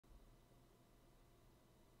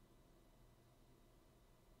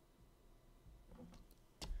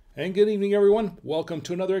And good evening, everyone. Welcome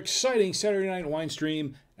to another exciting Saturday night wine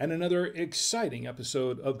stream and another exciting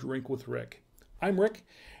episode of Drink with Rick. I'm Rick,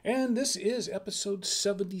 and this is episode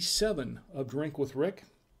 77 of Drink with Rick.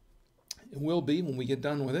 It will be when we get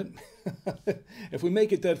done with it. If we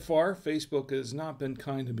make it that far, Facebook has not been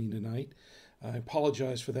kind to me tonight. I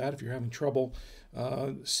apologize for that if you're having trouble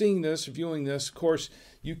seeing this, viewing this. Of course,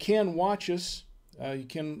 you can watch us. You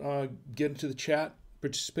can get into the chat,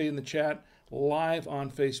 participate in the chat live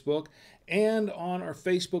on Facebook and on our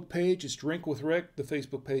Facebook page. It's Drink with Rick. The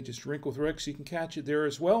Facebook page is Drink with Rick, so you can catch it there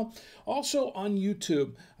as well. Also on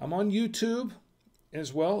YouTube. I'm on YouTube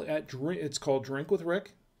as well. It's called Drink with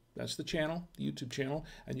Rick. That's the channel, the YouTube channel,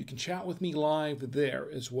 and you can chat with me live there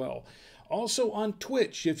as well. Also on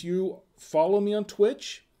Twitch. If you follow me on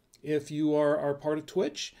Twitch, if you are part of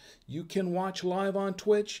Twitch, you can watch live on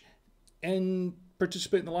Twitch and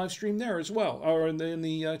participate in the live stream there as well, or in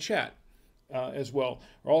the chat. As well.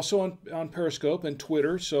 We're also on Periscope and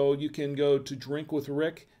Twitter, so you can go to Drink with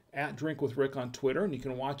Rick, at Drink with Rick on Twitter, and you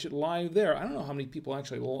can watch it live there. I don't know how many people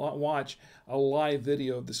actually watch a live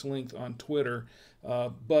video of this length on Twitter,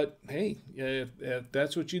 but hey, if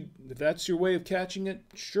that's your way of catching it,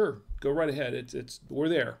 sure, go right ahead. We're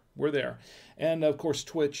there, and of course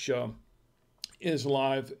Twitch is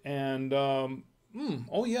live, and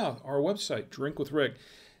oh yeah, our website, Drink with Rick.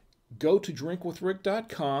 Go to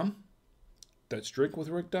drinkwithrick.com. That's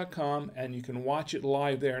drinkwithrick.com, and you can watch it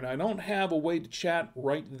live there. And I don't have a way to chat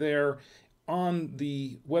right there on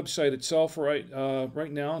the website itself right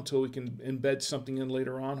now until we can embed something in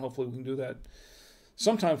later on. Hopefully we can do that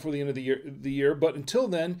sometime for the end of the year. But until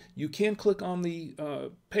then, you can click on the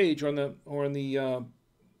page or on the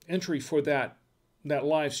entry for that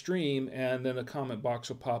live stream, and then a comment box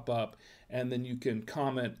will pop up, and then you can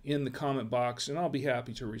comment in the comment box, and I'll be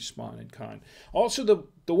happy to respond in kind. Also, the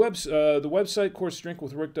website, of course,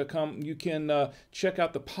 drinkwithrick.com, you can check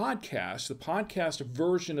out the podcast. The podcast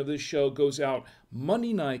version of this show goes out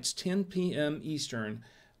Monday nights, 10 p.m. Eastern,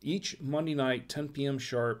 each Monday night, 10 p.m.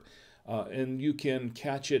 sharp, and you can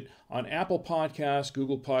catch it on Apple Podcasts,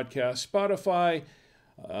 Google Podcasts, Spotify.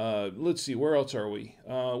 Let's see, where else are we?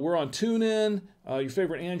 We're on TuneIn, your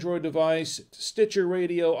favorite Android device, Stitcher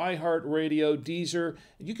Radio, iHeartRadio, Deezer.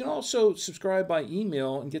 You can also subscribe by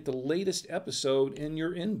email and get the latest episode in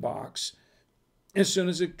your inbox as soon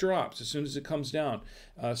as it drops, as soon as it comes down.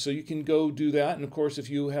 So you can go do that. And of course, if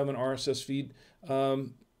you have an RSS feed,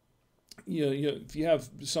 if you have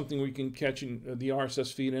something where you can catch the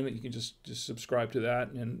RSS feed in it, you can just subscribe to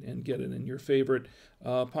that and get it in your favorite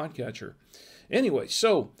podcatcher. Anyway,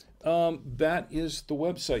 so that is the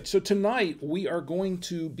website. So tonight we are going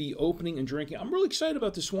to be opening and drinking. I'm really excited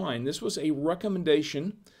about this wine. This was a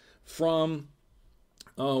recommendation from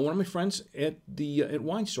one of my friends at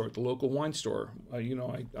wine store, at the local wine store. I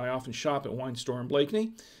often shop at wine store in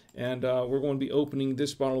Blakeney, and we're going to be opening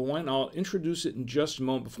this bottle of wine. I'll introduce it in just a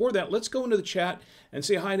moment. Before that, let's go into the chat and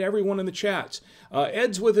say hi to everyone in the chats.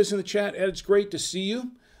 Ed's with us in the chat. Ed, it's great to see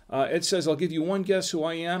you. Ed says, I'll give you one guess who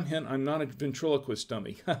I am. Hint, I'm not a ventriloquist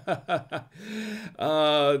dummy.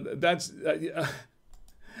 That's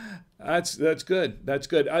good. That's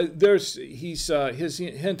good. He's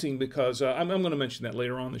hinting because I'm going to mention that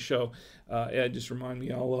later on in the show. Ed, just remind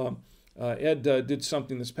me. Ed did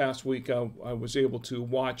something this past week. I was able to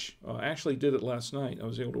watch. Actually, did it last night. I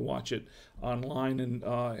was able to watch it online, and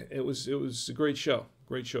it was a great show.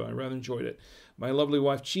 Great show. I rather enjoyed it. My lovely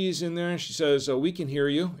wife Cheese in there, and she says, we can hear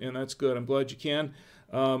you, and that's good. I'm glad you can.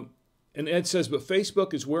 And Ed says, but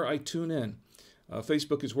Facebook is where I tune in.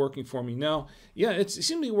 Facebook is working for me now. Yeah, it seems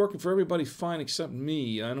to be working for everybody fine except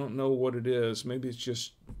me. I don't know what it is. Maybe it's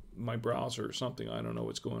just my browser or something. I don't know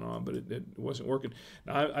what's going on, but it wasn't working.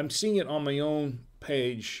 Now, I'm seeing it on my own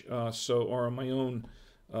page, or on my own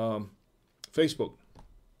Facebook.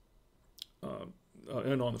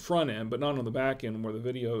 And on the front end, but not on the back end where the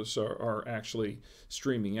videos are actually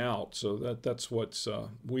streaming out. So that's what's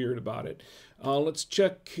weird about it. Let's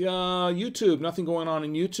check YouTube. Nothing going on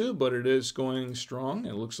in YouTube, but it is going strong.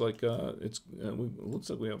 It looks like looks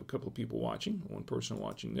like we have a couple of people watching. One person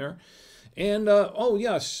watching there, and oh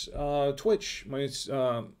yes, Twitch. My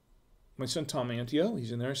son Tom Antio,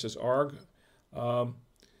 he's in there. Says arg, and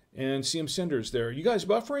CM Cinder's there. You guys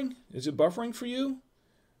buffering? Is it buffering for you?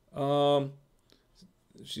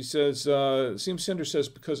 She says, CM Cinder says,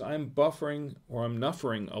 because I'm buffering or I'm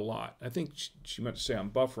nuffering a lot. I think she meant to say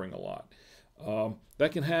I'm buffering a lot.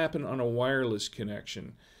 That can happen on a wireless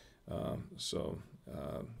connection. That's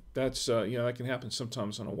that can happen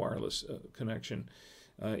sometimes on a wireless connection.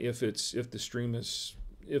 If there's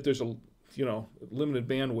a limited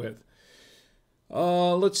bandwidth.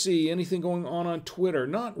 Let's see, anything going on Twitter?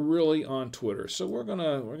 Not really on Twitter, so we're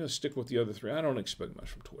gonna stick with the other three. I don't expect much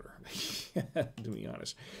from Twitter, to be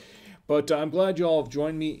honest. But I'm glad you all have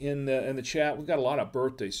joined me in the chat. We've got a lot of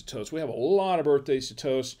birthdays to toast. We have a lot of birthdays to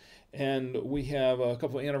toast, and we have a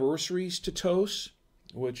couple of anniversaries to toast,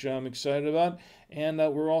 which I'm excited about. And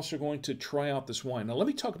we're also going to try out this wine. Now, let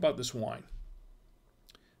me talk about this wine.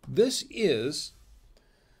 This is,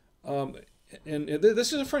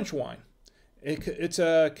 this is a French wine. It's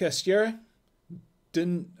a Castieres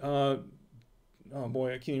de, oh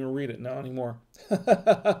boy, I can't even read it now anymore.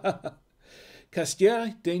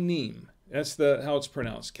 Castieres de Nimes. That's how it's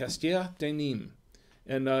pronounced. Castieres de Nimes.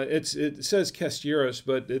 And it says Castieres,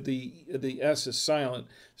 but the S is silent.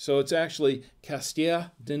 So it's actually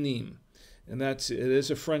Castieres de Nimes. And it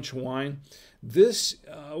is a French wine. This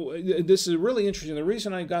is really interesting. The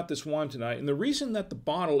reason I got this wine tonight, and the reason that the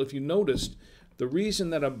bottle, if you noticed, the reason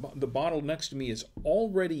that the bottle next to me is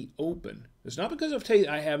already open is not because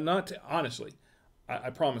I have not, honestly, I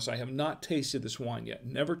promise I have not tasted this wine yet.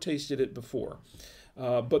 Never tasted it before.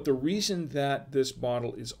 But the reason that this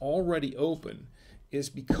bottle is already open is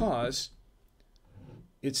because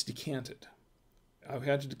it's decanted. I've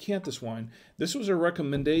had to decant this wine. This was a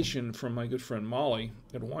recommendation from my good friend Molly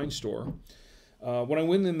at a wine store. When I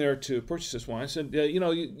went in there to purchase this wine, I said, do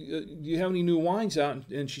you have any new wines out?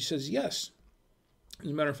 And she says, yes. As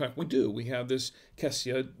a matter of fact, we do. We have this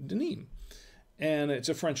Castieres de Nimes, and it's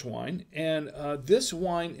a French wine. And this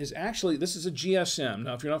wine is actually, this is a GSM.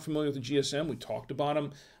 Now, if you're not familiar with the GSM, we talked about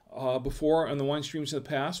them before on the wine streams in the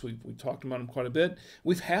past. We talked about them quite a bit.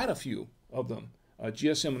 We've had a few of them.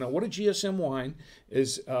 GSM. Now, what a GSM wine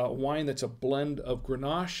is a wine that's a blend of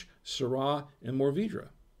Grenache, Syrah, and Mourvèdre.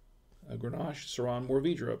 A Grenache, Syrah, and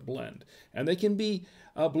Mourvèdre blend. And they can be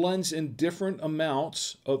blends in different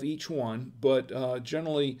amounts of each one, but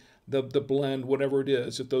generally the blend, whatever it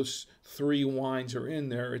is, if those three wines are in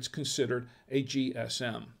there, it's considered a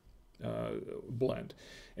GSM blend.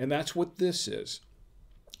 And that's what this is.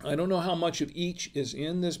 I don't know how much of each is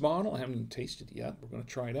in this bottle. I haven't even tasted it yet. We're going to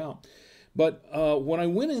try it out. But when I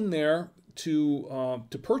went in there to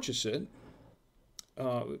purchase it,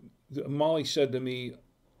 Molly said to me,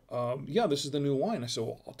 yeah, this is the new wine. I said,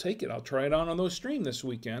 well, I'll take it. I'll try it on those stream this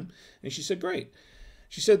weekend. And she said, great.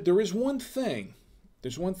 She said, there is one thing.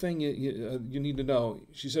 There's one thing you need to know.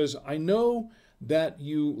 She says, I know that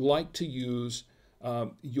you like to use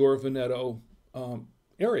your Veneto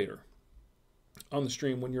aerator on the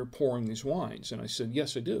stream when you're pouring these wines. And I said,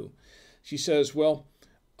 yes, I do. She says, well,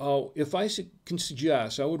 if I can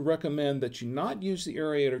suggest, I would recommend that you not use the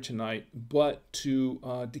aerator tonight, but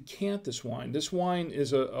to decant this wine. This wine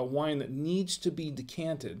is a wine that needs to be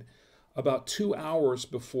decanted about 2 hours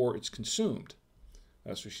before it's consumed.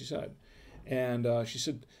 That's what she said. And she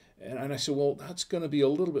said, and I said, well, that's going to be a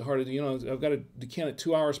little bit harder. You know, I've got to decant it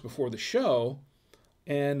 2 hours before the show.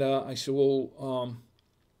 And I said, well,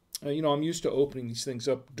 you know, I'm used to opening these things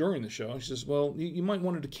up during the show. She says, well, you might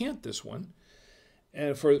want to decant this one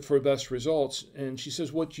and for best results. And she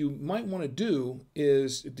says, what you might want to do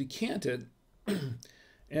is decant it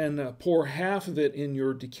and pour half of it in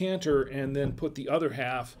your decanter and then put the other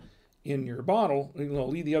half in your bottle. You know,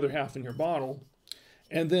 leave the other half in your bottle.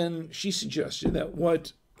 And then she suggested that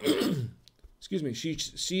what, excuse me,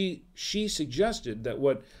 she suggested that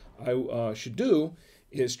what I should do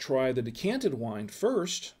is try the decanted wine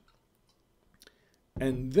first,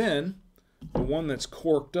 and then the one that's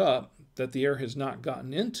corked up that the air has not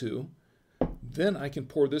gotten into, then I can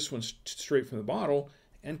pour this one straight from the bottle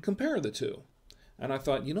and compare the two. And I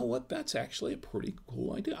thought, you know what, that's actually a pretty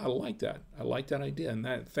cool idea. I like that. I like that idea.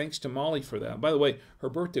 And thanks to Molly for that. By the way, her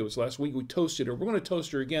birthday was last week. We toasted her. We're going to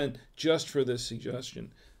toast her again just for this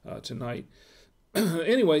suggestion tonight.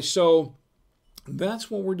 Anyway, so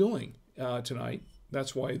that's what we're doing tonight.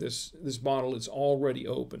 That's why this bottle is already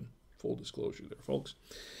open. Full disclosure there, folks.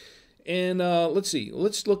 And let's see.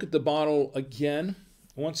 Let's look at the bottle again.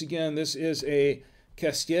 Once again, this is a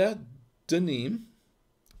Castieres de Nimes,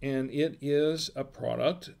 and it is a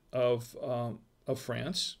product of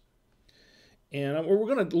France. And we're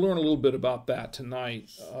going to learn a little bit about that tonight,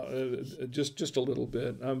 just a little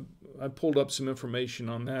bit. I pulled up some information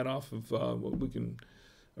on that off of, we can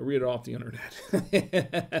read it off the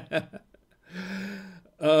internet.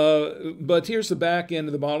 But here's the back end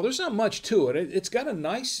of the bottle. There's not much to it. It's got a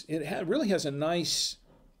nice, really has a nice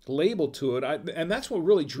label to it. And that's what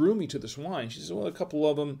really drew me to this wine. She said, well, a couple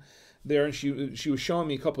of them there, and she was showing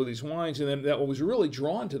me a couple of these wines, and then that was really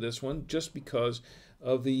drawn to this one just because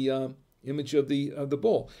of the image of the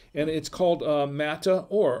bull. And it's called Mata'Or,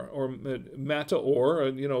 or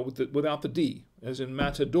Mata'Or, you know, without the D, as in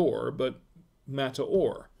Matador, but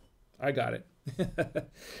Mata'Or. I got it.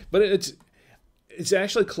 But it's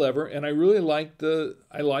actually clever, and I really like the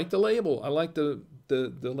label. I like the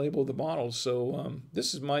label of the bottle. So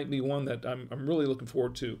this might be one that I'm really looking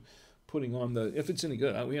forward to putting on if it's any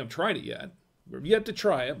good. We haven't tried it yet. We're yet to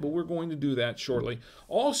try it, but we're going to do that shortly.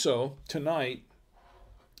 Also, tonight,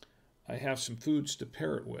 I have some foods to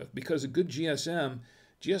pair it with, because a good GSM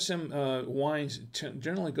wines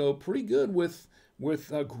generally go pretty good with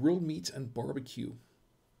grilled meats and barbecue.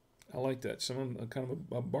 I like that. Some kind of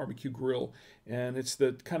a barbecue grill, and it's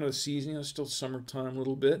the kind of seasoning. It's still summertime a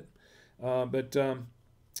little bit, but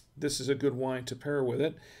this is a good wine to pair with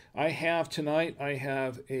it. Tonight I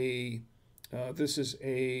have this is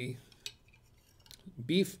a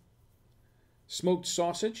beef smoked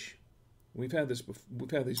sausage. We've had these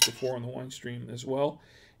before on the wine stream as well,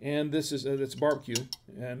 and this is it's barbecue.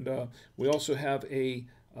 And we also have a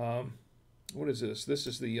what is this? This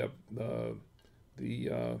is the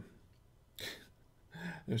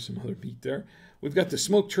there's some other meat there. We've got the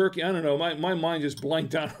smoked turkey. I don't know. My mind just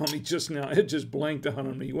blanked out on me just now. It just blanked out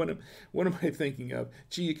on me. What am I thinking of?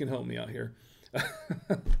 Gee, you can help me out here.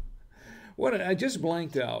 I just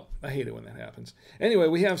blanked out. I hate it when that happens. Anyway,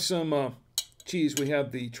 we have some cheese. We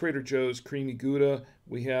have the Trader Joe's creamy Gouda.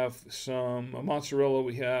 We have some mozzarella.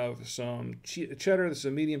 We have some cheddar. This is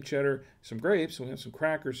a medium cheddar. Some grapes. We have some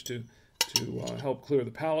crackers to help clear the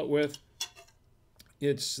palate with.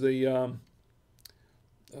 It's the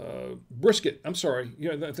brisket. I'm sorry.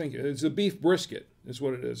 Yeah, I think it's a beef brisket is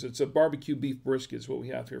what it is. It's a barbecue beef brisket is what we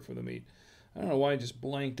have here for the meat. I don't know why I just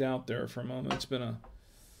blanked out there for a moment. It's been an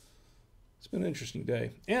interesting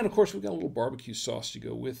day. And of course, we've got a little barbecue sauce to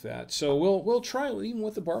go with that. So we'll try it even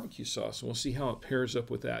with the barbecue sauce, and we'll see how it pairs up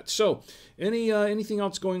with that. So anything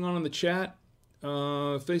else going on in the chat?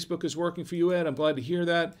 Facebook is working for you, Ed. I'm glad to hear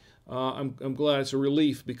that. I'm glad. It's a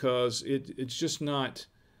relief, because it's just not.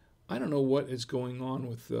 I don't know what is going on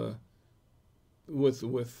with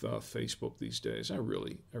Facebook these days. I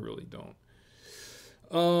really don't.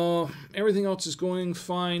 Everything else is going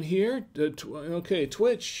fine here. Okay,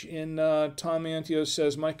 Twitch, and Tom Antio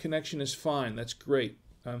says my connection is fine. That's great.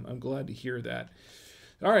 I'm glad to hear that.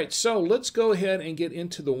 All right, so let's go ahead and get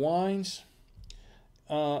into the wines.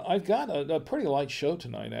 I've got a pretty light show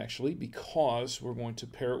tonight, actually, because we're going to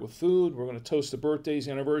pair it with food. We're going to toast the birthdays,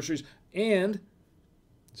 anniversaries, and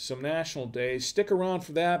some national days. Stick around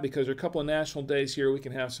for that, because there are a couple of national days here we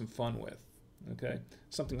can have some fun with. Okay,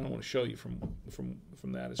 something I want to show you from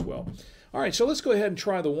that as well. All right, so let's go ahead and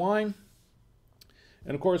try the wine.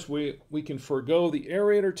 And of course, we can forego the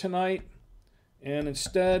aerator tonight, and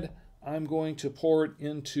instead I'm going to pour it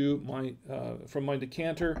into my from my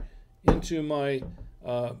decanter into my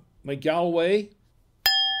my Galway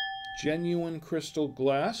genuine crystal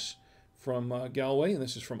glass from Galway, and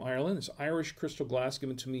this is from Ireland. It's Irish crystal glass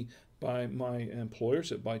given to me by my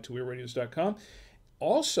employers at buytowheelradios.com.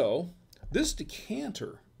 Also, this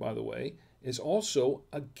decanter, by the way, is also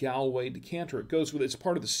a Galway decanter. It goes with, it's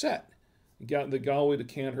part of the set. The Galway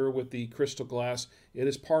decanter with the crystal glass, it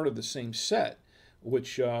is part of the same set,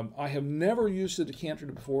 which I have never used the decanter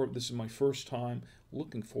before. This is my first time.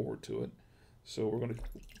 Looking forward to it. So we're going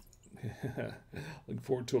to, looking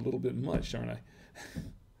forward to a little bit much, aren't I?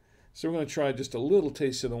 So we're going to try just a little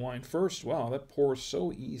taste of the wine first. Wow, that pours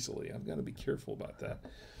so easily. I've got to be careful about that.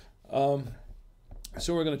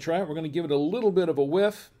 So we're going to try it. We're going to give it a little bit of a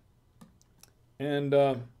whiff. And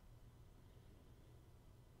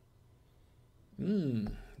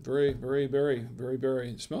very, very, very, very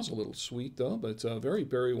berry. It smells a little sweet, though, but it's a very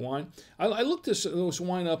berry wine. I looked this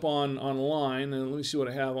wine up online, and let me see what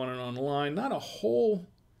I have on it online. Not a whole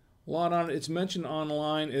lot on it. It's mentioned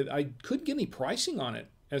online. I couldn't get any pricing on it,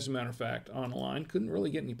 as a matter of fact, online. Couldn't really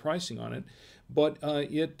get any pricing on it. But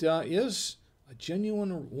it is a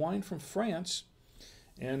genuine wine from France.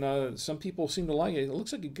 And some people seem to like it. It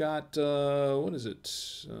looks like it got, what is it?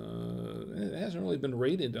 It hasn't really been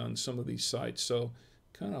rated on some of these sites, so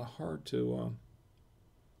kind of hard to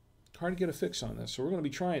get a fix on this. So we're going to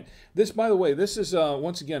be trying this. By the way, this is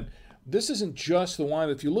once again, this isn't just the wine.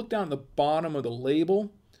 If you look down at the bottom of the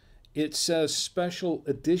label, it says special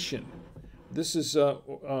edition. This is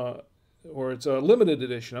or it's a limited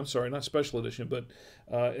edition. I'm sorry, not special edition, but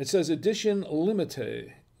it says edition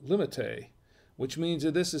limite, which means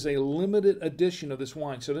that this is a limited edition of this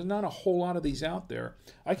wine. So there's not a whole lot of these out there.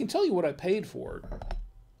 I can tell you what I paid for it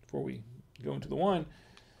before we go into the wine.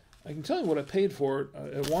 I can tell you what I paid for it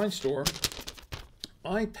at a wine store.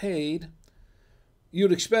 I paid,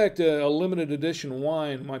 you'd expect a limited edition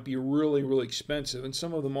wine might be really, really expensive, and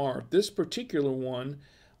some of them are. This particular one,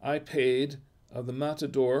 I paid, the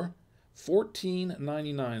Mata'Or,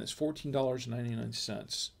 $14.99. That's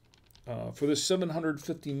 $14.99 for this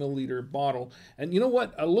 750 milliliter bottle. And you know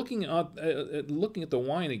what? Looking at the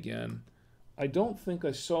wine again, I don't think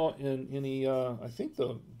I saw in any. I think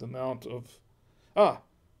the amount of oh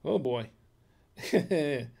boy,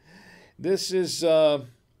 this is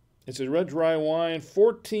it's a red dry wine,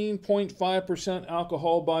 14.5%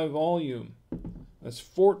 alcohol by volume. That's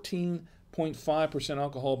 14.5%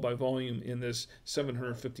 alcohol by volume in this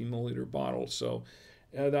 750 milliliter bottle. So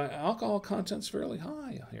the alcohol content's fairly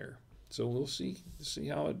high here. So we'll see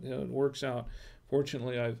how it works out.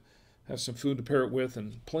 Fortunately, I have some food to pair it with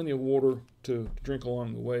and plenty of water to drink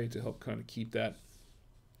along the way to help kind of keep that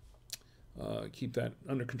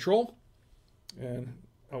under control, and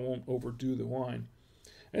I won't overdo the wine.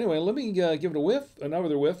 Anyway, let me give it a whiff,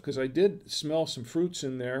 another whiff, because I did smell some fruits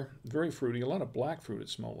in there. Very fruity, a lot of black fruit it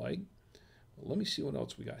smelled like. Let me see what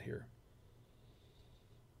else we got here.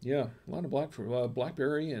 Yeah, a lot of black fruit,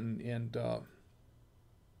 blackberry and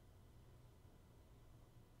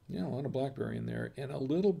yeah, a lot of blackberry in there, and a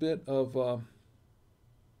little bit of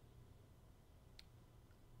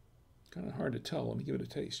kind of hard to tell. Let me give it a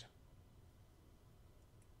taste.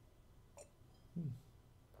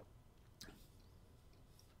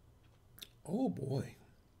 Oh boy.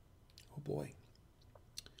 Oh boy.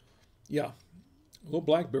 Yeah, a little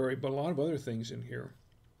blackberry, but a lot of other things in here.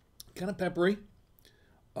 Kind of peppery.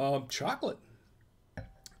 Chocolate.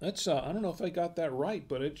 That's I don't know if I got that right,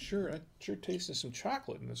 but I sure tasted some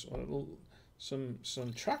chocolate in this one.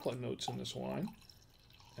 Some chocolate notes in this wine.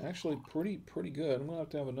 Actually, pretty good. I'm gonna have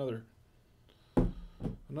to have another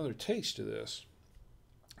taste of this.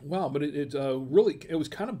 Wow, but it was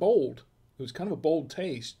kind of bold. It was kind of a bold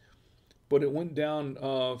taste, but it went down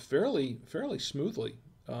fairly smoothly,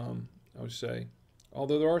 I would say.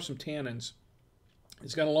 Although there are some tannins.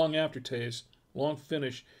 It's got a long aftertaste, long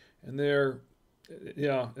finish, and there's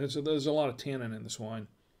a lot of tannin in this wine.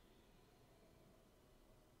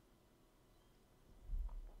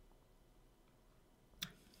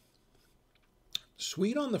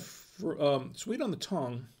 Sweet on the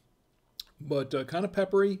tongue, but kind of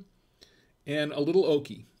peppery and a little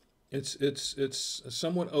oaky. It's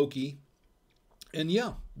somewhat oaky, and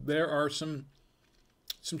yeah, there are some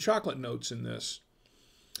chocolate notes in this.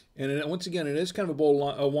 And once again, it is kind of a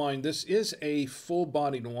bold wine. This is a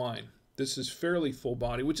full-bodied wine. This is fairly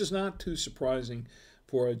full-bodied, which is not too surprising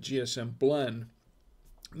for a GSM blend.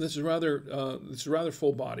 This is rather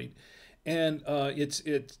full-bodied, and it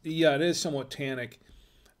is somewhat tannic.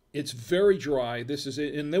 It's very dry.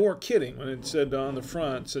 And they weren't kidding when it said on the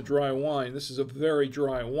front, it's a dry wine. This is a very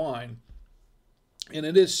dry wine, and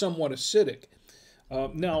it is somewhat acidic.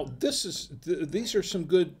 Now, these are some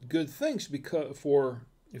good things for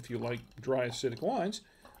if you like dry acidic wines.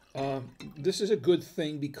 This is a good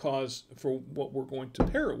thing because for what we're going to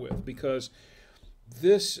pair it with, because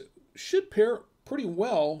this should pair pretty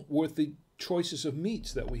well with the choices of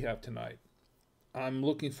meats that we have tonight. I'm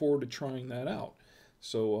looking forward to trying that out.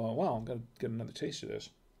 So, wow, I'm going to get another taste of this.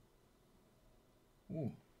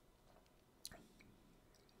 Ooh.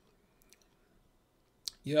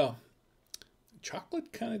 Yeah,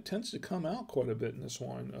 chocolate kind of tends to come out quite a bit in this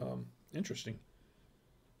wine. Interesting.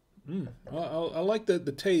 I like the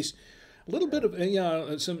taste. A little bit of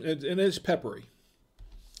it is peppery.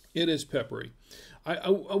 It is peppery. I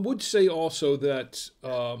would say also that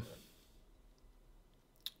I'd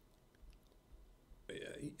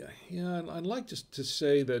like to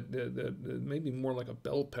say that maybe more like a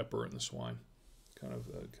bell pepper in this wine, kind of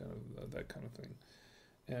that kind of thing,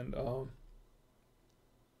 and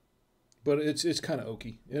but it's kind of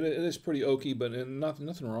oaky. It is pretty oaky, but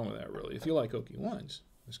nothing wrong with that really. If you like oaky wines,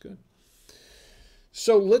 it's good.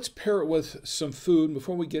 So let's pair it with some food.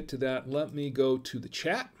 Before we get to that, let me go to the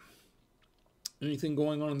chat. Anything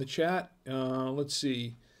going on in the chat? Let's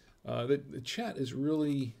see. The chat is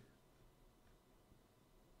really...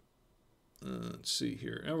 let's see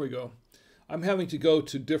here. There we go. I'm having to go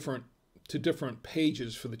to different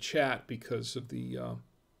pages for the chat because of the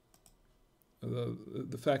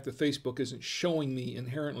fact that Facebook isn't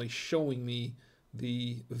inherently showing me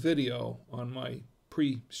the video on my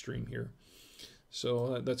pre-stream here.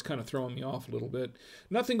 So that's kind of throwing me off a little bit.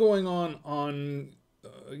 Nothing going on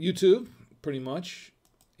YouTube, pretty much.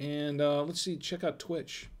 And let's see, check out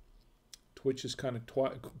Twitch. Twitch is kind of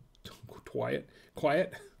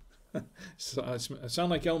quiet. So, I sound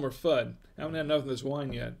like Elmer Fudd. I haven't had enough of this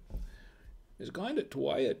wine yet. It's kind of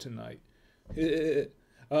quiet tonight.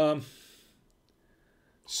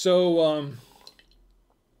 So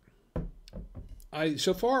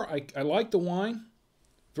far I like the wine.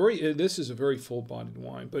 This is a very full-bodied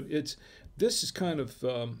wine, but this is kind of,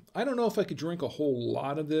 I don't know if I could drink a whole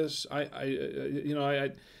lot of this.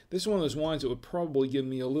 This is one of those wines that would probably give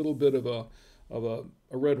me a little bit of a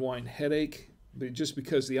red wine headache, but just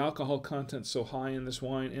because the alcohol content's so high in this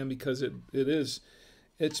wine, and because it's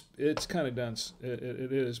kind of dense.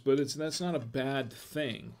 It is, but that's not a bad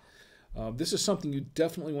thing. This is something you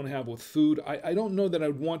definitely want to have with food. I don't know that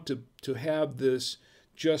I'd want to have this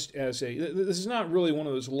just as a. This is not really one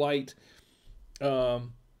of those light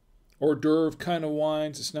hors d'oeuvre kind of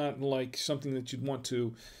wines. It's not like something that you'd want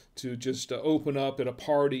to just open up at a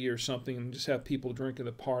party or something and just have people drink at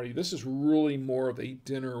the party. This is really more of a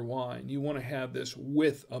dinner wine. You want to have this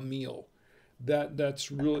with a meal. This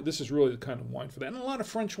is really the kind of wine for that. And a lot of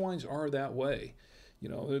French wines are that way. You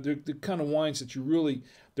know, they're the kind of wines that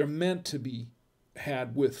they're meant to be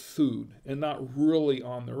had with food and not really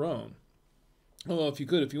on their own. Well, if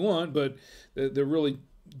you want, but they're really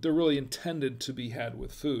intended to be had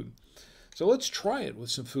with food. So let's try it with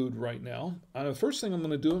some food right now. The first thing I'm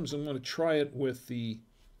going to do is I'm going to try it with the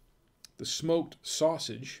smoked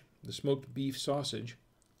sausage, the smoked beef sausage,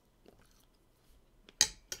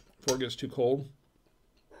 before it gets too cold.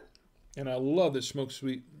 And I love this smoked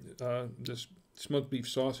beef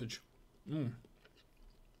sausage.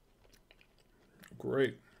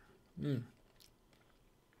 Great.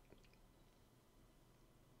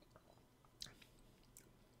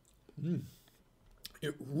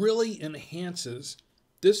 It really enhances,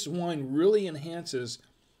 this wine really enhances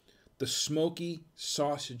the smoky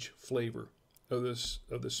sausage flavor of this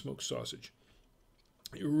smoked sausage.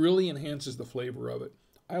 It really enhances the flavor of it.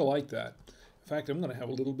 I like that. In fact, I'm going to have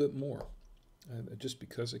a little bit more, just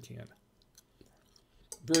because I can.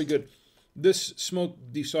 Very good. This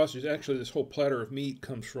smoked beef sausage, actually this whole platter of meat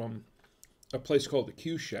comes from a place called the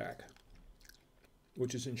Q Shack,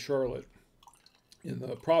 which is in Charlotte, in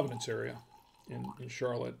the Providence area. In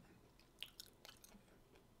Charlotte.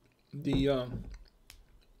 The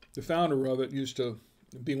founder of it used to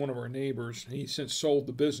be one of our neighbors. He since sold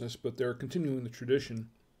the business, but they're continuing the tradition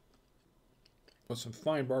with some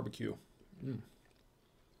fine barbecue.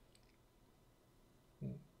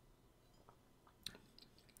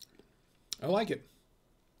 I like it.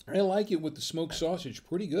 I like it with the smoked sausage.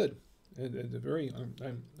 Pretty good. I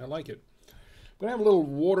like it. I'm going to have a little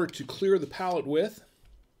water to clear the palate with.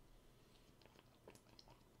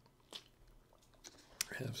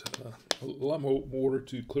 Have a lot more water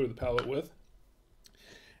to clear the palate with.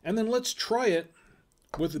 And then let's try it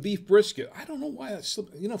with the beef brisket. I don't know why that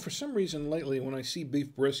slipped. You know, for some reason lately when I see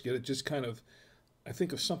beef brisket, it just kind of, I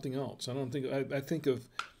think of something else. I think of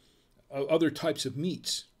other types of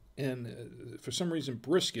meats. And for some reason,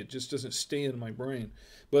 brisket just doesn't stay in my brain.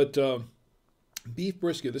 But beef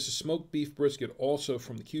brisket, this is smoked beef brisket, also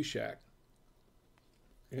from the Q Shack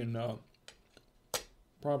in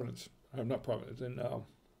Providence. Not Providence,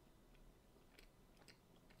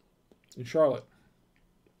 in Charlotte.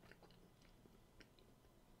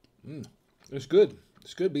 It's good.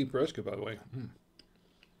 It's good beef brisket, by the way.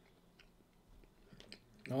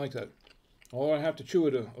 I like that. Although I have to chew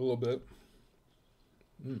it a little bit.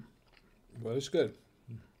 But it's good.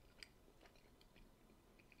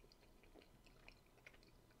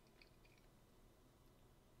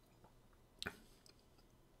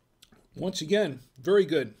 Once again, very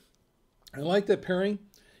good. I like that pairing.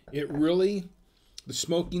 It really, the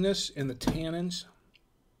smokiness and the tannins,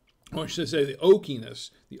 or I should say the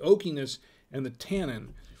oakiness and the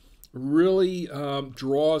tannin really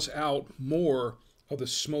draws out more of the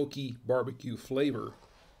smoky barbecue flavor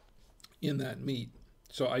in that meat.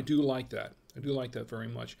 So I do like that. I do like that very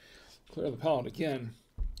much. Clear the palate again.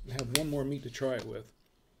 I have one more meat to try it with.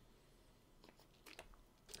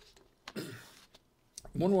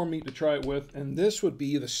 One more meat to try it with, and this would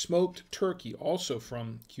be the smoked turkey, also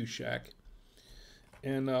from Q Shack.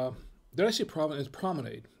 And did I say Promenade? It's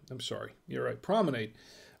Promenade. I'm sorry. You're right. Promenade.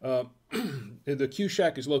 The Q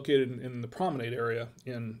Shack is located in the Promenade area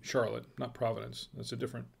in Charlotte, not Providence. That's a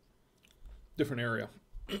different area.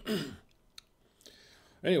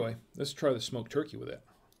 Anyway, let's try the smoked turkey with it.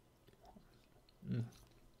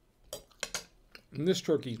 And this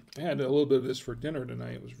turkey, I had a little bit of this for dinner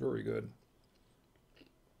tonight. It was very good.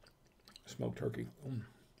 Smoked turkey.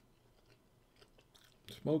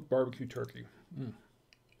 Smoked barbecue turkey.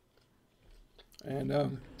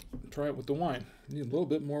 And try it with the wine. Need a little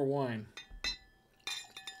bit more wine.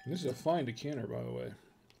 And this is a fine decanter, by the way.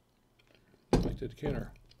 I like the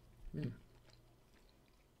decanter.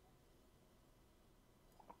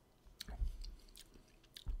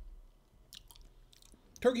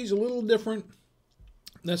 Turkey's a little different.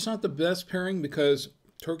 That's not the best pairing because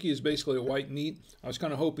turkey is basically a white meat. I was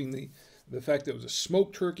kind of hoping the fact that it was a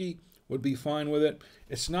smoked turkey would be fine with it.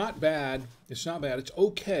 It's not bad. It's not bad. It's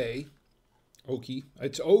okay.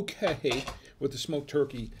 It's okay with the smoked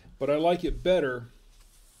turkey, but I like it better.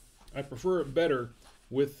 I prefer it better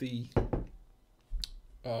with the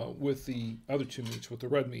other two meats, with the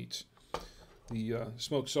red meats, the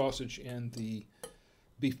smoked sausage and the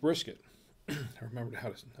beef brisket. I remember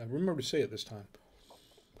to say it this time.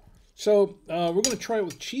 So we're going to try it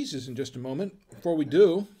with cheeses in just a moment. Before we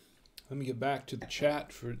do, let me get back to the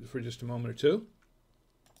chat for just a moment or two.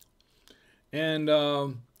 And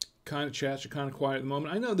kind of chats are kind of quiet at the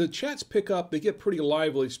moment. I know the chats pick up. They get pretty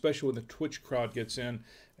lively, especially when the Twitch crowd gets in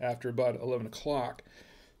after about 11 o'clock.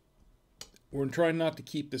 We're trying not to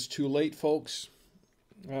keep this too late, folks.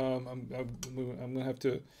 I'm going to have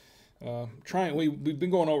to try it. We've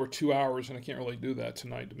been going over 2 hours, and I can't really do that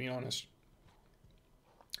tonight, to be honest.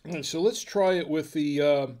 And so let's try it with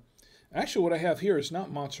the... actually, what I have here is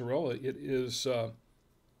not mozzarella. It is...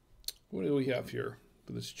 what do we have here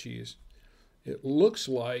for this cheese? It looks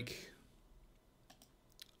like...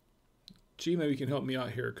 Gee, maybe you can help me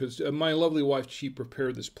out here, because my lovely wife, she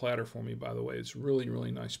prepared this platter for me, by the way. It's a really,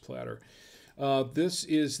 really nice platter. This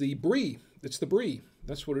is the brie. It's the brie.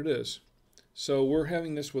 That's what it is. So we're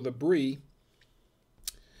having this with a brie.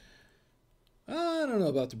 I don't know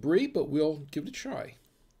about the brie, but we'll give it a try.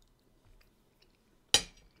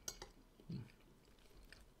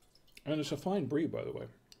 And it's a fine brie, by the way.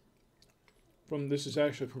 This is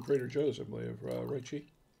actually from Trader Joe's, I believe. Right, Chi?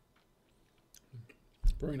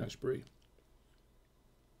 Very nice brie.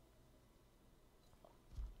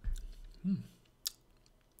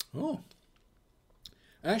 Oh.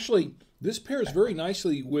 Actually, this pairs very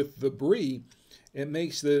nicely with the brie. It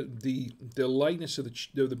makes the lightness of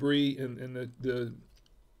the brie and the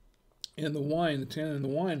wine, the tannin in the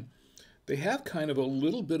wine. They have kind of a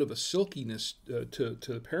little bit of a silkiness to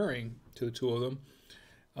the pairing, to the two of them.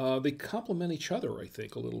 They complement each other, I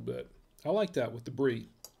think, a little bit. I like that with the brie.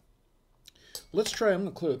 Let's try, I'm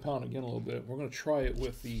going to clear the pan again a little bit. We're going to try it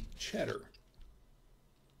with the cheddar.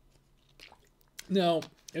 Now,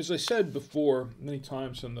 as I said before many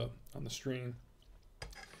times on the stream,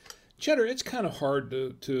 cheddar, it's kind of hard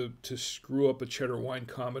to screw up a cheddar wine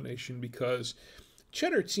combination, because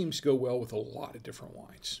cheddar seems to go well with a lot of different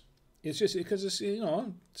wines. It's just because it's, you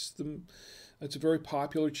know, it's a very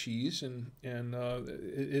popular cheese, and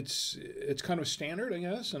it's kind of standard, I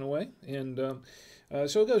guess, in a way, and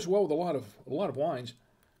so it goes well with a lot of wines.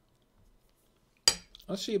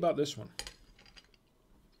 Let's see about this one.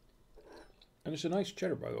 And it's a nice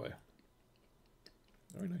cheddar, by the way.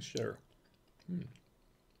 Very nice cheddar.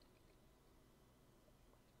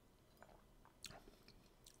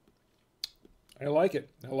 I like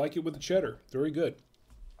it. I like it with the cheddar. Very good.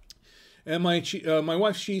 And my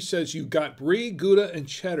wife, she says, you got brie, Gouda, and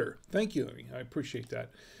cheddar. Thank you, I appreciate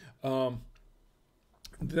that.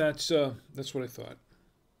 That's what I thought.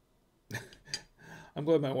 I'm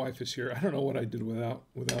glad my wife is here. I don't know what I did without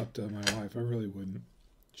my wife. I really wouldn't.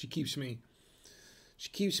 She keeps me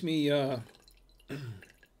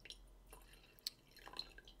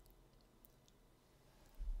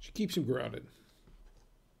grounded.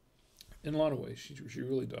 In a lot of ways, she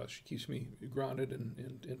really does. She keeps me grounded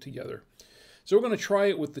and together. So we're going to try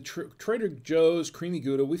it with the Trader Joe's Creamy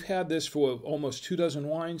Gouda. We've had this for almost 24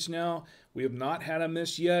 wines now. We have not had a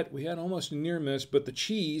miss yet. We had almost a near miss, but the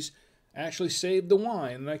cheese actually saved the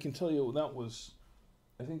wine. And I can tell you that was,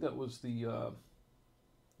 I think that was the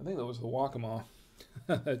Waccamaw.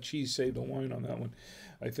 Cheese saved the wine on that one,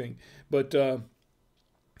 I think. But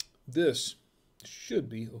this should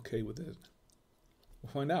be okay with it.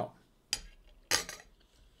 We'll find out.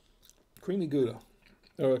 Creamy Gouda.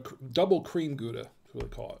 Double cream Gouda, that's what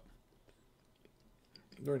they call it.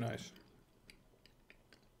 Very nice.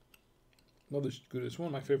 Love this Gouda. It's one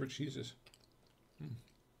of my favorite cheeses.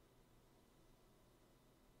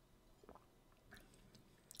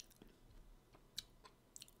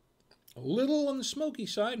 A little on the smoky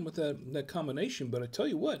side with that combination, but I tell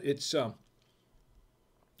you what, it's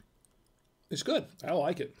good. I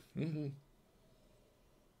like it.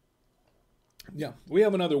 Yeah, we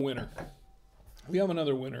have another winner. We have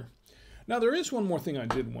another winner. Now, there is one more thing I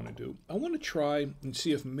did want to do. I want to try and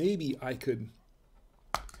see if maybe I could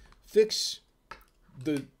fix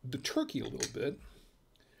the turkey a little bit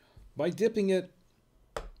by dipping it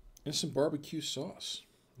in some barbecue sauce.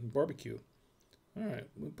 Barbecue. All right,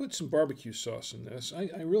 we'll put some barbecue sauce in this. I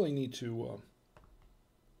really need to,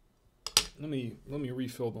 let me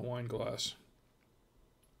refill the wine glass.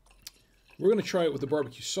 We're going to try it with the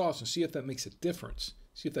barbecue sauce and see if that makes a difference.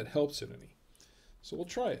 See if that helps it any. So we'll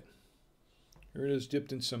try it. Here it is,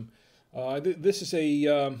 dipped in some, this is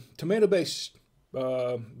a tomato-based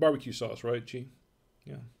barbecue sauce, right, G?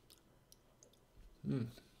 Yeah.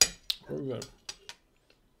 Very good.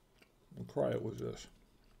 We'll try it with this.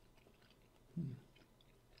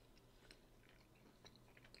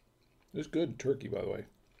 It's good turkey, by the way.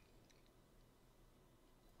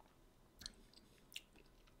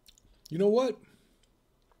 You know what?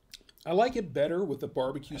 I like it better with the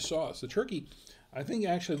barbecue sauce. The turkey, I think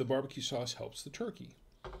actually the barbecue sauce helps the turkey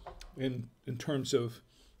in terms of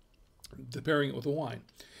the pairing it with the wine.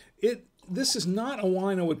 This is not a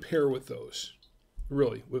wine I would pair with those,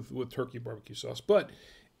 really, with turkey barbecue sauce. But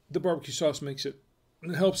the barbecue sauce makes it a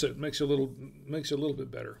little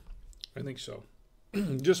bit better. I think so.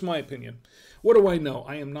 Just my opinion. What do I know?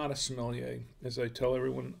 I am not a sommelier, as I tell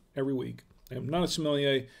everyone every week. I am not a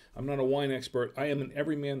sommelier. I'm not a wine expert. I am an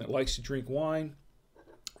everyman that likes to drink wine,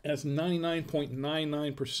 as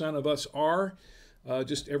 99.99% of us are.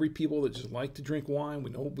 Just every people that just like to drink wine.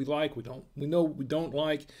 We know what we like. We know what we don't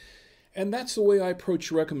like. And that's the way I approach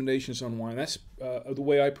recommendations on wine. That's the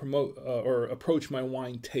way I promote or approach my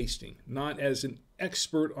wine tasting, not as an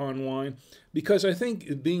expert on wine, because I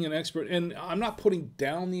think being an expert, and I'm not putting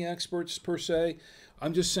down the experts per se,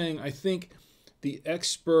 I'm just saying I think the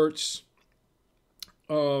experts,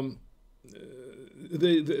 I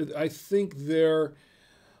think their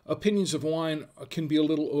opinions of wine can be a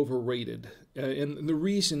little overrated. And the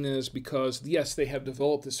reason is because, yes, they have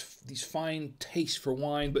developed these fine tastes for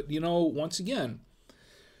wine, but, once again,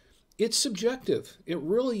 it's subjective. It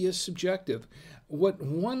really is subjective. What say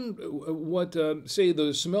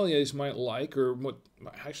the sommeliers might like, or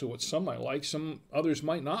what some might like, some others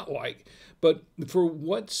might not like. But for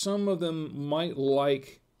what some of them might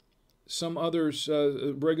like, some others,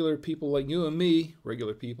 regular people like you and me,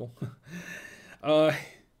 regular people,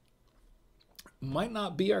 might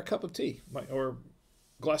not be our cup of tea or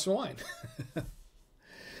glass of wine.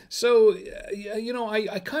 So,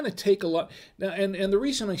 I kind of take a lot now, and the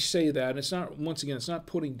reason I say that, it's not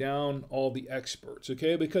putting down all the experts,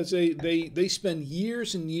 okay? Because they spend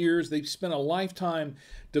years and years, they've spent a lifetime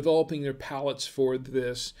developing their palates for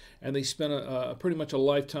this, and they spend pretty much a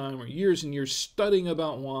lifetime or years and years studying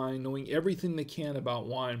about wine, knowing everything they can about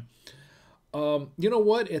wine. You know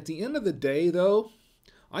what? At the end of the day, though,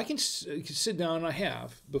 I can sit down, and I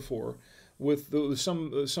have before, with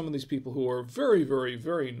some of these people who are very, very,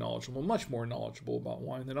 very knowledgeable, much more knowledgeable about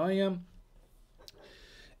wine than I am.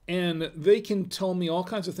 And they can tell me all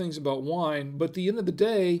kinds of things about wine, but at the end of the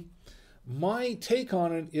day, my take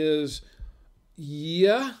on it is,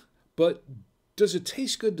 yeah, but does it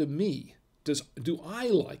taste good to me? Do I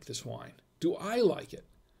like this wine? Do I like it?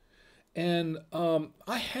 And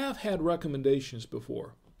I have had recommendations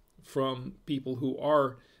before from people who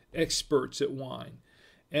are experts at wine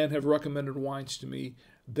and have recommended wines to me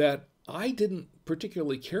that I didn't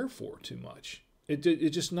particularly care for too much. It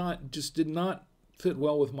just did not fit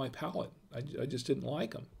well with my palate. I just didn't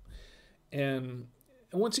like them. And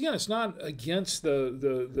once again, it's not against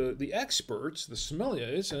the experts, the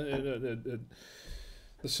sommeliers,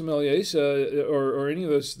 or any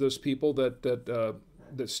of those people that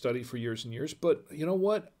study for years and years. But you know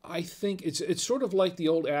what? I think it's sort of like the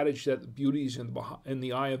old adage that beauty is in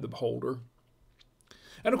the eye of the beholder.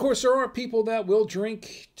 And of course, there are people that will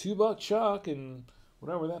drink 2 Buck Chuck and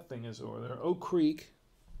whatever that thing is over there, Oak Creek,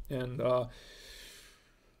 and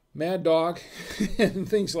Mad Dog, and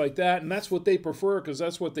things like that. And that's what they prefer because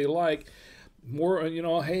that's what they like. More,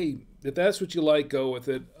 hey, if that's what you like, go with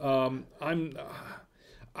it. That's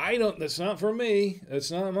not for me.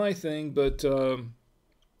 That's not my thing. But there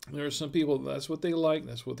are some people, that's what they like.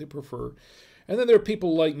 That's what they prefer. And then there are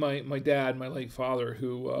people like my dad, my late father,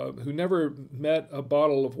 who never met a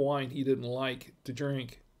bottle of wine he didn't like to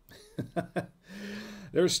drink.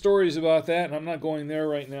 There are stories about that, and I'm not going there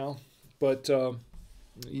right now. But the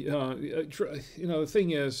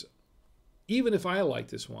thing is, even if I like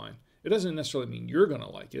this wine, it doesn't necessarily mean you're going to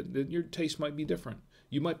like it. Your taste might be different.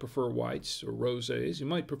 You might prefer whites or rosés. You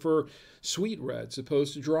might prefer sweet reds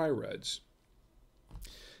opposed to dry reds.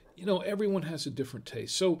 Everyone has a different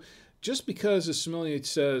taste. So just because a sommelier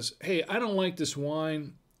says, hey, I don't like this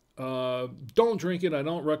wine, don't drink it, I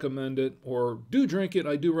don't recommend it, or do drink it,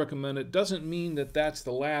 I do recommend it, doesn't mean that that's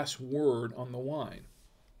the last word on the wine.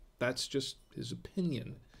 That's just his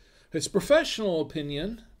opinion. His professional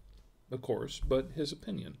opinion, of course, but his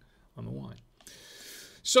opinion on the wine.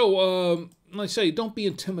 So, like I say, don't be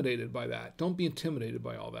intimidated by that. Don't be intimidated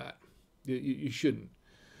by all that. You shouldn't.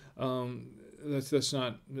 That's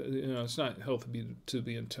not, it's not healthy to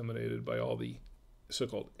be intimidated by all the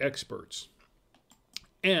so-called experts.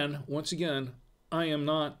 And once again, I am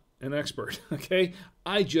not an expert, okay?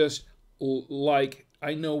 I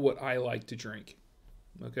know what I like to drink.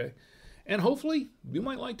 okay? And hopefully you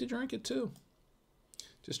might like to drink it too.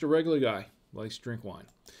 Just a regular guy likes to drink wine.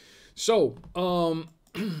 So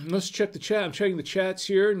let's check the chat. I'm checking the chats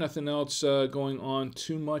here. Nothing else going on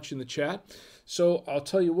too much in the chat. So I'll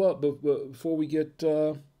tell you what, before we get,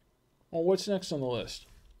 what's next on the list?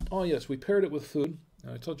 Oh yes, we paired it with food.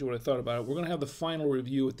 I told you what I thought about it. We're going to have the final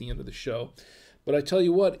review at the end of the show. But I tell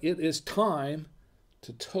you what, it is time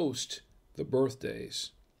to toast the birthdays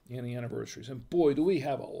and the anniversaries. And boy, do we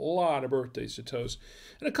have a lot of birthdays to toast.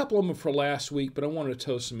 And a couple of them for last week, but I wanted to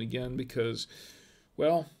toast them again because,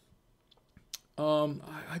 well,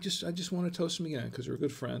 I just want to toast them again because we're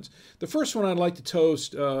good friends. The first one I'd like to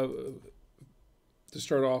toast to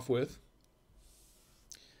start off with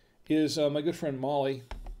is my good friend Molly.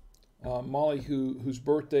 Molly, whose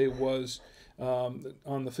birthday was on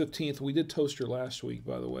the 15th. We did toast her last week,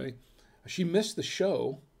 by the way. She missed the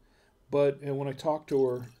show, and when I talked to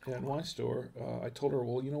her in Wine Store, I told her,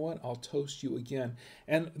 well, you know what? I'll toast you again.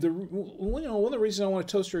 And one of the reasons I want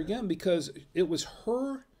to toast her again because it was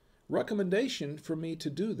her recommendation for me to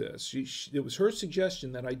do this. It was her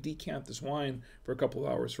suggestion that I decant this wine for a couple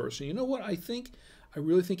of hours first. And you know what? I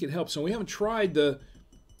really think it helps. And we haven't tried the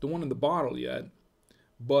one in the bottle yet.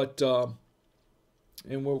 But,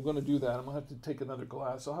 and we're going to do that. I'm going to have to take another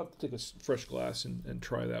glass. I'll have to take a fresh glass and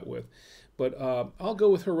try that with. But I'll go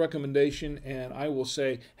with her recommendation, and I will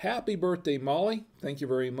say, happy birthday, Molly. Thank you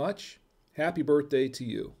very much. Happy birthday to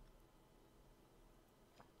you.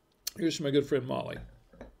 Here's my good friend, Molly.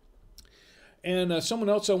 And someone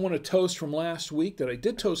else I want to toast from last week, that I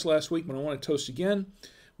did toast last week, but I want to toast again,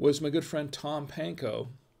 was my good friend Tom Pankow.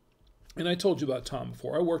 And I told you about Tom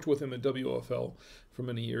before. I worked with him at WFL for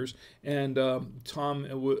many years, and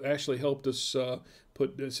Tom actually helped us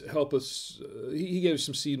he gave us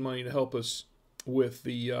some seed money to help us with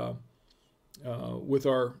the with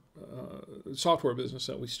our software business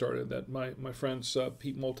that we started. That my friends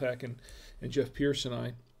Pete Moltak and Jeff Pierce and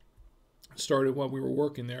I started while we were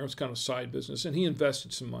working there. It was kind of a side business, and he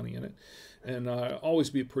invested some money in it. And I always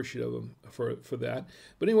be appreciative of him for that.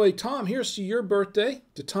 But anyway, Tom, here's to your birthday,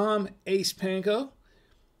 to Tom Ace Pankow.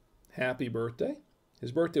 Happy birthday.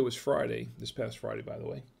 His birthday was Friday, this past Friday, by the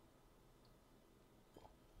way.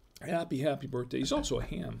 Happy birthday. He's also a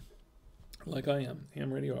ham, like I am,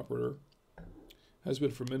 ham radio operator. Has been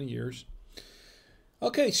for many years.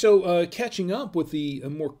 Okay, so catching up with the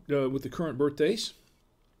with the current birthdays,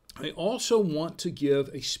 I also want to give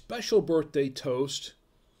a special birthday toast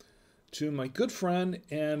to my good friend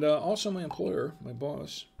and also my employer, my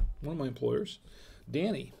boss, one of my employers,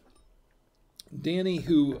 Danny. Danny,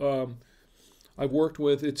 who I've worked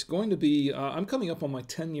with. It's going to be, I'm coming up on my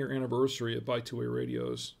 10-year anniversary at By2Way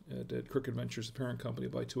Radios, at Cricket Ventures, the parent company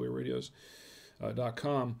of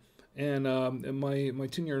By2WayRadios.com. And my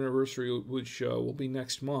 10-year anniversary, which will be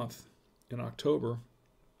next month in October.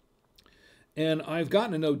 And I've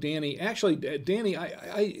gotten to know Danny. Actually, Danny,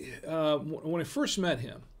 when I first met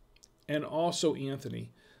him, and also Anthony,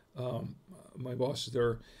 my boss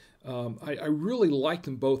there, I really liked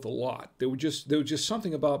them both a lot. There was just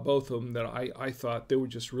something about both of them that I thought they were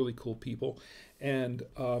just really cool people. And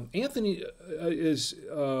Anthony is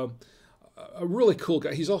a really cool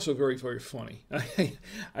guy. He's also very, very funny.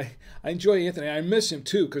 I enjoy Anthony. I miss him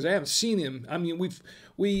too because I haven't seen him. I mean,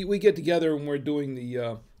 we get together and we're doing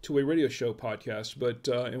the Two-Way Radio Show podcast,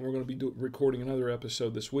 and we're going to be recording another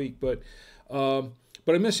episode this week. But I'm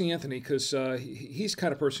missing Anthony because he's the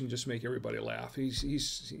kind of person who just make everybody laugh. He's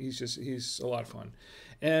a lot of fun.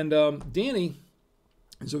 And Danny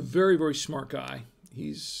is a very, very smart guy. He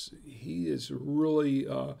is really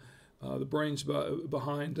the brains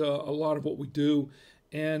behind a lot of what we do,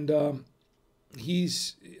 and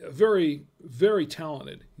he's very, very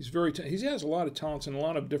talented. He has a lot of talents in a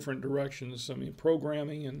lot of different directions. I mean,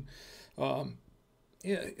 programming and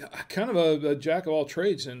kind of a jack of all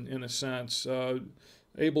trades in a sense.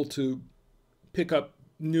 Able to pick up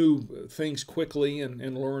new things quickly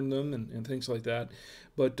and learn them and things like that.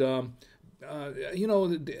 But,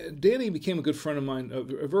 Danny became a good friend of mine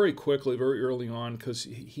very quickly, very early on, because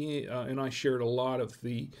he and I shared a lot of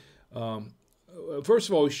the, first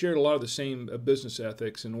of all, we shared a lot of the same business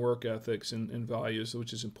ethics and work ethics and values,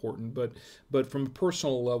 which is important. But from a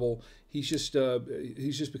personal level, he's just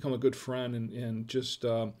become a good friend and just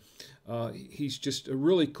he's just a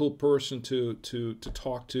really cool person to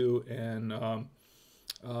talk to, and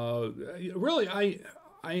really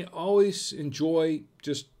I always enjoy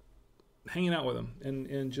just hanging out with him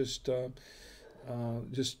and just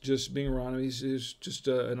being around him. He's just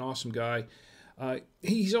an awesome guy.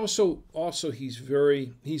 He's also he's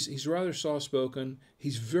rather soft spoken.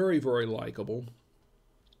 He's very, very likable.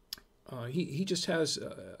 he just has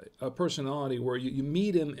a personality where you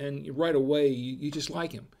meet him and right away you just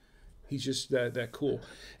like him. He's just that cool.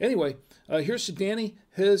 Anyway, here's to Danny.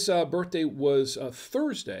 His birthday was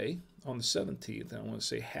Thursday on the 17th. And I want to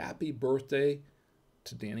say happy birthday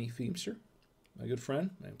to Danny Feemster, my good friend,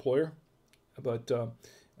 my employer. But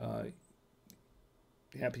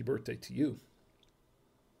happy birthday to you.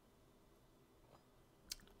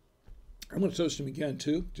 I'm going to toast him again,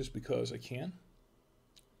 too, just because I can.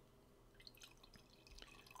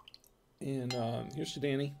 And here's to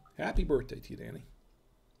Danny. Happy birthday to you, Danny.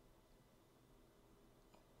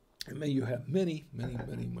 And may you have many, many,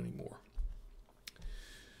 many, many more.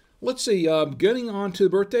 Let's see. Getting on to the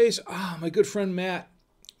birthdays. My good friend Matt.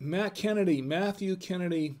 Matthew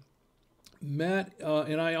Kennedy. Matt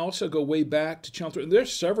and I also go way back to Channel 3.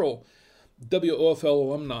 There's several WOFL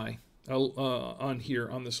alumni on here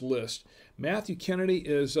on this list. Matthew Kennedy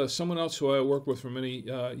is someone else who I worked with for many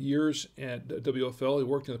years at WFL. He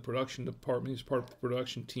worked in the production department. He was part of the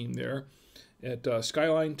production team there at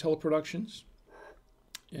Skyline Teleproductions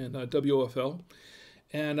and WFL.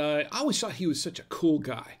 And I always thought he was such a cool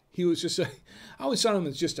guy. He was just I always thought him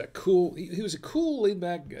as just a cool. He was a cool,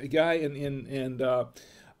 laid-back guy and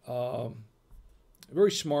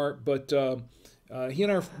very smart. But he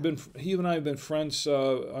and I have been friends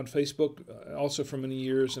on Facebook also for many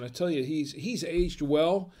years, and I tell you, he's aged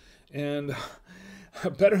well and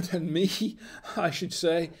better than me, I should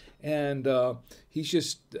say. And he's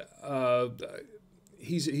just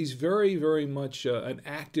he's very, very much an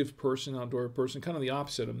active person, outdoor person, kind of the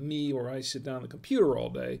opposite of me, where I sit down on the computer all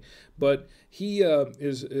day. But he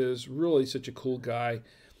is really such a cool guy.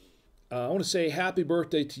 I want to say happy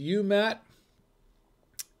birthday to you, Matt,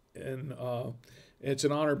 and it's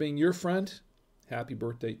an honor being your friend. Happy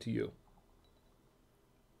birthday to you.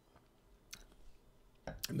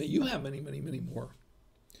 May you have many, many, many more.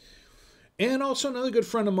 And also another good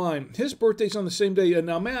friend of mine. His birthday's on the same day.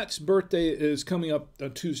 Now, Matt's birthday is coming up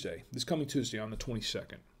on Tuesday. This coming Tuesday on the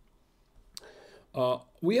 22nd.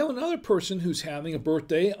 We have another person who's having a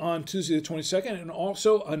birthday on Tuesday the 22nd, and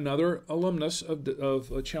also another alumnus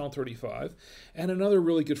of Channel 35, and another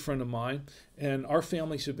really good friend of mine. And our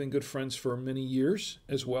families have been good friends for many years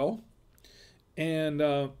as well. And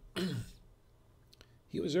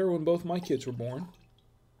he was there when both my kids were born,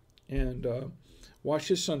 and watched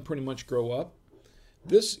his son pretty much grow up.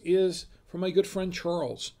 This is from my good friend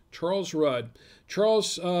Charles Rudd.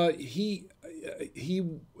 Charles, he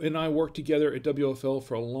and I worked together at WFL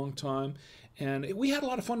for a long time, and we had a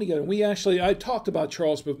lot of fun together. I talked about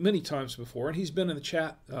Charles many times before, and he's been in the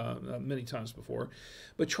chat many times before.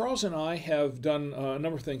 But Charles and I have done a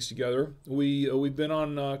number of things together. We've been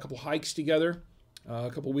on a couple hikes together,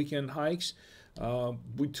 a couple weekend hikes.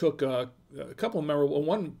 We took a couple memorable,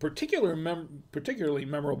 one particularly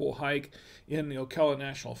memorable hike in the Ocala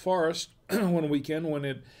National Forest one weekend when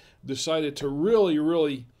it decided to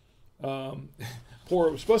really pour.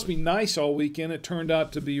 It was supposed to be nice all weekend. It turned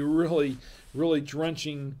out to be really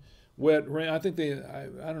drenching wet rain. I think I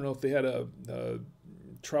don't know if they had a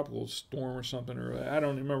tropical storm or something, or I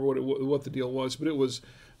don't remember what the deal was, but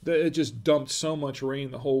it just dumped so much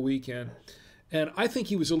rain the whole weekend. And I think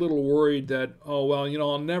he was a little worried that,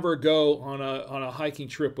 I'll never go on a hiking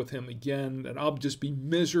trip with him again, and I'll just be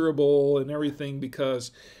miserable and everything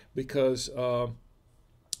because of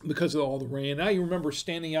all the rain. Now you remember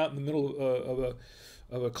standing out in the middle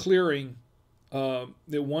of a clearing at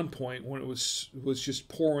one point when it was just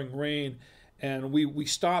pouring rain, and we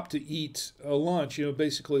stopped to eat lunch.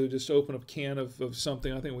 Basically we just opened up a can of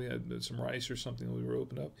something. I think we had some rice or something that we were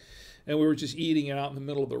opened up. And we were just eating it out in the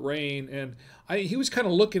middle of the rain. And he was kind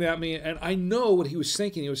of looking at me, and I know what he was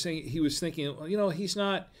thinking. He was thinking, he's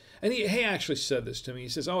not. And he actually said this to me. He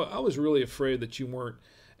says, I was really afraid that you weren't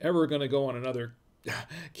ever going to go on another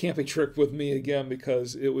camping trip with me again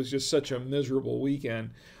because it was just such a miserable weekend.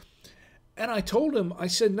 And I told him, I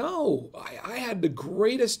said, no, I had the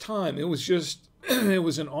greatest time. It was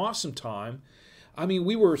an awesome time. I mean,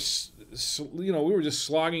 we were just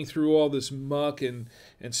slogging through all this muck and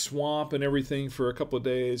swamp and everything for a couple of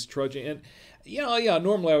days, trudging. And,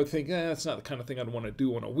 normally I would think, that's not the kind of thing I'd want to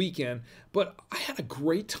do on a weekend. But I had a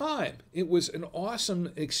great time. It was an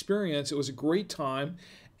awesome experience. It was a great time.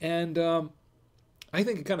 And I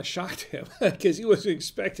think it kind of shocked him because he wasn't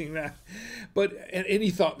expecting that. But and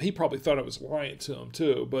he probably thought I was lying to him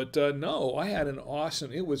too. But no, I had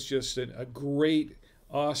it was just a great,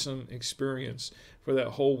 awesome experience for that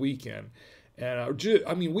whole weekend. And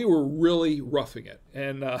we were really roughing it,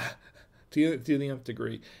 and to the nth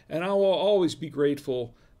degree. And I will always be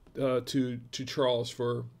grateful to Charles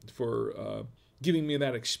for giving me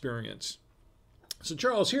that experience. So,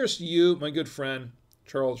 Charles, here's to you, my good friend,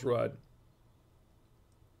 Charles Rudd.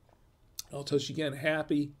 I'll tell you again,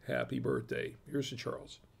 happy, happy birthday. Here's to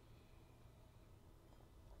Charles.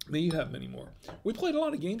 May you have many more. We played a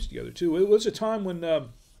lot of games together, too. It was a time when I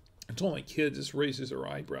told my kids, this raises their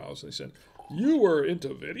eyebrows. They said, you were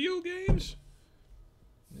into video games?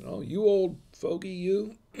 You know, you old fogey,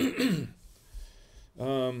 you.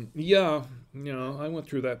 Yeah, you know, I went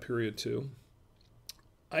through that period, too.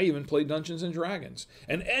 I even played Dungeons and Dragons.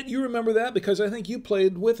 And Ed, you remember that because I think you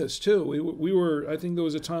played with us, too. We were, I think there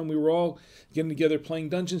was a time we were all getting together playing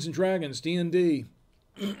Dungeons and Dragons, D&D,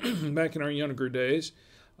 back in our younger days.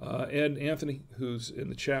 Ed Anthony, who's in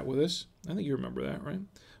the chat with us, I think you remember that, right?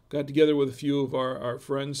 Got together with a few of our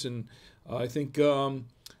friends, and I think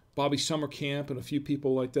Bobby Summercamp and a few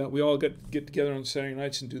people like that. We all get together on Saturday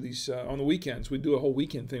nights and do these, on the weekends. We do a whole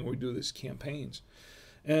weekend thing where we do these campaigns.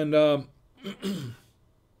 And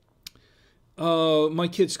my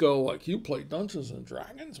kids go, like, you play Dungeons and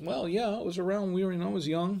Dragons? Well, yeah, it was around, I was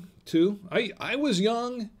young, too. I was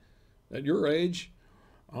young at your age.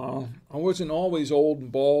 I wasn't always old and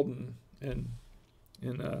bald and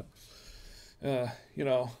you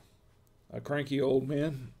know, a cranky old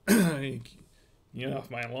man. Get off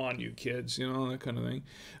my lawn, you kids, you know, that kind of thing.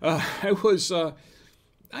 I was, I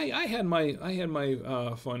had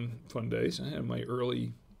my fun days. I had my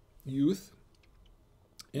early youth,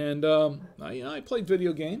 and I played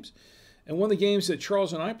video games. And one of the games that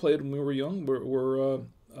Charles and I played when we were young were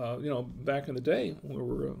you know, back in the day when we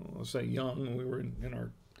were, let's say, young, when we were in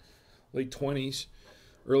our late 20s,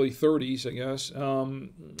 early 30s, I guess.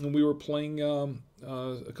 And we were playing a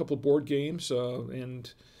couple of board games,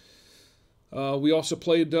 and we also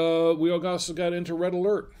played. We also got into Red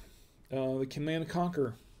Alert, the Command and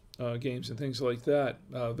Conquer games and things like that,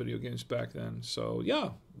 video games back then. So yeah,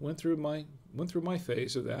 went through my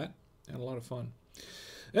phase of that. Had a lot of fun.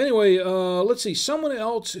 Anyway, let's see. Someone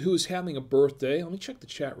else who's having a birthday. Let me check the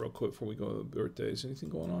chat real quick before we go to the birthdays. Anything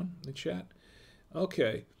going on in the chat?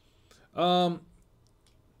 Okay. Another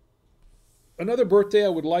birthday I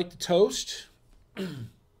would like to toast.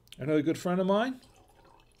 Another good friend of mine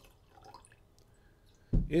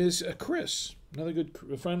is Chris. Another good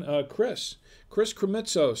friend, Chris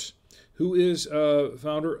Kremitzos, who is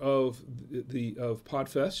founder of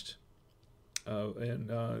Podfest.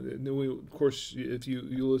 And we, of course, if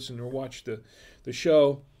you listen or watch the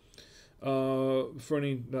show for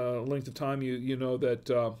any length of time, you know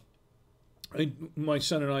that my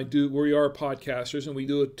son and I we are podcasters, and we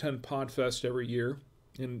do attend Podfest every year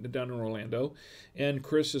down in Orlando. And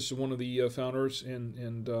Chris is one of the founders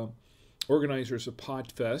and organizers of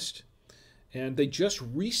Podfest. And they just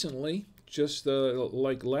recently,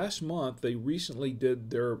 like last month, they recently did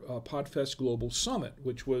their Podfest Global Summit,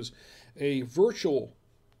 which was a virtual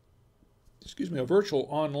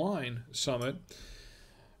online summit,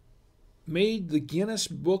 made the Guinness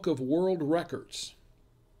Book of World Records.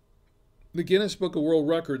 The Guinness Book of World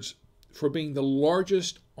Records for being the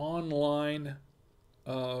largest online,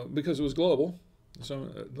 because it was global, so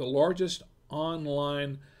the largest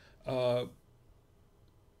online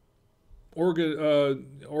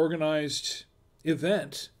organized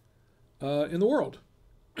event in the world,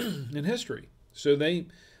 in history. So they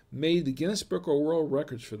made the Guinness Book of World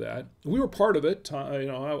Records for that. We were part of it.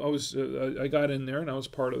 I got in there and I was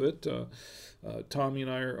part of it. Tommy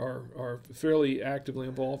and I are fairly actively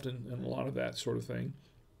involved in a lot of that sort of thing.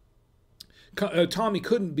 Tommy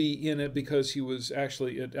couldn't be in it because he was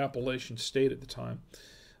actually at Appalachian State at the time,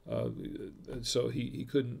 so he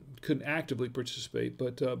couldn't actively participate.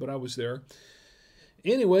 But I was there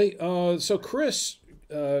anyway. So Chris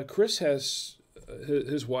has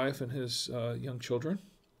his wife and his young children.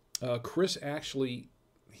 Chris actually,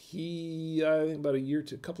 I think about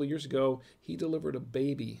a couple of years ago, he delivered a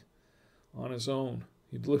baby on his own.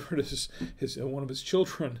 He delivered his one of his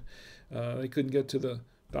children. They couldn't get to the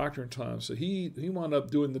doctor in time, so he wound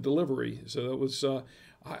up doing the delivery. So that was,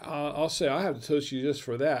 I'll say I have to toast you just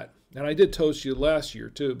for that. And I did toast you last year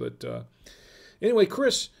too. But anyway,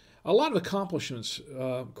 Chris, a lot of accomplishments.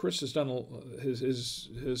 Chris has done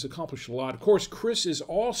has accomplished a lot. Of course, Chris is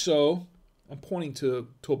also, I'm pointing to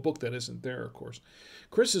a book that isn't there, of course.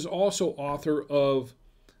 Chris is also author of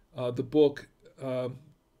the book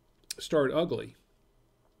Start Ugly,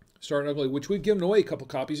 which we've given away a couple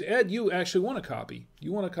copies. Ed, you actually won a copy.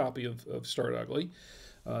 You won a copy of Start Ugly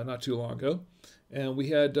not too long ago. And we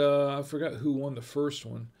had, I forgot who won the first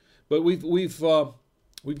one. But we've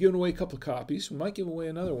given away a couple of copies. We might give away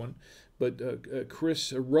another one. But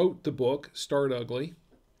Chris wrote the book, Start Ugly.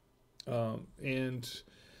 And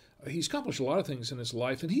he's accomplished a lot of things in his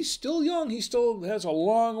life, and he's still young. He still has a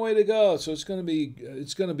long way to go. So it's going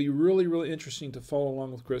to be really, really interesting to follow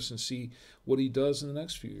along with Chris and see what he does in the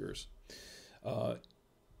next few years.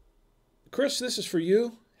 Chris, this is for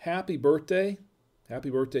you. Happy birthday. Happy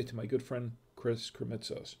birthday to my good friend Chris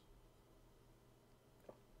Kremitzos.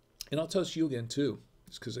 And I'll toast you again, too,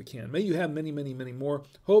 just because I can. May you have many, many, many more.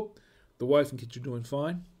 Hope the wife and kids are doing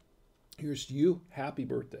fine. Here's to you. Happy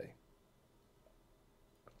birthday.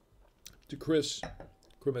 To Chris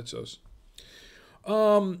Kremitzos.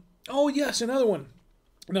 Oh, yes, another one.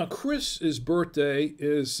 Now, Chris's birthday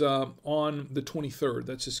is on the 23rd.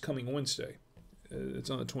 That's this coming Wednesday. It's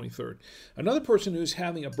on the 23rd. Another person who's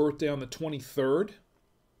having a birthday on the 23rd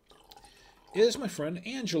is my friend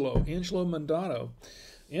Angelo Mandato.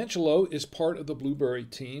 Angelo is part of the Blueberry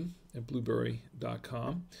team at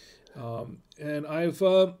blueberry.com. And I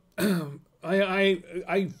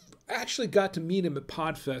actually got to meet him at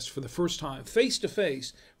Podfest for the first time, face to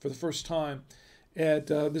face for the first time at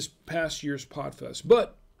this past year's Podfest.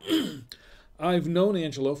 But I've known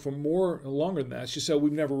Angelo for longer than that. It's just that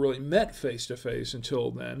we've never really met face to face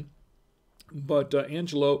until then. But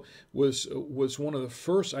Angelo was one of the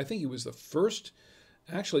first. I think he was the first,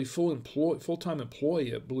 actually full-time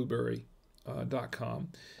employee at Blueberry.com.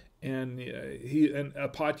 And and a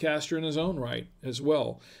podcaster in his own right as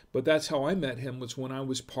well. But that's how I met him, was when I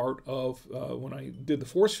was part of, when I did the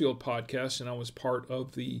Force Field podcast, and I was part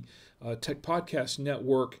of the Tech Podcast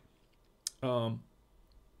Network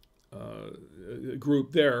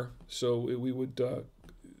group there. So we would, I've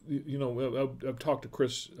talked to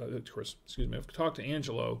I've talked to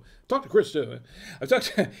Angelo. Talked to Chris too. I've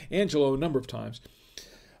talked to Angelo a number of times.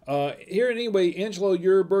 Here anyway, Angelo,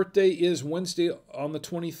 your birthday is Wednesday on the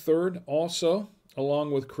 23rd also,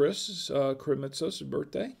 along with Chris Kremitzos'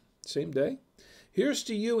 birthday, same day. Here's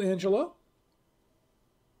to you, Angelo.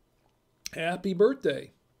 Happy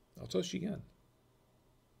birthday. I'll toast you again.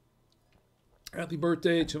 Happy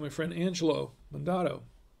birthday to my friend Angelo Mandato.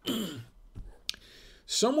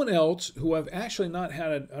 Someone else who I've actually not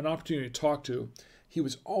had an opportunity to talk to. He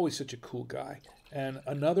was always such a cool guy. And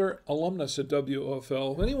another alumnus at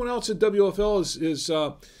WOFL. If anyone else at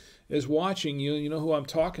WOFL is watching, you know who I'm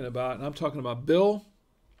talking about. And I'm talking about Bill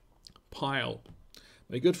Pyle,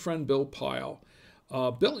 my good friend Bill Pyle.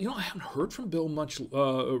 Bill, I haven't heard from Bill much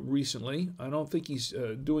recently. I don't think he's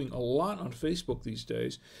doing a lot on Facebook these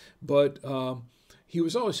days. But he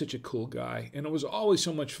was always such a cool guy. And it was always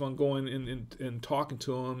so much fun going and talking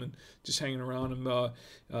to him and just hanging around him.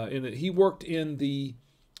 He worked in the...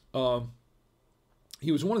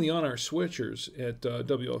 He was one of the on-air switchers at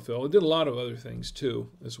WFL. He did a lot of other things too,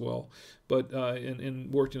 as well, but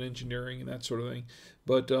and worked in engineering and that sort of thing.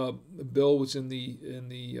 But Bill was in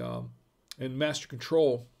Master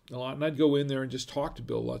Control a lot, and I'd go in there and just talk to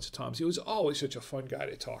Bill lots of times. He was always such a fun guy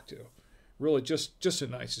to talk to. Really, just the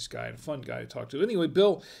nicest guy and a fun guy to talk to. Anyway,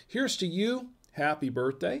 Bill, here's to you. Happy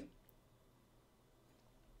birthday.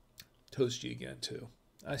 Toast you again too.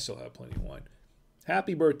 I still have plenty of wine.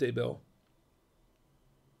 Happy birthday, Bill.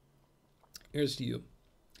 Here's to you.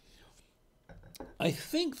 I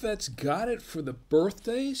think that's got it for the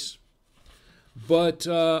birthdays, but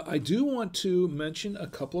I do want to mention a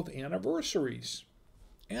couple of anniversaries.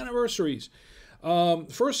 First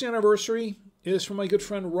anniversary is from my good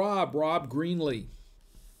friend Rob Greenlee.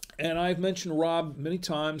 And I've mentioned Rob many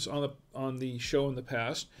times on the show in the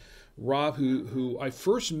past. Rob, who I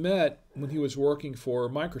first met when he was working for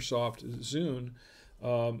Microsoft Zune,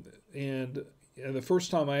 and the first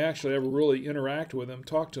time I actually ever really interacted with him,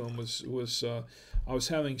 talked to him, was I was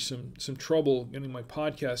having some trouble getting my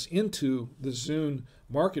podcast into the Zune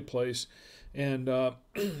marketplace, and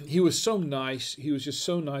he was so nice. He was just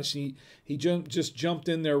so nice. He just jumped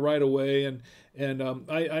in there right away, and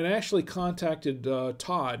I actually contacted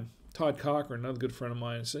Todd Cochran, another good friend of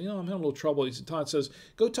mine, and said, I'm having a little trouble. He said, Todd says,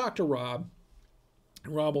 go talk to Rob.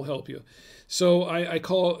 Rob will help you. So I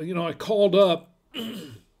called up.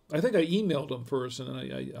 I think I emailed him first, and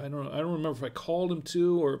I don't remember if I called him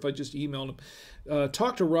too or if I just emailed him.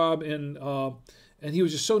 Talked to Rob, and he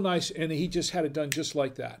was just so nice, and he just had it done just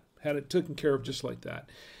like that. Had it taken care of just like that.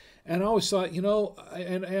 And I always thought,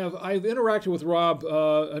 I've interacted with Rob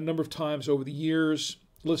a number of times over the years,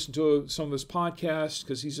 listened to some of his podcasts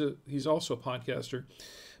because he's also a podcaster,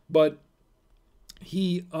 but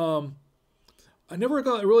he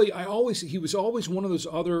he was always one of those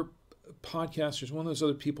other podcasters, one of those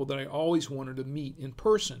other people that I always wanted to meet in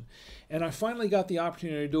person. And I finally got the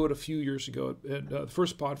opportunity to do it a few years ago at the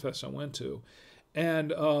first Podfest I went to.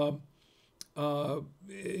 And, it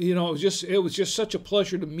was just such a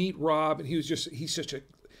pleasure to meet Rob. And he's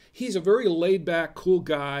He's a very laid-back, cool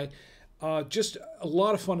guy, just a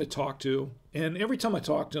lot of fun to talk to. And every time I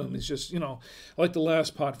talk to him, it's just, like the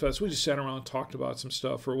last Podfest, we just sat around and talked about some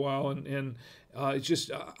stuff for a while. And it's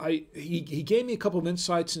just, he gave me a couple of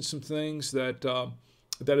insights and some things that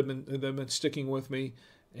have been sticking with me.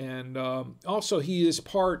 And also he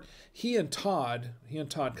and Todd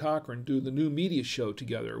Cochran do the new media show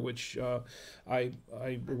together, which I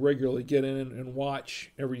regularly get in and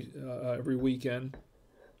watch every weekend.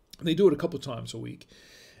 They do it a couple times a week.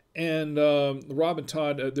 And Rob and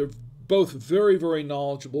Todd, they're both very, very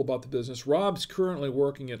knowledgeable about the business. Rob's currently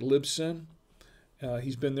working at Libsyn.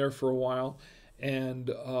 He's been there for a while,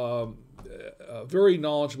 and very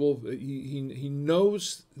knowledgeable. He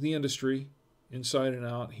knows the industry inside and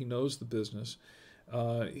out. He knows the business.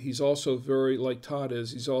 He's also very, like Todd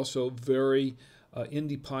is, he's also very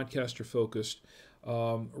indie podcaster focused.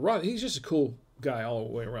 Rob, he's just a cool guy all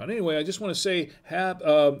the way around. Anyway, I just want to say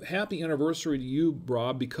happy anniversary to you,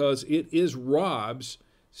 Rob, because it is Rob's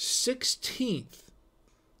 16th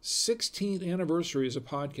anniversary as a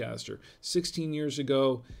podcaster. 16 years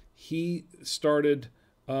ago, he started,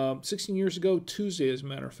 16 years ago, Tuesday, as a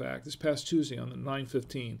matter of fact, this past Tuesday on the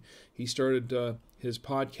 9/15, he started his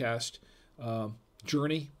podcast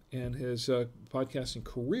journey and his podcasting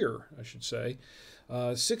career, I should say.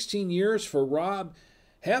 16 years for Rob.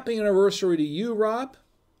 Happy anniversary to you, Rob.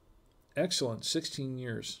 Excellent, 16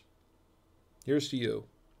 years. Here's to you.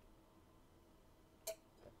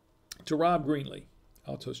 To Rob Greenlee,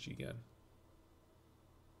 I'll toast you again.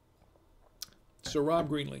 So Rob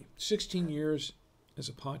Greenlee, 16 years as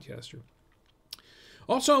a podcaster.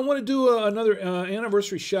 Also, I want to do another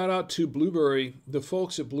anniversary shout out to Blueberry, the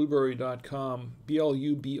folks at Blueberry.com,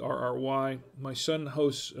 Blubrry. My son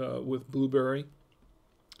hosts with Blueberry.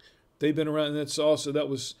 They've been around, and that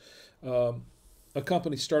was a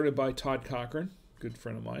company started by Todd Cochran, good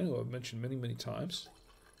friend of mine, who I've mentioned many, many times.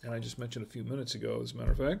 And I just mentioned a few minutes ago, as a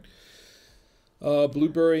matter of fact.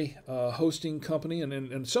 Blueberry hosting company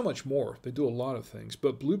and so much more. They do a lot of things.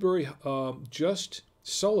 But Blueberry just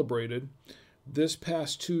celebrated this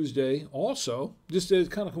past Tuesday also, just a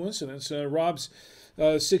kind of coincidence. Rob's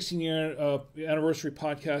 16-year anniversary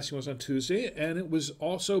podcasting was on Tuesday, and it was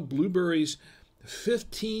also Blueberry's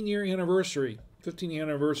 15-year anniversary.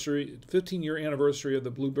 15-year anniversary of the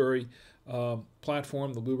Blueberry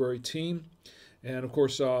platform, the Blueberry team. And of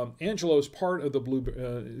course, Angelo is part of the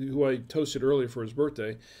Blueberry, who I toasted earlier for his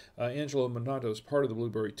birthday. Angelo Monato is part of the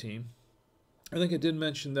Blueberry team. I think I did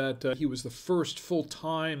mention that he was the first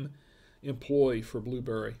full-time employee for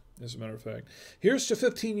Blueberry, as a matter of fact. Here's to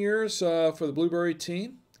 15 years for the Blueberry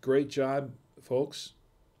team. Great job, folks.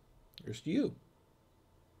 Here's to you.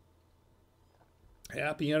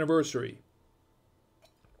 Happy anniversary.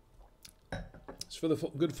 It's for the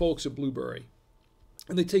good folks at Blueberry.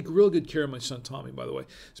 And they take real good care of my son Tommy, by the way.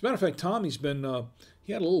 As a matter of fact, Tommy's been,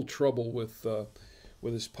 he had a little trouble with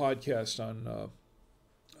his podcast on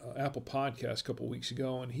Apple Podcasts a couple of weeks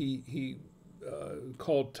ago, and he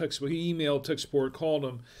called he emailed tech support, called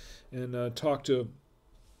him, and talked to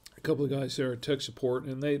a couple of guys there at tech support,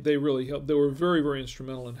 and they really helped. They were very, very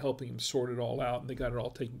instrumental in helping him sort it all out, and they got it all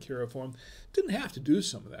taken care of for him. Didn't have to do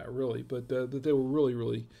some of that, really, but they were really,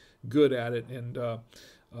 really good at it, and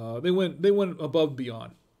they went above and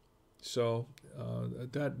beyond. So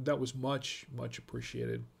that was much, much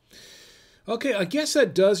appreciated. Okay, I guess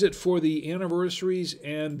that does it for the anniversaries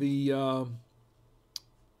and the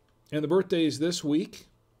birthdays this week.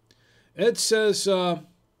 Ed says,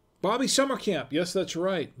 Bobby Summercamp. Yes, that's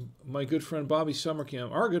right. My good friend Bobby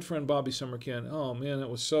Summercamp. Our good friend Bobby Summercamp. Oh, man, that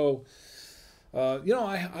was so...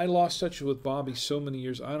 I lost touch with Bobby so many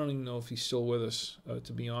years. I don't even know if he's still with us,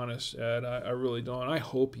 to be honest, Ed. I really don't. I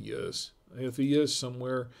hope he is. If he is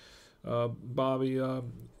somewhere, Bobby,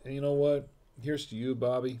 you know what? Here's to you,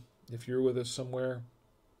 Bobby. If you're with us somewhere,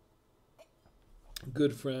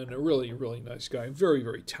 good friend, a really, really nice guy, very,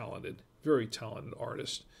 very talented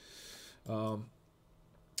artist.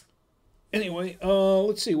 Anyway,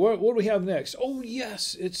 let's see. What do we have next? Oh,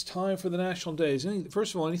 yes, it's time for the national days.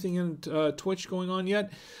 First of all, anything in Twitch going on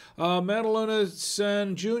yet? Matalona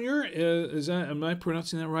San Jr. Am I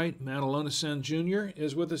pronouncing that right? Matalona San Jr.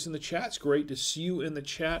 is with us in the chat. It's great to see you in the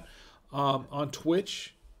chat on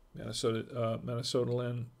Twitch. Minnesota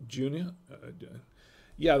Land Jr.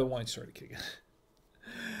 Yeah, the wine started kicking.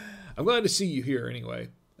 I'm glad to see you here anyway.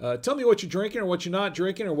 Tell me what you're drinking or what you're not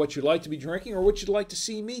drinking or what you'd like to be drinking or what you'd like to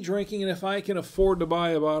see me drinking. And if I can afford to buy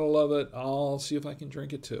a bottle of it, I'll see if I can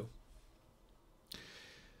drink it too.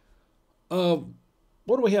 What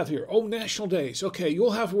do we have here? Oh, national days. Okay,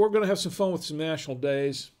 we're going to have some fun with some national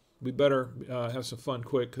days. We better have some fun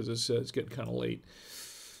quick because it's getting kind of late.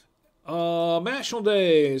 National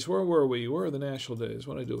days. Where were we? Where are the national days?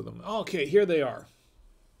 What did I do with them? Okay, here they are.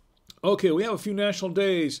 Okay, we have a few national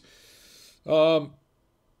days.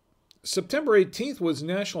 September 18th was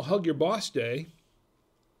National Hug Your Boss Day.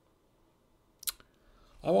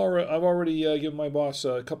 I've already given my boss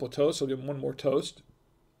a couple of toasts. I'll give him one more toast.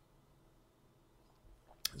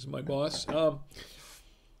 This is my boss.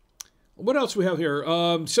 What else we have here?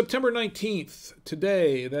 September 19th,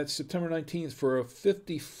 today. That's September 19th for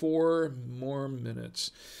 54 more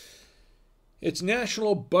minutes. It's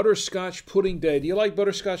National Butterscotch Pudding Day. Do you like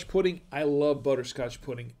butterscotch pudding? I love butterscotch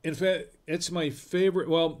pudding. In fact, it's my favorite.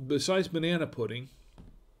 Well, besides banana pudding,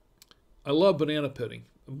 I love banana pudding.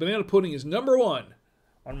 Banana pudding is number one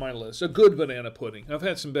on my list. A good banana pudding. I've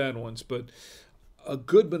had some bad ones, but a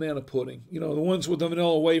good banana pudding. You know, the ones with the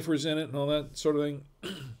vanilla wafers in it and all that sort of thing.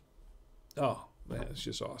 Oh, man, it's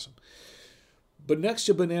just awesome. But next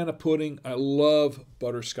to banana pudding, I love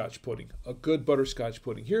butterscotch pudding. A good butterscotch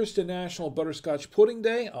pudding. Here's to National Butterscotch Pudding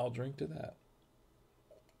Day. I'll drink to that.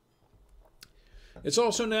 It's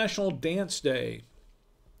also National Dance Day.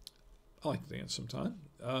 I like to dance sometime.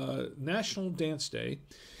 National Dance Day.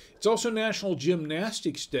 It's also National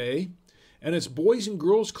Gymnastics Day. And it's Boys and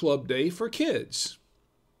Girls Club Day for kids.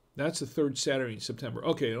 That's the third Saturday in September.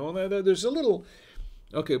 Okay, well, there's a little...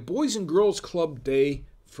 Okay, Boys and Girls Club Day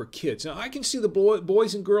for kids. Now, I can see the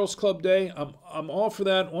Boys and Girls Club Day. I'm all for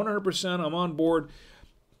that, 100%. I'm on board.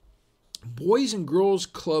 Boys and Girls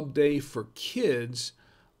Club Day for kids,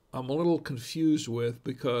 I'm a little confused with,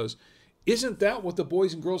 because isn't that what the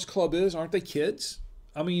Boys and Girls Club is? Aren't they kids?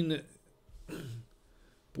 I mean,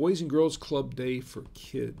 Boys and Girls Club Day for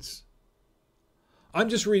kids. I'm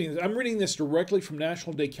reading this directly from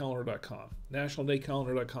nationaldaycalendar.com.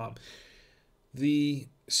 Nationaldaycalendar.com. The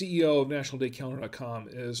CEO of nationaldaycalendar.com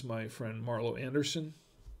is my friend Marlo Anderson.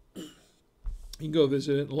 You can go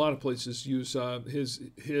visit it. A lot of places use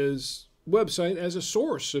his website as a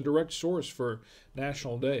source, a direct source for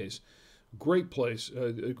national days. Great place,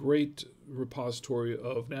 a great repository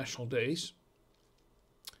of national days.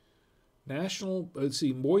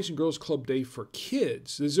 Boys and Girls Club Day for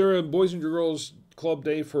kids. Is there a Boys and Girls Club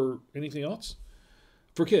Day for anything else?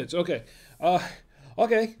 For kids, okay.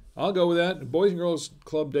 Okay, I'll go with that. Boys and Girls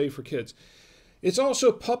Club Day for kids. It's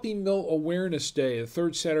also Puppy Mill Awareness Day, the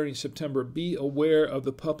third Saturday in September. Be aware of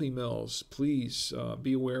the puppy mills. Please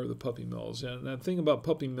be aware of the puppy mills. And the thing about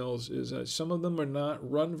puppy mills is that some of them are not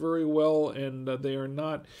run very well, and they are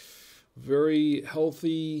not very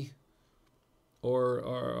healthy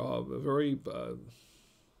or very...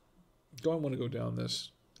 don't want to go down this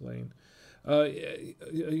lane.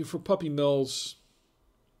 For puppy mills...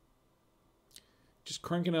 just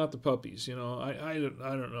cranking out the puppies, you know. I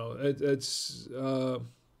don't know. It's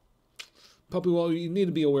puppy mill. You need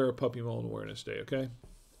to be aware of Puppy Mill Awareness Day. Okay.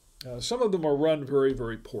 Some of them are run very,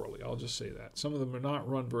 very poorly. I'll just say that. Some of them are not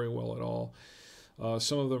run very well at all.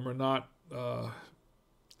 Some of them are not, I'll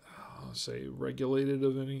say, regulated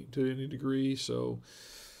to any degree. So,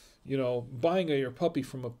 you know, buying your dog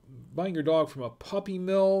from a puppy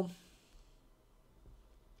mill.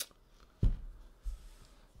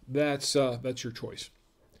 That's your choice.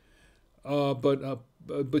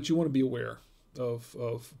 But you want to be aware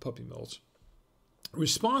of puppy mills.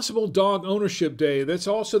 Responsible Dog Ownership Day. That's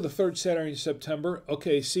also the third Saturday in September.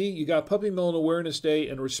 Okay, see, you got Puppy Mill Awareness Day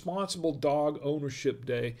and Responsible Dog Ownership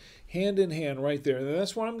Day, hand in hand right there. And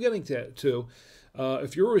that's what I'm getting to.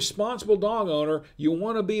 If you're a responsible dog owner, you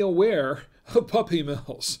want to be aware of puppy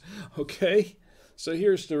mills. Okay? So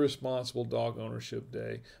here's the Responsible Dog Ownership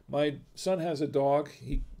Day. My son has a dog.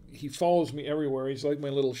 He follows me everywhere. He's like my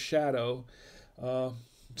little shadow.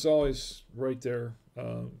 It's always right there.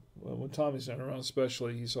 When Tommy's not around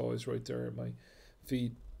especially, he's always right there at my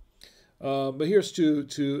feet. But here's to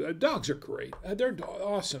dogs are great. They're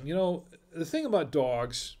awesome. You know, the thing about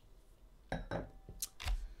dogs...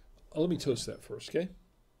 let me toast that first, okay?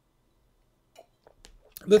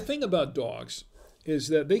 The thing about dogs is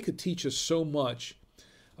that they could teach us so much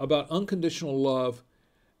about unconditional love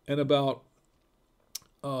and about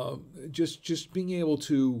just being able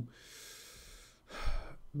to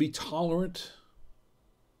be tolerant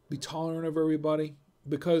of everybody.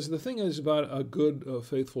 Because the thing is about a good,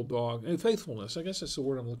 faithful dog, and faithfulness, I guess that's the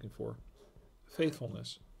word I'm looking for,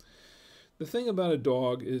 faithfulness. The thing about a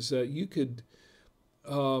dog is that you could,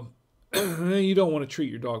 you don't want to treat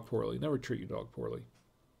your dog poorly. Never treat your dog poorly.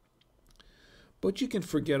 But you can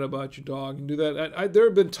forget about your dog and do that. There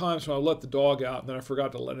have been times when I let the dog out and then I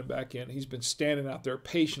forgot to let him back in. He's been standing out there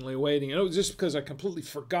patiently waiting. And it was just because I completely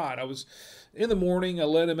forgot. I was in the morning. I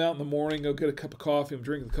let him out in the morning, go get a cup of coffee. I'm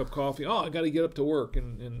drinking a cup of coffee. Oh, I got to get up to work.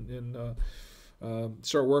 And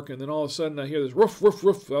start working. And then all of a sudden I hear this roof, roof,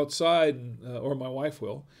 roof outside, and, or my wife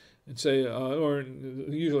will, and say, or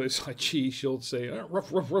usually it's like she'll say,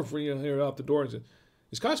 roof, roof, roof, you hear it out the door and say,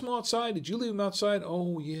 is Cosmo outside? Did you leave him outside?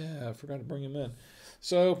 Oh, yeah, I forgot to bring him in.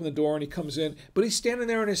 So I open the door and he comes in, but he's standing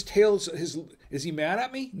there and his tail's, is he mad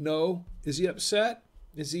at me? No. Is he upset?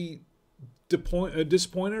 Is he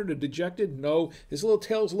disappointed or dejected? No. His little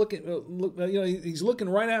tail's looking, he's looking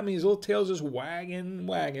right at me. His little tail's just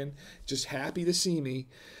wagging, just happy to see me.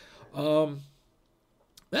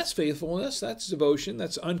 That's faithfulness. That's devotion.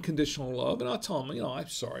 That's unconditional love. And I'll tell him, I'm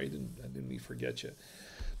sorry. I didn't mean to forget you.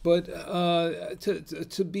 But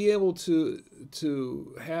to be able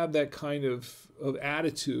to have that kind of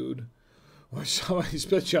attitude, or somebody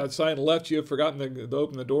spit you outside and left you, have forgotten to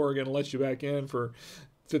open the door again and let you back in for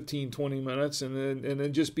 15, 20 minutes, and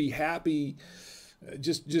then just be happy,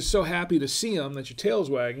 just so happy to see them that your tail's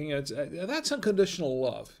wagging. That's unconditional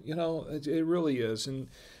love. It really is. And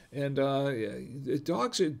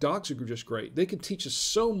dogs are just great. They can teach us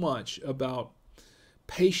so much about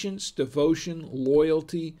patience, devotion,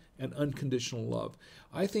 loyalty, and unconditional love.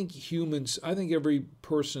 I think every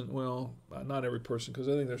person, well, not every person, because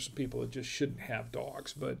I think there's some people that just shouldn't have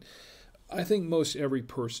dogs, but I think most every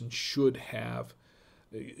person should have.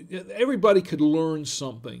 Everybody could learn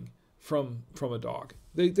something from a dog.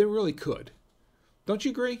 They really could. Don't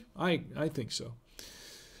you agree? I think so.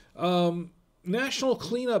 National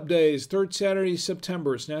Cleanup Days, 3rd Saturday,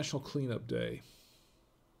 September. It's National Cleanup Day.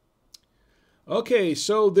 Okay,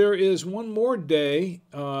 so there is one more day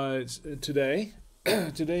today.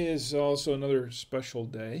 Today is also another special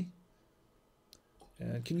day.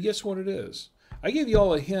 And can you guess what it is? I gave you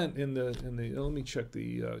all a hint in the let me check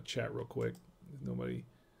the chat real quick. Nobody.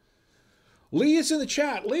 Lee is in the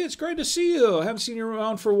chat. Lee, it's great to see you. I haven't seen you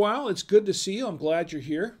around for a while. It's good to see you. I'm glad you're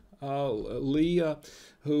here. Lee,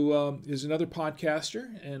 who is another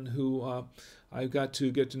podcaster and who I got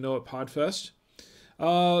to get to know at Podfest.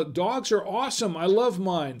 Dogs are awesome. I love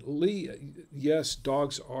mine. Lee, yes,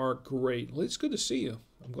 dogs are great. Lee, it's good to see you.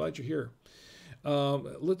 I'm glad you're here.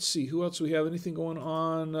 Let's see, who else we have? Anything going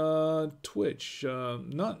on Twitch?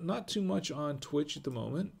 Not too much on Twitch at the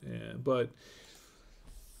moment, but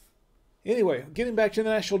anyway, getting back to the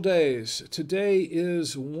national days. Today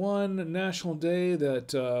is one national day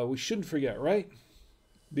that we shouldn't forget, right?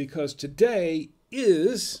 Because today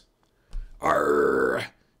is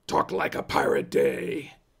Talk Like a Pirate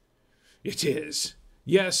Day. It is.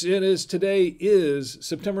 Yes, it is. Today is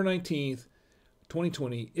September 19th,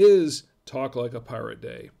 2020, is Talk Like a Pirate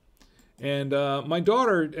Day. And my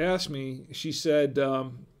daughter asked me, she said,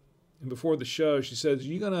 before the show, she said, are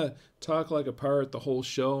you going to talk like a pirate the whole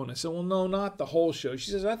show? And I said, well, no, not the whole show.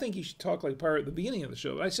 She says, I think you should talk like a pirate at the beginning of the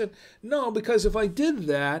show. But I said, no, because if I did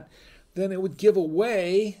that, then it would give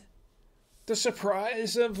away the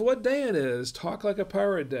surprise of what day it is. Talk Like a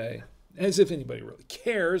Pirate Day. As if anybody really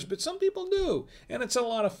cares, but some people do. And it's a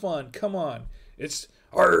lot of fun. Come on. It's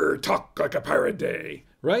Talk Like a Pirate Day,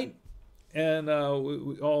 right? And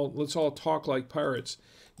let's all talk like pirates.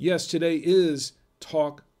 Yes, today is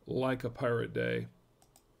Talk Like a Pirate Day.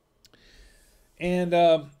 And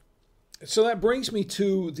so that brings me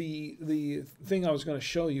to the thing I was going to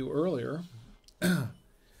show you earlier.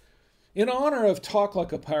 In honor of Talk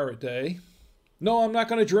Like a Pirate Day, no, I'm not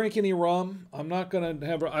going to drink any rum. I'm not going to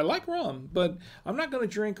have, I like rum, but I'm not going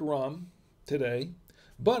to drink rum today.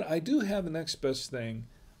 But I do have the next best thing.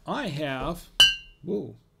 I have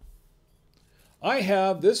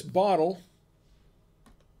this bottle.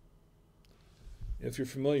 If you're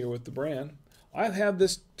familiar with the brand, I have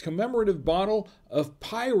this commemorative bottle of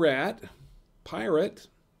Pyrat.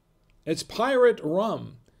 It's Pyrat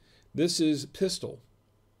Rum. This is Pistol.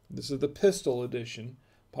 This is the Pistol edition.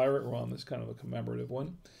 Pyrat Rum is kind of a commemorative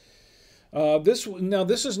one. This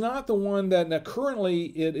is not the one that now currently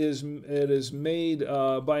it is made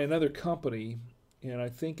by another company, and I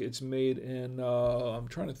think it's made in I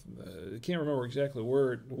can't remember exactly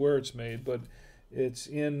where it's made, but it's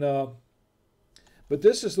in. But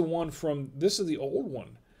this is the one this is the old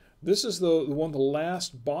one. This is the one of the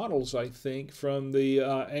last bottles, I think, from the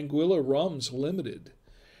Anguilla Rums Limited.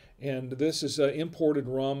 And this is imported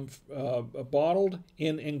rum bottled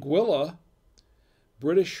in Anguilla,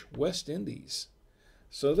 British West Indies.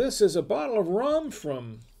 So this is a bottle of rum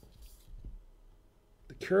from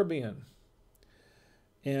the Caribbean.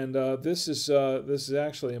 And this is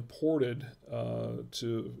actually imported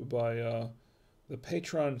by the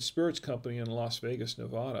Patron Spirits Company in Las Vegas,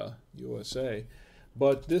 Nevada, USA.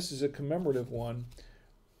 But this is a commemorative one.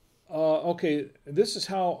 Okay, this is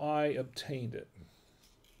how I obtained it.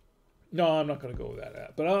 No, I'm not going to go with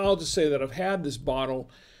that. But I'll just say that I've had this bottle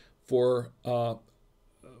for about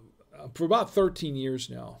 13 years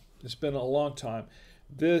now. It's been a long time.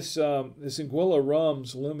 This Anguilla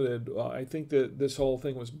Rums Limited, I think that this whole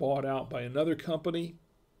thing was bought out by another company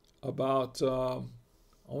about, I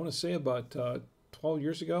want to say about 12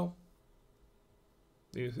 years ago,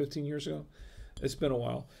 maybe 15 years ago. It's been a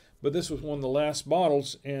while. But this was one of the last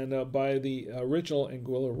bottles, and by the original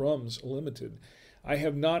Anguilla Rums Limited. I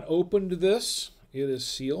have not opened this. It is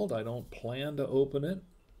sealed. I don't plan to open it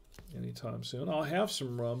anytime soon. I'll have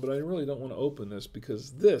some rum, but I really don't want to open this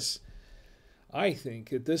because this, I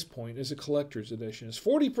think, at this point, is a collector's edition. It's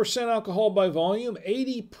 40% alcohol by volume,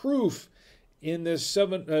 80 proof in this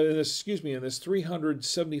in this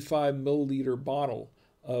 375 milliliter bottle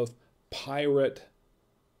of Pyrat.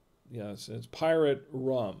 Yes, it's Pyrat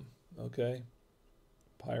Rum. Okay,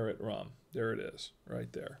 Pyrat Rum. There it is,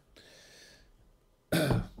 right there.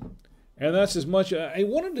 And that's as much. I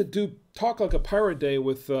wanted to talk like a pirate day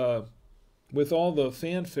with all the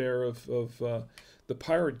fanfare of the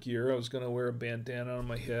pirate gear. I was going to wear a bandana on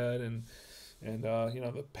my head and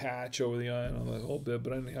the patch over the eye and all that whole bit,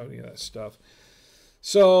 but I didn't have any of that stuff.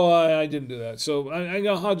 So I didn't do that. So I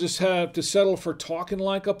know I'll just have to settle for talking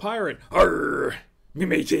like a pirate. Arr, me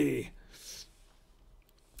matey.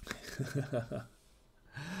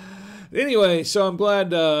 Anyway, so I'm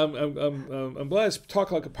glad I'm glad it's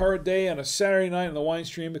Talk Like a Pirate Day on a Saturday night in the wine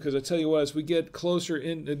stream, because I tell you what, as we get closer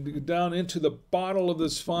down into the bottle of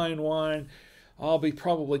this fine wine, I'll be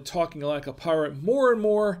probably talking like a pirate more and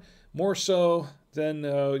more so than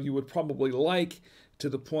you would probably like, to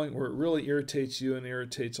the point where it really irritates you and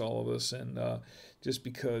irritates all of us, and just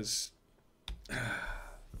because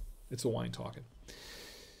it's a wine talking.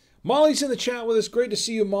 Molly's in the chat with us. Great to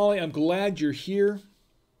see you, Molly. I'm glad you're here.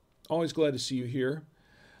 Always glad to see you here.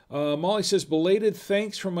 Molly says, belated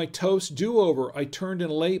thanks for my toast do-over. I turned in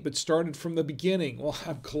late but started from the beginning. Well,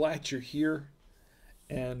 I'm glad you're here.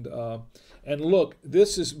 And look,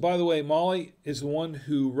 this is, by the way, Molly is the one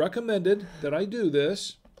who recommended that I do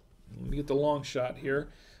this. Let me get the long shot here.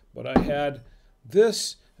 But I had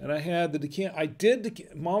this, and I had the decant.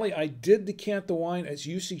 Molly, I did decant the wine as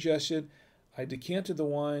you suggested. I decanted the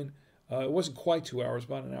wine. It wasn't quite 2 hours,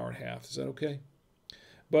 about an hour and a half. Is that okay?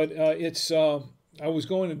 But I was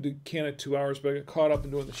going to decant it 2 hours, but I got caught up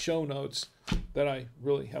in doing the show notes that I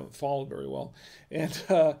really haven't followed very well. And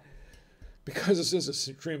because this is a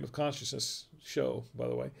stream of consciousness show, by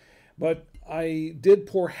the way. But I did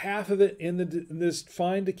pour half of it in this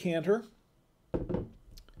fine decanter,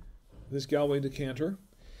 this Galway decanter,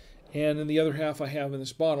 and then the other half I have in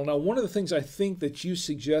this bottle. Now, one of the things I think that you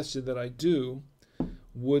suggested that I do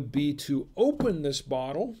would be to open this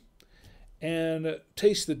bottle and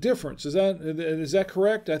taste the difference. Is that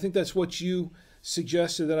correct? I think that's what you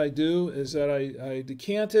suggested that I do, is that I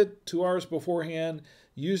decant it 2 hours beforehand,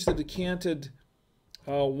 use the decanted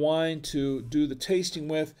wine to do the tasting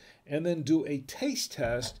with, and then do a taste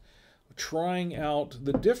test, trying out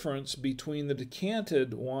the difference between the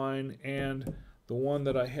decanted wine and the one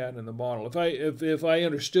that I had in the bottle. If I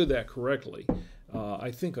understood that correctly, I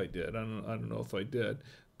think I did. I don't know if I did.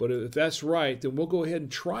 But if that's right, then we'll go ahead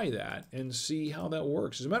and try that and see how that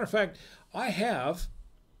works. As a matter of fact, I have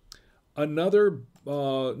another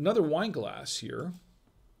wine glass here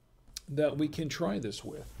that we can try this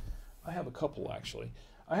with. I have a couple, actually.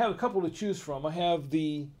 I have a couple to choose from. I have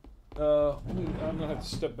the... I'm going to have to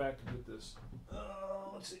step back to get this.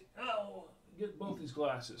 Let's see. Oh, get both these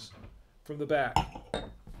glasses from the back.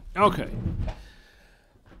 Okay.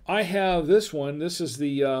 I have this one. This is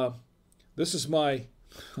the... this is my...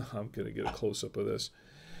 I'm going to get a close-up of this.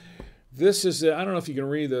 This is, I don't know if you can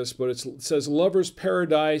read this, but it says Lover's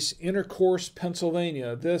Paradise, Intercourse,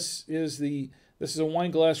 Pennsylvania. This is a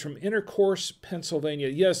wine glass from Intercourse, Pennsylvania.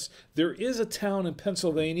 Yes, there is a town in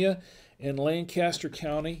Pennsylvania in Lancaster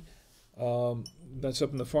County. That's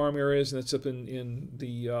up in the farm areas, and that's up in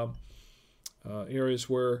the areas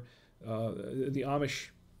where the Amish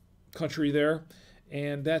country there.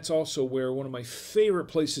 And that's also where one of my favorite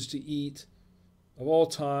places to eat of all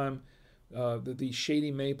time, the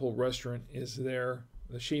Shady Maple restaurant is there.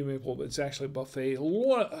 The Shady Maple, it's actually a buffet.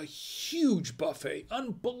 A huge buffet.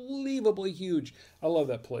 Unbelievably huge. I love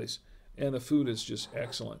that place. And the food is just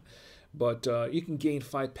excellent. But you can gain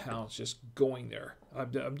 5 pounds just going there.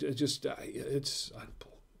 It's just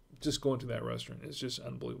going to that restaurant. It's just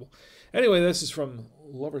unbelievable. Anyway, this is from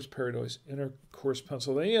Lover's Paradise, Intercourse,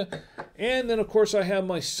 Pennsylvania. And then, of course, I have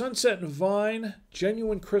my Sunset and Vine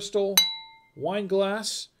Genuine Crystal wine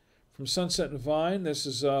glass from Sunset and Vine. This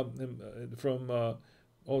is from, oh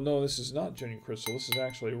no, this is not Genuine Crystal. This is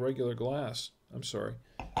actually a regular glass. I'm sorry.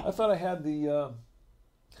 I thought I had the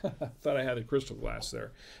Thought I had the crystal glass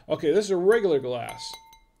there. Okay, this is a regular glass,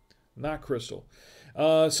 not crystal.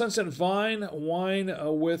 Sunset Vine wine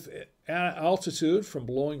with altitude from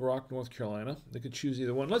Blowing Rock, North Carolina. They could choose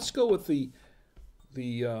either one. Let's go with the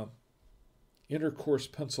Intercourse,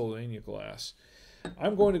 Pennsylvania glass.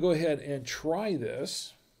 I'm going to go ahead and try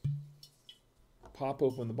this. Pop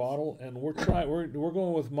open the bottle, and we're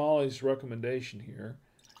going with Molly's recommendation here,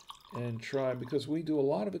 and try, because we do a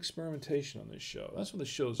lot of experimentation on this show. That's what the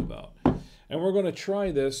show's about. And we're going to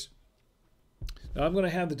try this. Now I'm going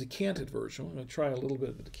to have the decanted version. I'm going to try a little bit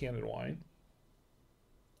of the decanted wine.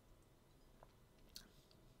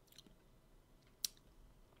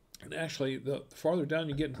 And actually, the farther down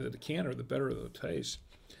you get into the decanter, the better the taste.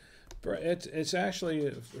 It's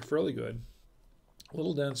actually fairly good. A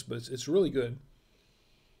little dense, but it's really good.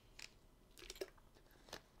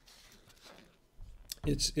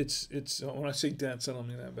 It's when I say dense, I don't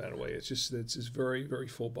mean that in a bad way. It's just it's very, very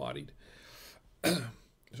full-bodied. So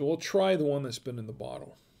we'll try the one that's been in the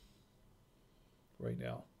bottle right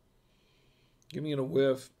now. Giving it a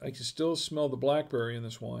whiff. I can still smell the blackberry in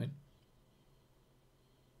this wine.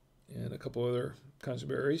 And a couple other kinds of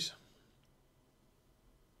berries.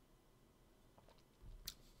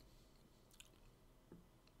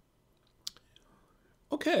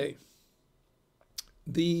 Okay.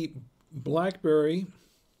 The blackberry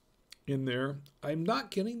in there, I'm not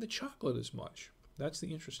getting the chocolate as much. That's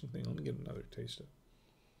the interesting thing. Let me get another taste of it.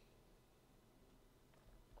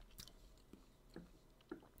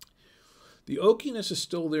 The oakiness is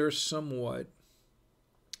still there somewhat,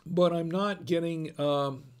 but I'm not getting,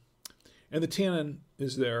 and the tannin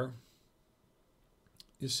is there,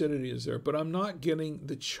 the acidity is there, but I'm not getting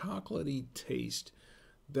the chocolatey taste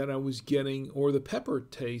that I was getting, or the pepper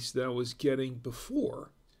taste that I was getting before,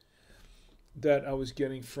 that I was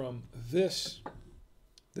getting from this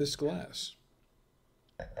glass.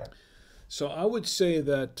 So I would say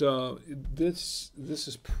that this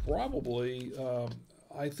is probably,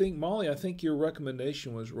 I think, Molly, I think your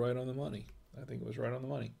recommendation was right on the money. I think it was right on the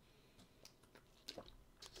money.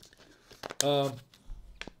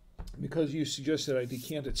 Because you suggested I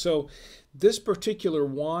decant it. So this particular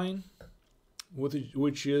wine,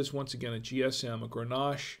 which is, once again, a GSM, a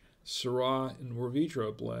Grenache, Syrah, and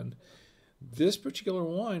Mourvedre blend, this particular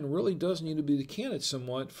wine really does need to be decanted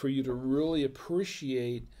somewhat for you to really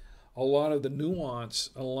appreciate a lot of the nuance,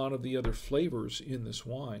 a lot of the other flavors in this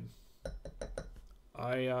wine.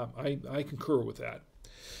 I concur with that.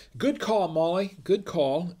 Good call, Molly. Good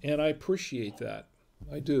call, and I appreciate that.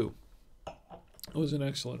 I do. It was an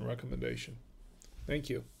excellent recommendation. Thank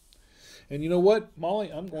you. And you know what, Molly?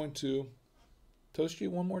 I'm going to toast you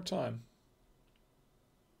one more time.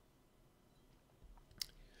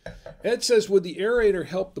 Ed says, would the aerator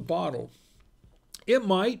help the bottle? It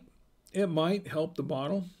might. It might help the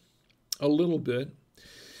bottle a little bit.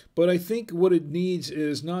 But I think what it needs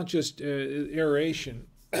is not just aeration.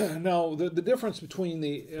 Now, the difference between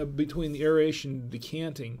the aeration and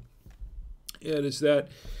decanting, Ed, is that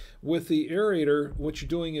with the aerator, what you're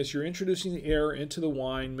doing is you're introducing the air into the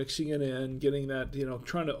wine, mixing it in, getting that,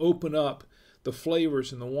 trying to open up the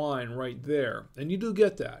flavors in the wine right there. And you do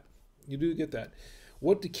get that. You do get that.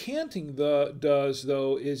 What decanting does,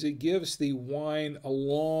 though, is it gives the wine a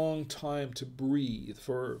long time to breathe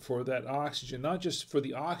for that oxygen, not just for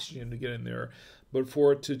the oxygen to get in there, but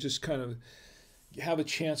for it to just kind of have a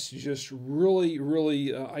chance to just really,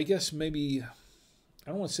 really, I guess maybe, I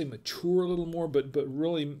don't want to say mature a little more, but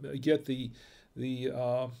really get the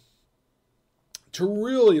to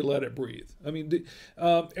really let it breathe. I mean,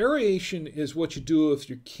 aeration is what you do if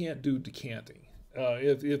you can't do decanting.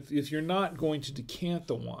 If you're not going to decant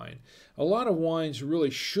the wine, a lot of wines really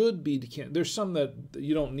should be decanted. There's some that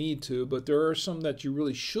you don't need to, but there are some that you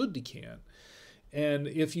really should decant. And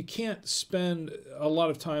if you can't spend a lot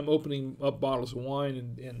of time opening up bottles of wine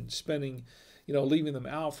and spending, leaving them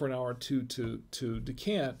out for an hour or two to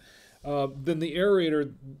decant, then the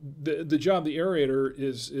aerator, the job of the aerator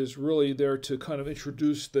is really there to kind of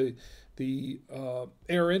introduce the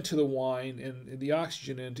air into the wine and the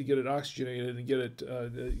oxygen in to get it oxygenated and get it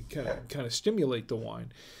kind of stimulate the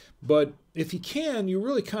wine. But if you can, you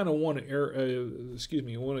really kind of want to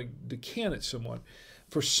you want to decant it somewhat.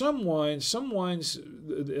 For some wines, for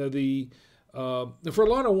a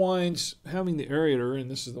lot of wines, having the aerator,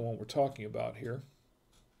 and this is the one we're talking about here,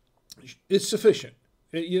 it's sufficient.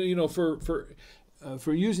 For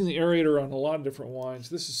using the aerator on a lot of different wines,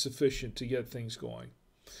 this is sufficient to get things going.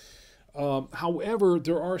 However,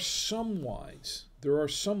 there are some wines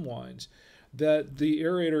that the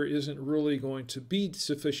aerator isn't really going to be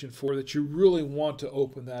sufficient for, that you really want to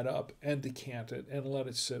open that up and decant it and let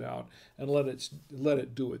it sit out and let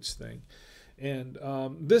it do its thing. And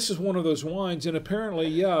this is one of those wines, and apparently,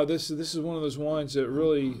 yeah, this is one of those wines that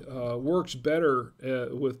really works better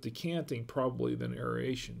with decanting probably than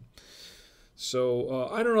aeration. So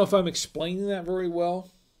I don't know if I'm explaining that very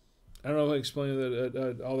well. I don't know if I explained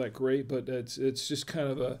that all that great, but it's just kind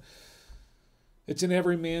of it's an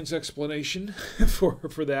everyman's explanation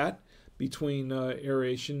for that between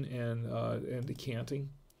aeration and decanting.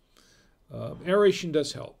 Aeration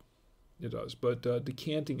does help. It does, but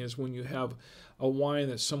decanting is when you have a wine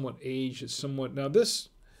that's somewhat aged. It's somewhat, now this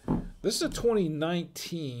is a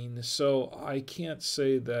 2019, so I can't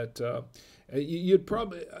say that you'd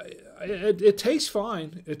probably it tastes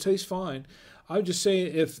fine. It tastes fine. I would just say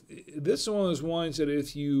if this is one of those wines that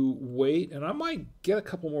if you wait, and I might get a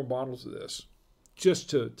couple more bottles of this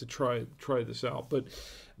just to try this out, but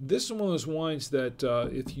this is one of those wines that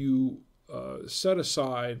if you set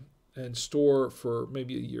aside and store for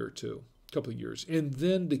maybe a year or two, a couple of years, and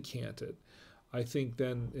then decant it, I think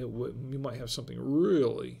then you might have something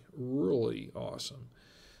really, really awesome.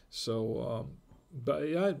 So, but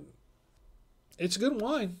yeah, it's a good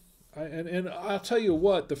wine, and I'll tell you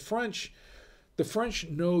what, the French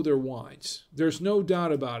know their wines. There's no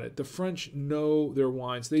doubt about it. The French know their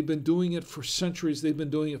wines. They've been doing it for centuries. They've been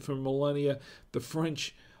doing it for millennia. The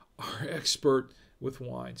French are expert with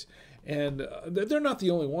wines, and they're not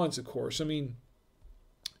the only ones, of course. I mean,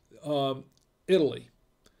 Italy,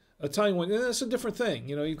 Italian wine, that's a different thing.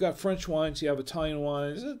 You know, you've got French wines, you have Italian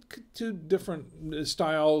wines, two different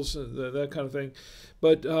styles, that kind of thing.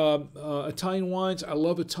 But Italian wines, I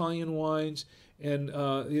love Italian wines, and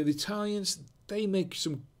the Italians, they make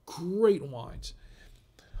some great wines.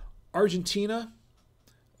 Argentina,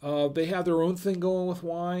 they have their own thing going with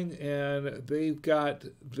wine, and they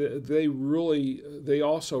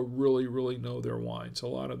also really know their wines. A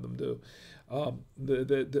lot of them do.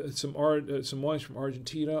 Some wines from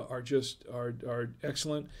Argentina are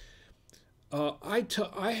excellent.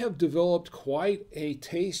 I have developed quite a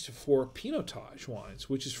taste for Pinotage wines,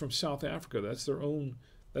 which is from South Africa. That's their own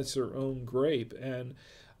grape, and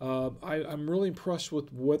I'm really impressed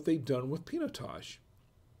with what they've done with Pinotage.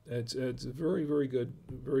 It's very good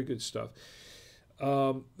stuff.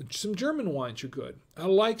 Some German wines are good. I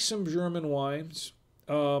like some German wines.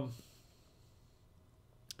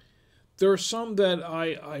 There are some that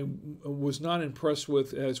I was not impressed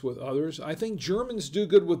with as with others. I think Germans do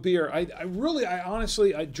good with beer.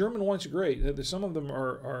 German wines are great. Some of them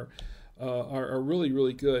are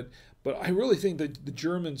really good. But I really think that the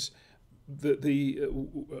Germans, I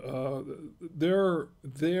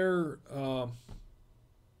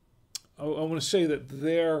want to say that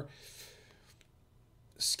their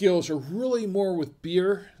skills are really more with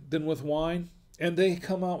beer than with wine, and they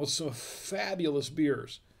come out with some fabulous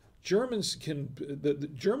beers. Germany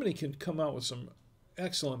can come out with some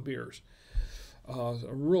excellent beers,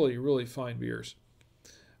 really fine beers,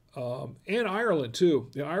 and Ireland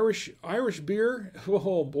too. The Irish beer,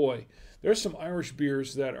 oh boy, there's some Irish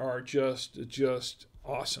beers that are just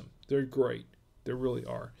awesome. They're great. They really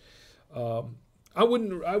are. I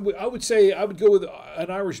would say I would go with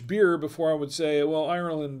an Irish beer before I would say, well,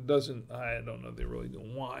 Ireland doesn't. I don't know. They really do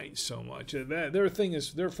wine so much.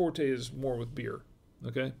 Their forte is more with beer.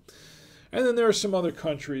 Okay, and then there are some other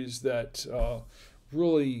countries that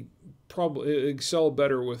really probably excel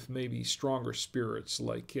better with maybe stronger spirits,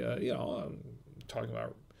 like I'm talking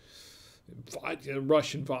about vodka,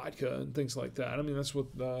 Russian vodka and things like that. I mean, that's what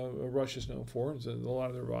Russia's known for. Is a lot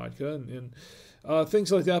of their vodka and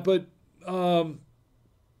things like that. But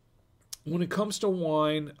when it comes to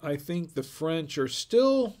wine, I think the French are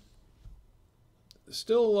still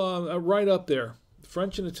right up there.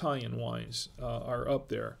 French and Italian wines are up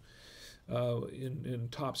there in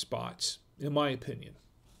top spots, in my opinion.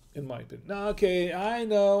 Now, okay, I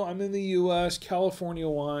know I'm in the U.S., California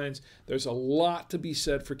wines. There's a lot to be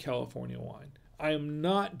said for California wine. I am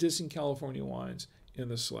not dissing California wines in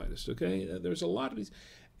the slightest, okay? There's a lot of these.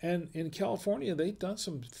 And in California, they've done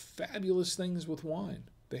some fabulous things with wine.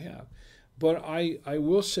 They have. But I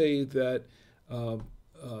will say that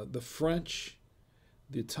the French,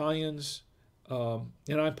 the Italians, and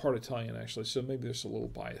I'm part Italian, actually, so maybe there's a little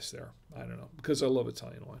bias there. I don't know, because I love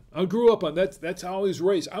Italian wine. I grew up on that. That's how I was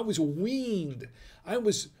raised. I was weaned. I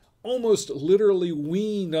was almost literally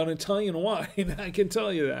weaned on Italian wine. I can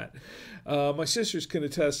tell you that. My sisters can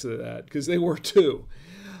attest to that, because they were too.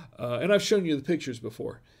 And I've shown you the pictures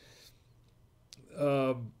before.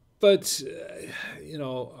 But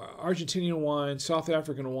Argentinian wines, South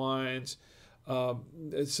African wines,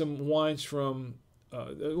 some wines from.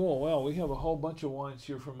 Well, we have a whole bunch of wines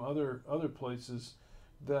here from other places.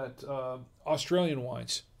 That Australian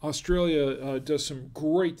wines. Australia does some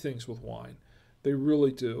great things with wine. They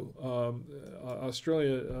really do.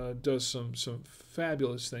 Australia does some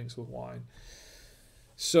fabulous things with wine.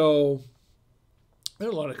 So there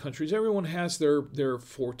are a lot of countries. Everyone has their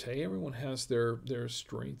forte. Everyone has their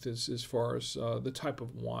strength as far as the type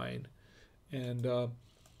of wine, and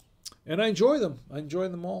I enjoy them. I enjoy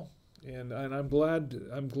them all, and I'm glad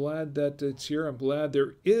that it's here. I'm glad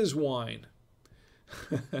there is wine.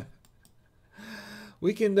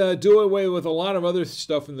 We can do away with a lot of other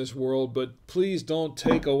stuff in this world, but please don't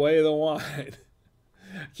take away the wine.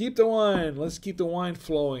 Keep the wine. Let's keep the wine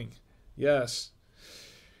flowing. Yes.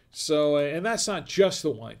 So, and that's not just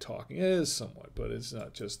the wine talking. It is somewhat, but it's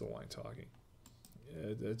not just the wine talking.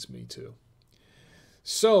 It's me too.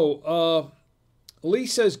 So, Lee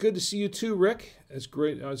says, good to see you too, Rick. It's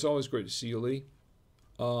great. It's always great to see you, Lee.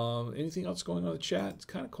 Anything else going on in the chat? It's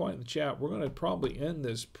kind of quiet in the chat. We're going to probably end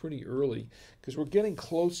this pretty early because we're getting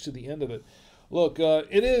close to the end of it. Look,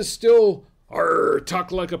 it is still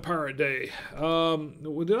Talk Like a Pirate Day.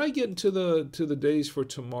 Did I get into the days for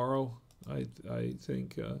tomorrow? I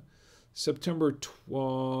think September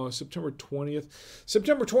 20th.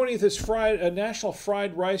 September 20th is National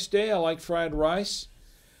Fried Rice Day. I like fried rice.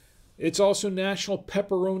 It's also National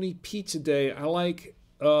Pepperoni Pizza Day. I like.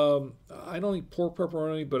 I don't eat pork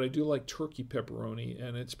pepperoni, but I do like turkey pepperoni,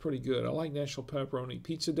 and it's pretty good. I like National Pepperoni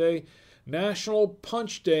Pizza Day, National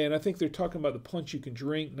Punch Day, and I think they're talking about the punch you can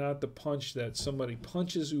drink, not the punch that somebody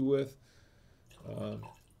punches you with.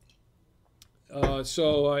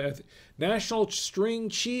 National String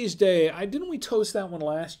Cheese Day. Didn't we toast that one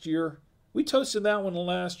last year? We toasted that one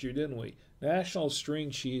last year, didn't we? National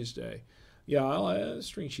String Cheese Day. Yeah,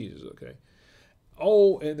 string cheese is okay.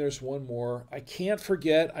 Oh, and there's one more. I can't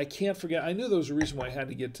forget. I knew there was a reason why I had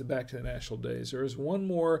to get back to the national days. There is one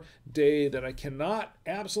more day that I cannot,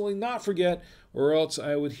 absolutely not forget, or else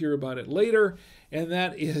I would hear about it later, and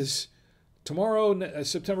that is tomorrow,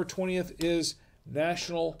 September 20th, is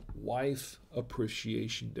National Wife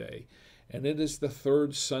Appreciation Day. And it is the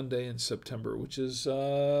third Sunday in September, which is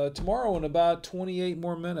tomorrow in about 28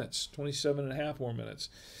 more minutes, 27 and a half more minutes.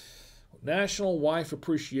 National Wife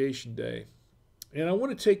Appreciation Day. And I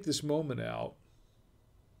want to take this moment out.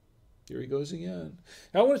 Here he goes again.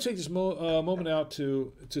 I want to take this moment out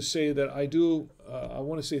to say that I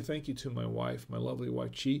want to say thank you to my wife, my lovely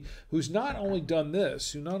wife, Chi, who's not only done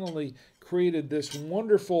this, who not only created this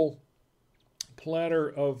wonderful platter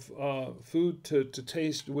of food to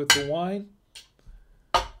taste with the wine.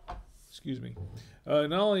 Excuse me.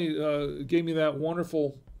 Not only gave me that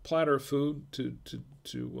wonderful platter of food to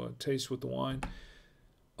taste with the wine,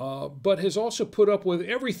 but has also put up with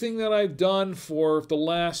everything that I've done for the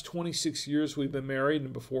last 26 years we've been married,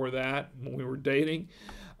 and before that, when we were dating.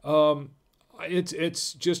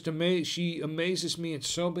 It's just amazing. She amazes me in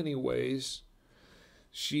so many ways.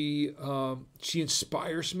 She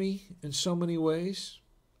inspires me in so many ways.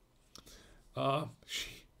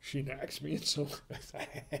 She nags me in so ways.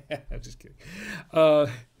 I'm just kidding.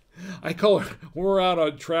 I call her, when we're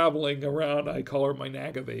out traveling around, I call her my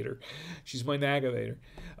nagavator. She's my nagavator.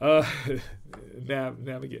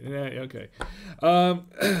 Navigate. Okay.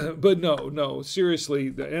 But no,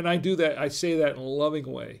 seriously. And I do that. I say that in a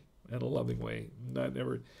loving way. Not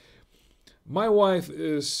never. My wife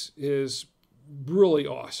is really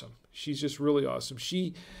awesome. She's just really awesome.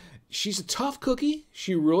 She's a tough cookie.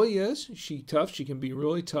 She really is. She's tough. She can be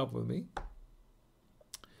really tough with me.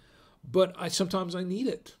 But sometimes I need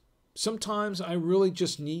it. Sometimes I really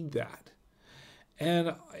just need that.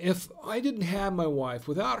 And if I didn't have my wife,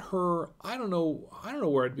 without her, I don't know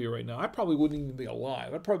where I'd be right now. I probably wouldn't even be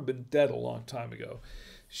alive. I'd probably been dead a long time ago.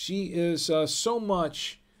 She is so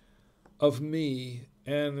much of me,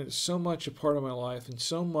 and so much a part of my life, and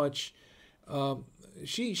so much.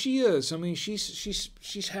 She is. I mean,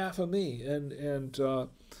 she's half of me, and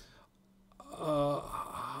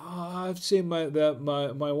I'd say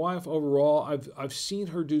my wife overall, I've seen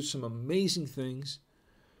her do some amazing things.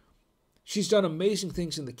 She's done amazing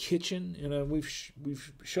things in the kitchen, and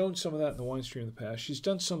we've shown some of that in the wine stream in the past. She's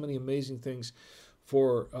done so many amazing things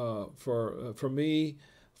for me,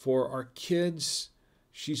 for our kids.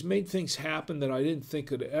 She's made things happen that I didn't think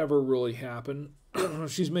could ever really happen.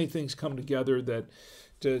 She's made things come together that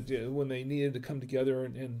when they needed to come together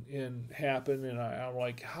and happen. And I'm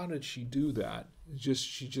like, how did she do that? She's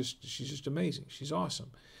just amazing. She's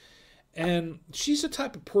awesome. And she's the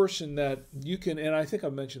type of person that you can, and I think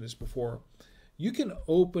I've mentioned this before, you can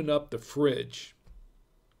open up the fridge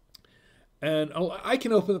And I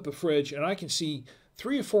can open up the fridge and I can see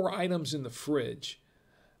 3 or 4 items in the fridge.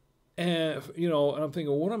 And, and I'm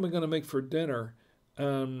thinking, what am I going to make for dinner?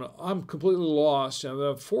 And I'm completely lost. I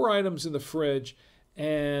have 4 items in the fridge,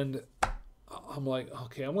 and I'm like,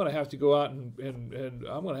 okay, I'm going to have to go out and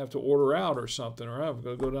I'm going to have to order out or something, or I'm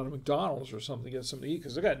going to go down to McDonald's or something to get something to eat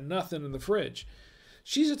because I got nothing in the fridge.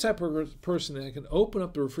 She's the type of person that can open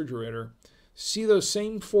up the refrigerator, see those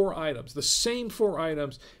same 4 items,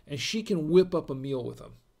 and she can whip up a meal with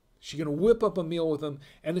them. She can whip up a meal with them,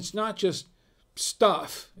 and it's not just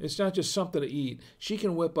stuff. It's not just something to eat. She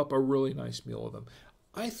can whip up a really nice meal with them.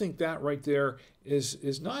 I think that right there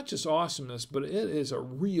is not just awesomeness, but it is a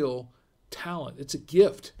real talent. It's a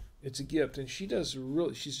gift. It's a gift, and she's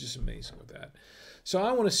just amazing with that. So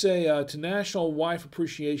I want to say to National Wife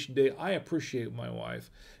Appreciation Day, I appreciate my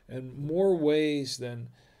wife in more ways than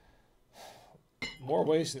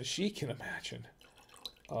she can imagine.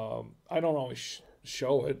 I don't always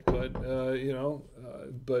show it, but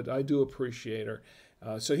but I do appreciate her.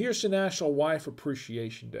 So here's to National Wife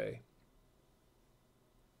Appreciation Day.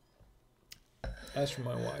 That's for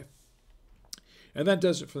my wife. And that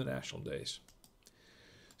does it for the national days.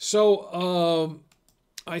 So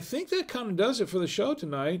I think that kind of does it for the show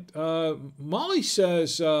tonight. Molly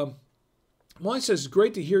says, it's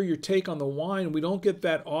great to hear your take on the wine. We don't get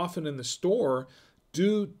that often in the store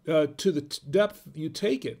due to the depth you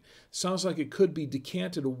take it. Sounds like it could be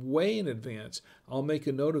decanted way in advance. I'll make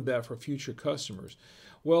a note of that for future customers.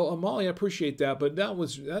 Well, Molly, I appreciate that, but that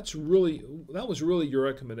was really your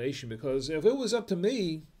recommendation, because if it was up to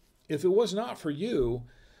me, if it was not for you,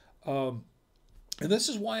 and this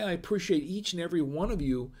is why I appreciate each and every one of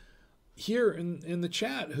you here in the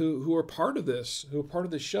chat who are part of this,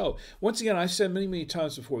 show. Once again, I've said many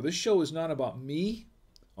times before, this show is not about me,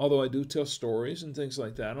 although I do tell stories and things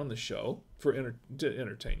like that on the show to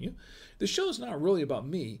entertain you. The show is not really about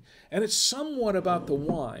me, and it's somewhat about the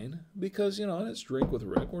wine, because, it's Drink with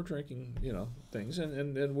Rick. We're drinking, things,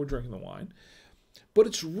 and we're drinking the wine. But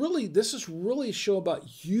this is really a show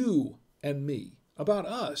about you and me, about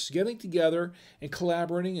us getting together and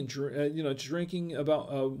collaborating and drinking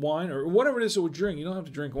about wine or whatever it is that we're drinking. You don't have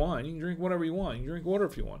to drink wine. You can drink whatever you want. You can drink water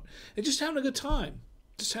if you want. And just having a good time.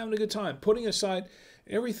 Putting aside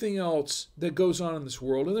everything else that goes on in this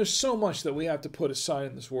world. And there's so much that we have to put aside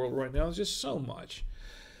in this world right now. There's just so much.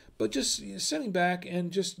 But just sitting back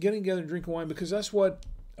and just getting together and drinking wine, because that's what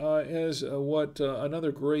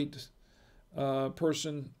another great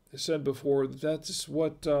person said before. That's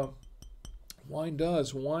what wine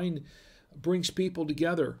does. Wine brings people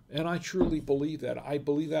together. And I truly believe that. I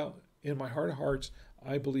believe that in my heart of hearts.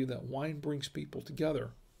 I believe that wine brings people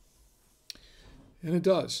together. And it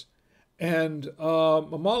does. And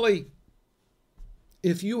Molly,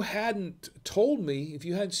 if you hadn't told me, if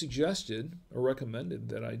you hadn't suggested or recommended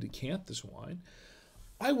that I decant this wine,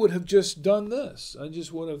 I would have just done this. I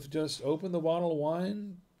just would have just opened the bottle of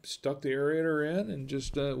wine, stuck the aerator in, and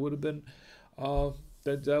just would have been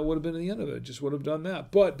that would have been the end of it. Just would have done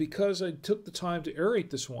that. But because I took the time to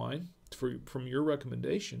aerate this wine from your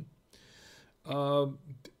recommendation,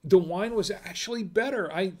 the wine was actually better.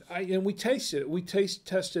 And we tasted it. We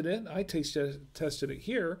tested it. I tested it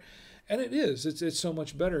here, and it is. It's so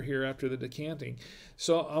much better here after the decanting.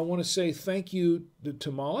 So I want to say thank you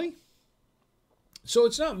to Molly. So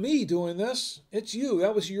it's not me doing this. It's you.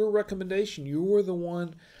 That was your recommendation. You were the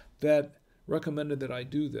one that recommended that I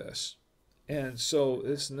do this. And so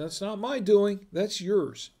that's not my doing. That's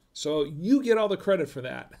yours. So you get all the credit for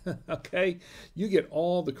that, okay? You get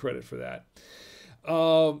all the credit for that.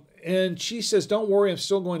 And she says, don't worry, I'm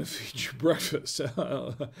still going to feed you breakfast.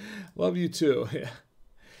 Love you too. Yeah.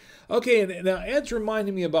 Okay, and now Ed's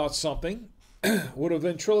reminding me about something. Would a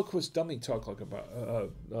ventriloquist dummy talk like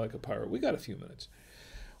a pirate? We got a few minutes.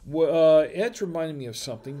 Ed's reminding me of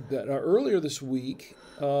something that earlier this week,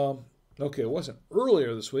 okay, it wasn't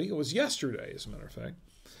earlier this week, it was yesterday, as a matter of fact.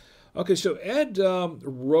 Okay, so Ed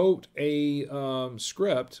wrote a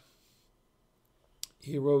script.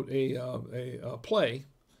 He wrote a play,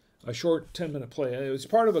 a short 10-minute play. It was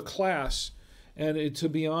part of a class, and to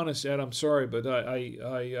be honest, Ed, I'm sorry, but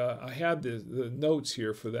I had the notes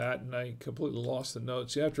here for that, and I completely lost the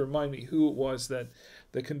notes. You have to remind me who it was that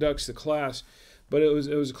conducts the class, but it was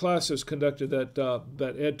a class that was conducted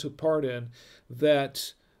that Ed took part in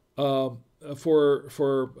that for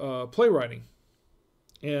playwriting.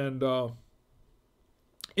 And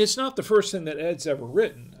it's not the first thing that Ed's ever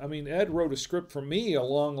written. I mean, Ed wrote a script for me a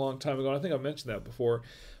long, long time ago. And I think I mentioned that before,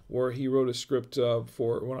 where he wrote a script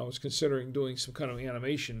for when I was considering doing some kind of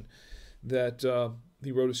animation. That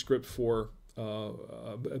he wrote a script for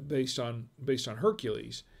based on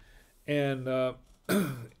Hercules, and and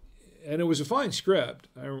it was a fine script.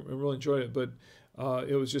 I really enjoyed it, but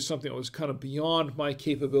it was just something that was kind of beyond my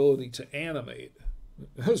capability to animate.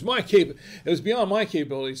 It was It was beyond my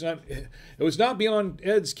capabilities. It was not beyond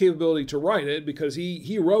Ed's capability to write it, because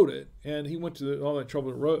he wrote it and he went to all that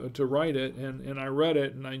trouble to write it, and I read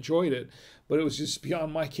it and I enjoyed it, but it was just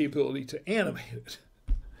beyond my capability to animate it.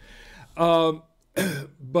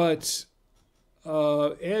 But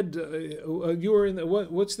Ed, you were in the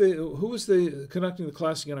who was the conducting the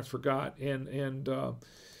class again? I forgot. And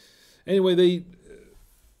anyway,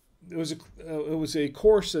 it was a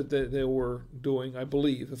course that they were doing, I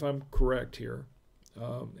believe, if I'm correct here,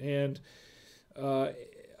 and I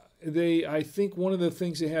think one of the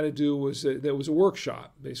things they had to do was there was a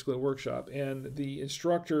workshop, basically a workshop, and the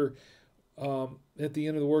instructor at the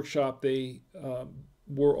end of the workshop, they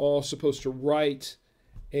were all supposed to write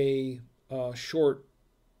a short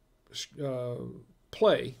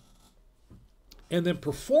play and then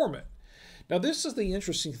perform it. Now, this is the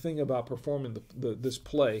interesting thing about performing this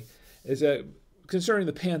play, is that concerning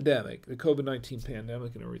the pandemic, the COVID-19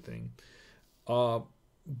 pandemic and everything,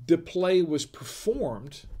 the play was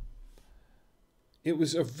performed. It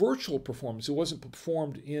was a virtual performance. It wasn't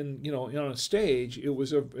performed on a stage. It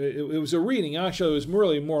was a reading. Actually, it was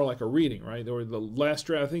really more like a reading, right? There were the last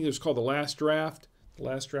draft. I think it was called the last draft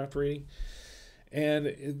reading,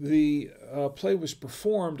 and the play was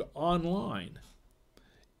performed online.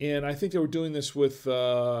 And I think they were doing this with,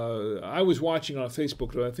 I was watching on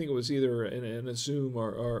Facebook, I think it was either in a Zoom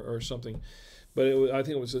or something, but I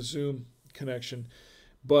think it was a Zoom connection.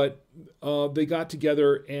 But they got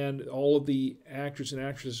together, and all of the actors and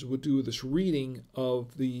actresses would do this reading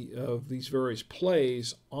of these various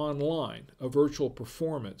plays online, a virtual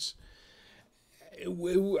performance.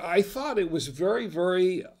 I thought it was very,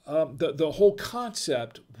 very, the whole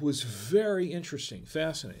concept was very interesting,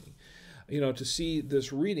 fascinating. To see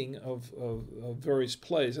this reading of various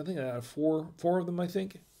plays. I think I had four of them, I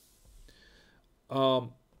think.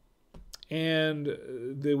 And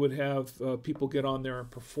they would have people get on there and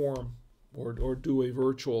perform or do a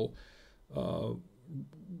virtual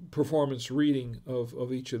performance reading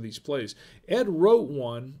of each of these plays. Ed wrote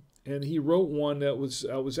one, and he wrote one that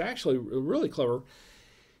was actually really clever.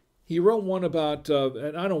 He wrote one about,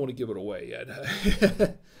 and I don't want to give it away yet.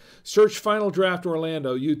 Search Final Draft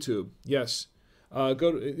Orlando, YouTube. Yes. Go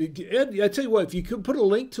to Ed. I tell you what, if you could put a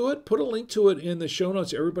link to it in the show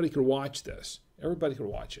notes. Everybody could watch this. Everybody could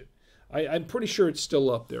watch it. I'm pretty sure it's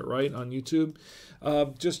still up there, right, on YouTube.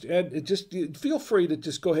 Just feel free to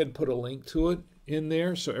just go ahead and put a link to it in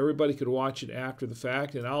there so everybody could watch it after the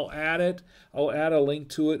fact, and I'll add it. I'll add a link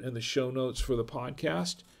to it in the show notes for the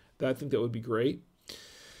podcast. I think that would be great.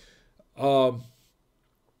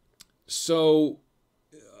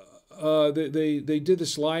 They did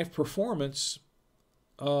this live performance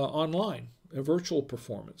online, a virtual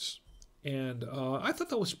performance, and I thought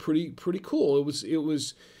that was pretty cool. It was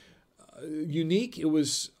unique. It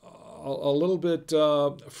was a little bit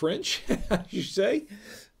French, you say,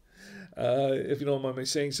 if you don't mind me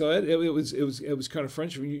saying so. It was kind of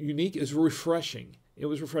French, unique. It was refreshing. It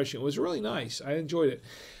was really nice. I enjoyed it.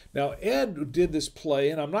 Now, Ed did this play,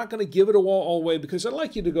 and I'm not going to give it all away because I'd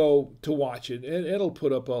like you to go to watch it. And Ed'll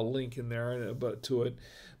put up a link in there to it.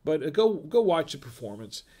 But go watch the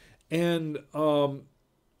performance. And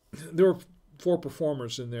there were 4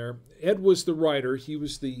 performers in there. Ed was the writer. He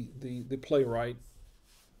was the playwright.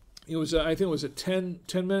 It was, I think it was a 15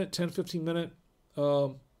 minute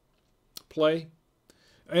play.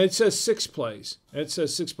 And it says 6 plays. So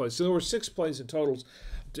there were 6 plays in total.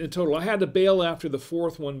 I had to bail after the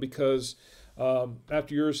 4th one because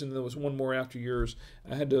after yours, and there was one more after yours.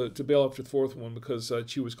 I had to bail after the 4th one because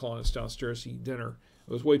she was calling us downstairs to eat dinner.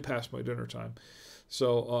 It was way past my dinner time,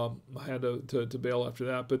 so I had to bail after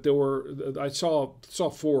that. But I saw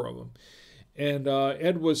 4 of them, and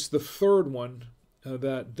Ed was the 3rd one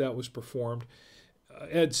that was performed.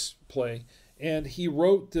 Ed's play, and he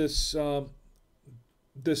wrote this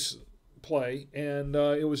play, and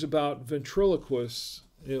it was about ventriloquists.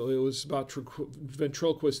 It was about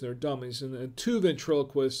ventriloquists and their dummies, and 2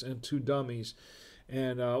 ventriloquists and 2 dummies.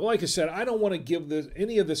 And like I said, I don't want to give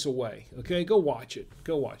any of this away. Okay, go watch it.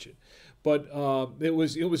 But it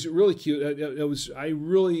was really cute. I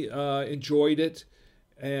really enjoyed it,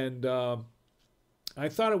 and I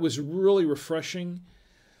thought it was really refreshing,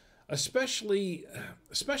 especially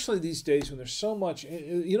these days when there's so much.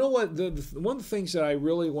 You know what? One of the things that I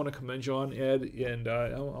really want to commend you on, Ed, and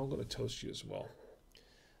I'm going to toast you as well.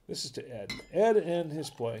 This is to Ed. Ed and his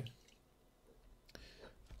play.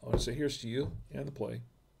 I want to say here's to you and the play.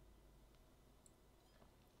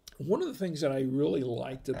 one of the things that I really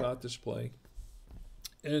liked about this play,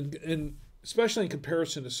 and especially in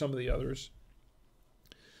comparison to some of the others,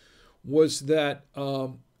 was that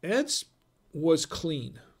Ed's was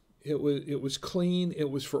clean. It was clean. It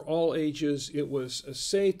was for all ages. It was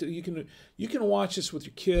safe. You can watch this with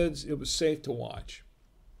your kids. It was safe to watch.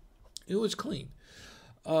 It was clean.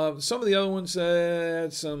 Some of the other ones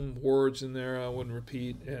had some words in there I wouldn't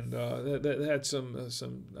repeat, and that had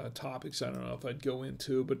some topics I don't know if I'd go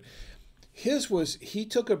into. But his was, he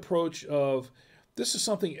took an approach of, this is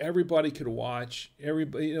something everybody could watch.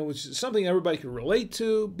 Everybody, it was something everybody could relate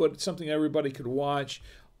to, but it's something everybody could watch,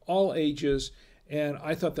 all ages, and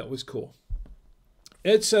I thought that was cool.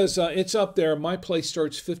 It says it's up there. My play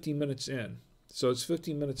starts 15 minutes in, so it's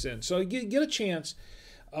 15 minutes in. So get a chance.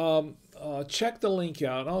 Check the link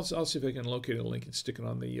out. I'll see if I can locate a link and stick it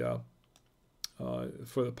on the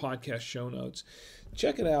for the podcast show notes.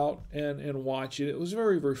 Check it out and watch it. It was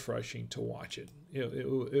very refreshing to watch it.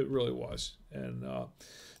 It really was. And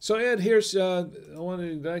so Ed, here's did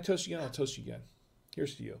I toast you again? I'll toast you again.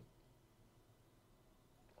 Here's to you.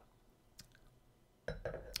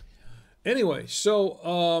 Anyway,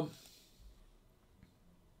 so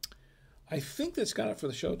I think that's got it for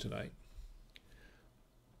the show tonight.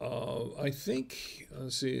 I think,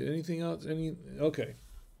 let's see, anything else? Okay.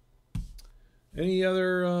 Any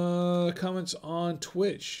other comments on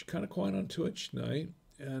Twitch? Kind of quiet on Twitch tonight.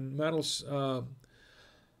 And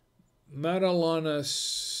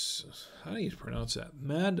Madalonas, how do you pronounce that?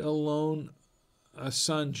 Madalone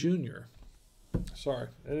San Jr. Sorry,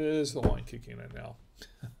 it is the wine kicking in now.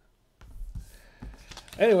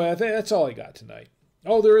 Anyway, I think that's all I got tonight.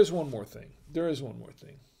 Oh, there is one more thing. There is one more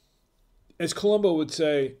thing. As Columbo would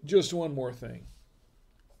say, just one more thing.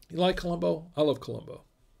 You like Columbo? I love Columbo.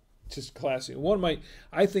 It's just classic.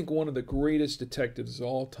 I think one of the greatest detectives of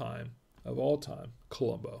all time,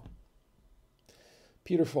 Columbo.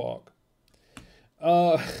 Peter Falk.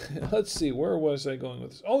 Let's see, where was I going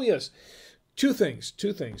with this? Oh, yes. Two things.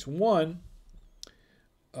 One,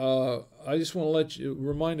 I just want to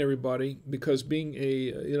remind everybody, because being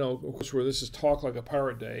of course, where this is Talk Like a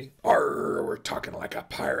Pirate Day. Arr, we're talking like a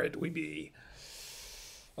pirate, we be.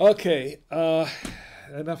 Okay,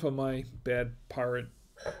 enough of my bad pirate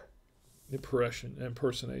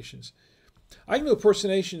impersonations. I can do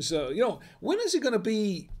impersonations, when is it going to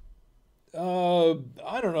be,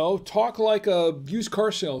 I don't know, Talk Like a Used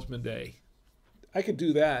Car Salesman Day? I could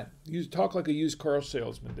do that. Talk Like a Used Car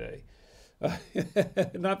Salesman Day.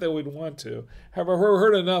 Not that we'd want to. Have I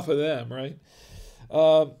heard enough of them, right?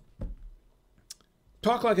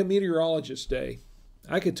 Talk Like a Meteorologist Day.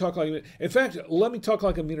 I could talk like... In fact, let me talk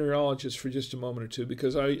like a meteorologist for just a moment or two,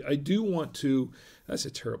 because I do want to... That's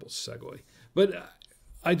a terrible segue. But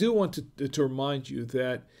I do want to remind you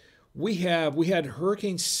that we had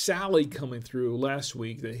Hurricane Sally coming through last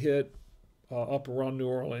week that hit up around New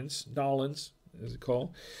Orleans, Nolens, as it's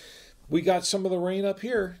called. We got some of the rain up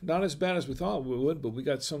here. Not as bad as we thought we would, but we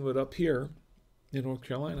got some of it up here in North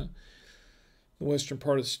Carolina, the western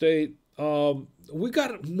part of the state. We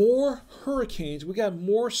got more hurricanes. We got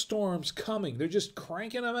more storms coming. They're just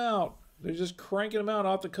cranking them out. They're just cranking them out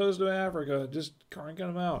off the coast of Africa, just cranking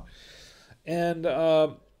them out. And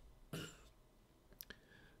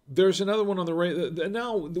there's another one on the right.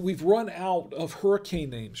 Now we've run out of hurricane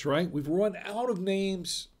names, right? We've run out of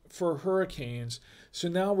names for hurricanes. So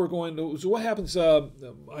now we're going to, so what happens, I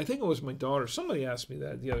think it was my daughter, somebody asked me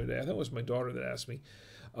that the other day, I think it was my daughter that asked me,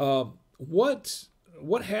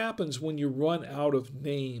 what happens when you run out of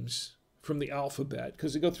names from the alphabet?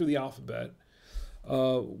 Because they go through the alphabet.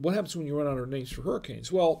 What happens when you run out of names for hurricanes?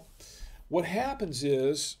 Well, what happens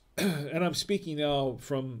is, and I'm speaking now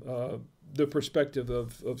from the perspective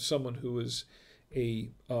of someone who is a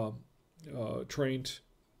trained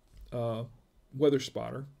weather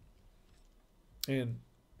spotter and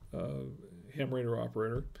ham radar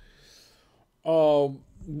operator.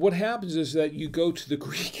 What happens is that you go to the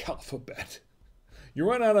Greek alphabet. You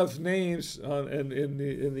run out of names in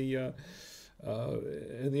the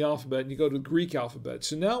alphabet, and you go to the Greek alphabet.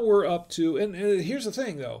 So now we're up to, and here's the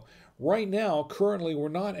thing though. Right now, currently, we're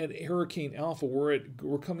not at Hurricane Alpha.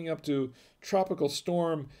 We're coming up to Tropical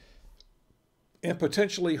Storm and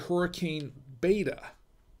potentially Hurricane Beta.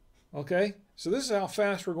 Okay? So this is how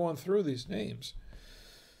fast we're going through these names.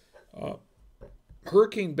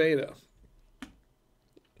 Hurricane Beta.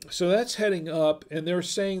 So that's heading up, and they're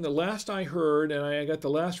saying, the last I heard, and I got the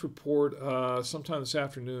last report sometime this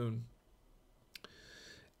afternoon,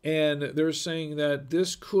 and they're saying that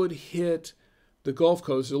this could hit the Gulf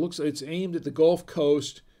Coast. It looks like it's aimed at the Gulf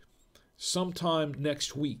Coast sometime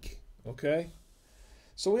next week. Okay?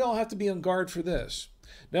 So we all have to be on guard for this.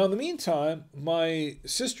 Now, in the meantime, my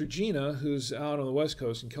sister Gina, who's out on the West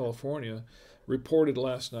Coast in California, reported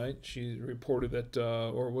last night. She reported that,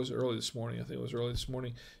 or was it early this morning? I think it was early this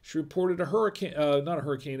morning. She reported a hurricane, not a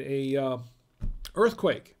hurricane,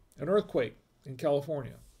 earthquake, an earthquake in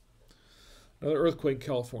California. Another earthquake in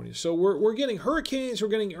California. So we're getting hurricanes, we're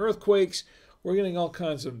getting earthquakes, we're getting all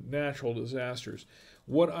kinds of natural disasters.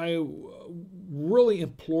 What I really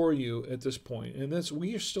implore you at this point, and that's,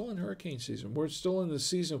 we are still in hurricane season. We're still in the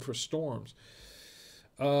season for storms.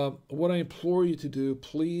 What I implore you to do,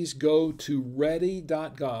 please go to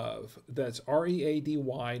ready.gov. That's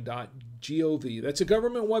ready.gov. That's a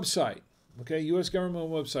government website, okay, U.S.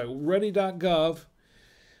 government website. Ready.gov.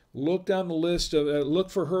 Look down the list of, look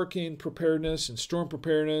for hurricane preparedness and storm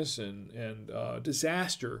preparedness and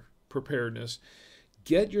disaster preparedness.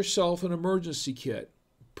 Get yourself an emergency kit.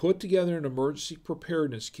 Put together an emergency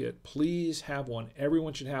preparedness kit. Please have one.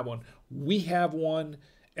 Everyone should have one. We have one.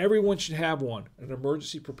 Everyone should have one, an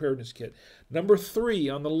emergency preparedness kit. Number 3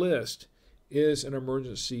 on the list is an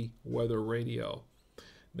emergency weather radio.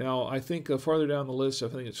 Now, I think farther down the list, I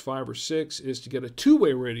think it's 5 or 6, is to get a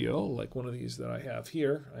two-way radio, like one of these that I have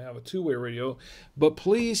here. I have a two-way radio. But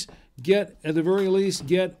please get, at the very least,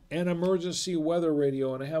 get an emergency weather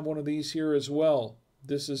radio. And I have one of these here as well.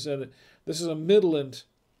 This is a Midland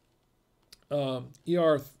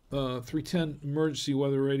ER 310 emergency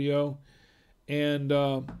weather radio. And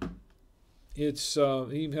it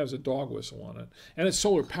even has a dog whistle on it. And it's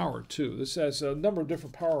solar powered, too. This has a number of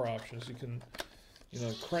different power options. You can,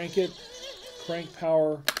 crank it, crank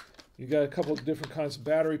power. You've got a couple of different kinds of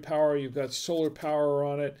battery power. You've got solar power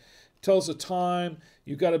on it. Tells the time.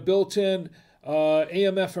 You've got a built-in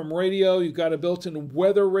AM/FM radio. You've got a built-in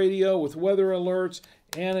weather radio with weather alerts.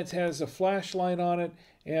 And it has a flashlight on it.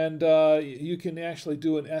 And you can actually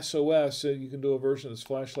do an SOS. So you can do a version of this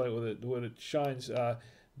flashlight with it when it shines.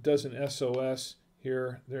 Does an SOS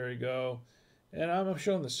here. There you go. And I'm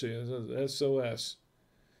showing this to you. It's SOS.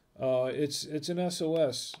 It's an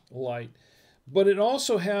SOS light. But it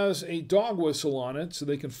also has a dog whistle on it, so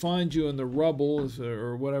they can find you in the rubble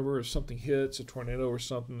or whatever. If something hits, a tornado or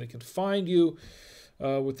something, they can find you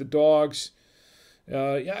with the dogs.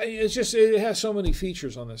 Yeah, it's just, it has so many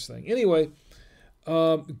features on this thing. Anyway,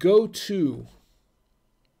 go to,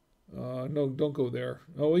 no, don't go there.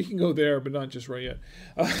 Oh, you can go there, but not just right yet.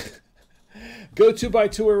 Go to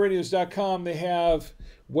buytwowayradios.com. They have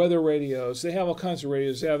weather radios. They have all kinds of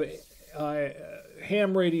radios. They have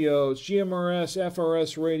ham radios, GMRS,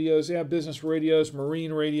 FRS radios. They have business radios,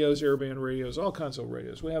 marine radios, airband radios, all kinds of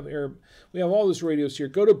radios. We have all these radios here.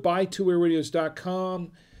 Go to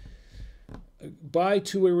buytwowayradios.com.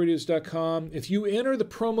 Buytwowayradios.com. If you enter the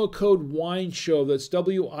promo code WINESHOW, that's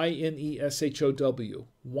WINESHOW,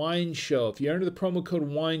 WINESHOW. If you enter the promo code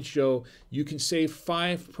WINESHOW, you can save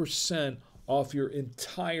 5% off your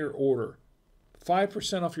entire order.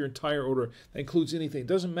 5% off your entire order. That includes anything. It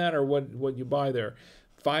doesn't matter what you buy there.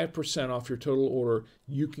 5% off your total order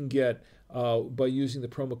you can get by using the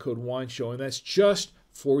promo code WINESHOW. And that's just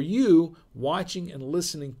for you watching and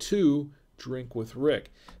listening to Drink with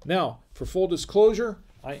Rick. Now, for full disclosure,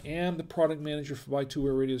 I am the product manager for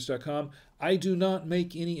buytwowayradios.com. I do not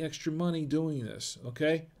make any extra money doing this,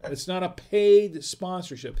 okay? It's not a paid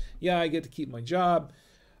sponsorship. Yeah, I get to keep my job,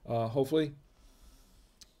 hopefully.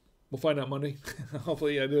 We'll find out Monday.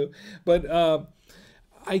 Hopefully I do. But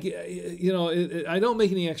I don't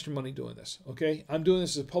make any extra money doing this, okay? I'm doing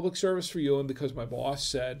this as a public service for you, and because my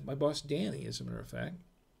boss Danny, as a matter of fact,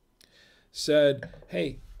 said,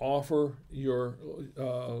 hey, offer your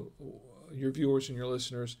viewers and your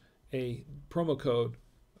listeners a promo code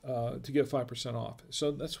to get 5% off.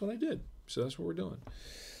 So that's what I did. So that's what we're doing.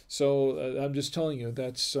 So I'm just telling you,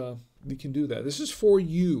 that's we can do that. This is for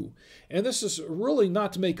you. And this is really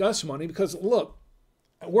not to make us money because, look,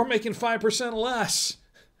 we're making 5% less.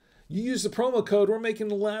 You use the promo code, we're making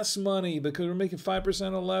less money because we're making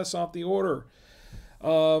 5% or less off the order.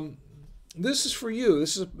 This is for you.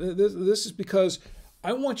 This is because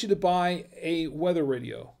I want you to buy a weather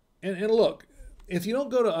radio. And look, if you don't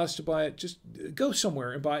go to us to buy it, just go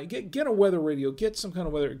somewhere and buy it. Get a weather radio. Get some kind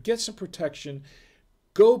of weather. Get some protection.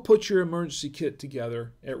 Go put your emergency kit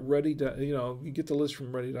together at ready. You get the list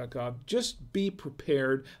from ready.gov. Just be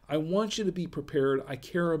prepared. I want you to be prepared. I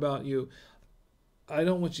care about you. I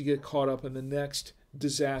don't want you to get caught up in the next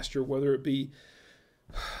disaster, whether it be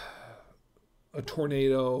a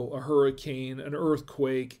tornado, a hurricane, an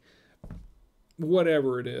earthquake,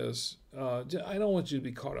 whatever it is. I don't want you to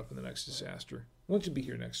be caught up in the next disaster. I want you to be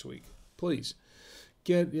here next week. Please,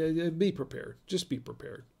 be prepared. Just be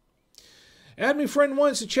prepared. Add Me Friend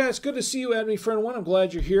 1's the chat. It's good to see you, Add Me Friend 1. I'm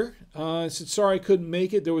glad you're here. I said, sorry I couldn't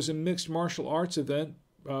make it. There was a mixed martial arts event.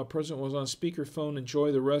 President was on speakerphone.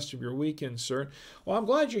 Enjoy the rest of your weekend, sir. Well, I'm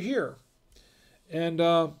glad you're here. And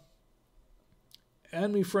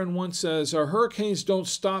Add Me Friend 1 says, our hurricanes don't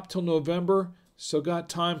stop till November, so got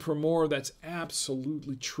time for more. That's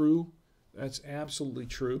absolutely true. That's absolutely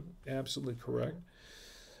true. Absolutely correct.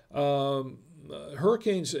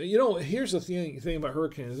 Hurricanes, you know, here's the thing about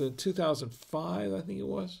hurricanes. In 2005, I think it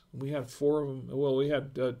was, we had 4 of them. Well, we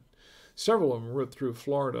had several of them ripped through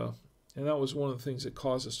Florida, and that was one of the things that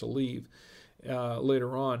caused us to leave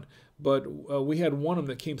later on. But we had one of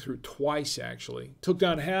them that came through twice, actually. Took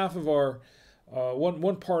down half of our,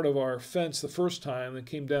 one part of our fence the first time, and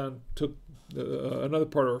came down, took another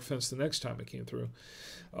part of our fence the next time it came through.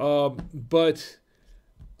 But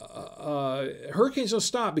hurricanes don't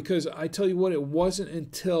stop, because I tell you what, it wasn't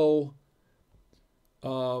until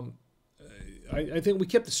I think we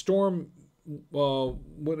kept the storm.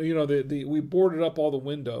 When, you know, we boarded up all the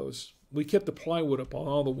windows. We kept the plywood up on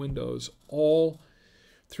all the windows all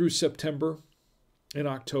through September and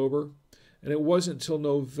October, and it wasn't until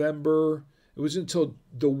November. It was until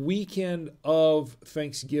the weekend of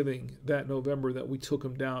Thanksgiving that November that we took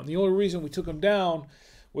them down. The only reason we took them down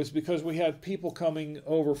was because we had people coming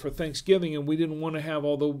over for Thanksgiving, and we didn't want to have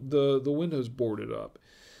all the windows boarded up.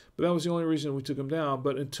 But that was the only reason we took them down.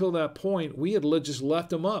 But until that point, we had just left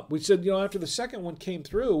them up. We said, you know, after the second one came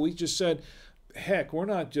through, we just said, heck, we're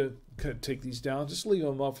not just going to take these down. Just leave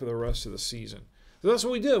them up for the rest of the season. So that's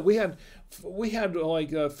what we did. We had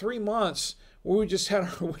like 3 months where we just had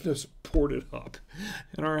our windows boarded up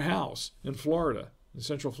in our house in Florida, in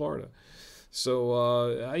Central Florida.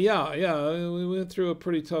 So yeah, we went through a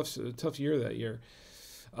pretty tough year that year.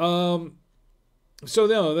 So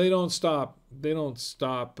no, they don't stop. They don't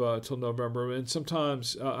stop till November, and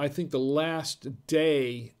sometimes I think the last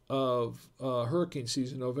day of hurricane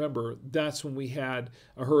season, November, that's when we had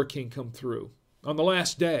a hurricane come through on the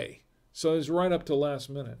last day. So it's right up to last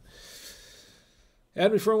minute.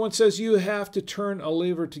 Add Me Friend 1 says, you have to turn a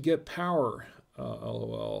lever to get power.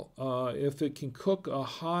 LOL. If it can cook a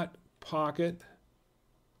hot pocket,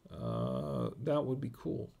 that would be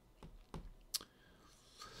cool.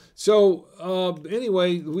 So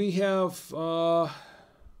anyway, we have, where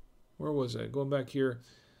was I? Going back here.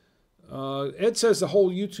 Ed says the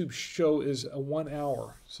whole YouTube show is 1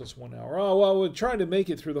 hour. So it's 1 hour. Oh, well, we're trying to make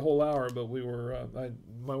it through the whole hour, but we were,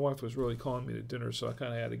 my wife was really calling me to dinner, so I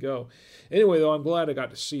kind of had to go. Anyway, though, I'm glad I got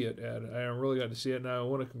to see it, Ed. I really got to see it, and I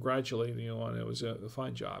want to congratulate you on it. It was a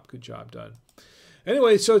fine job. Good job done.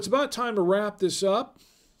 Anyway, so it's about time to wrap this up.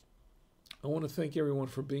 I want to thank everyone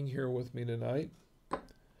for being here with me tonight.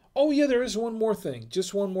 Oh, yeah, there is one more thing.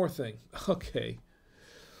 Just one more thing. Okay.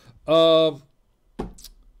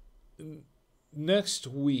 Next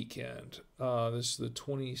weekend, this is the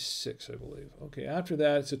 26th, I believe. Okay, after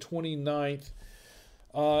that, it's the 29th.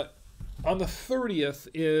 On the 30th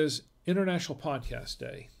is International Podcast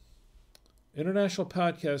Day. International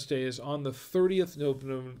Podcast Day is on the 30th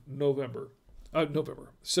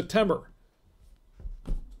September.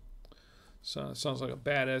 So, sounds like a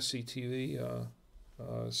bad SCTV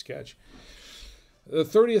sketch. The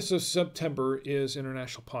 30th of September is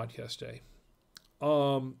International Podcast Day.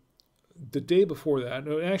 The day before that,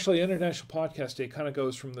 actually, International Podcast Day kind of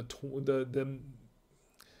goes from the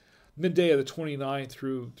midday of the 29th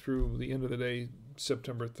through the end of the day,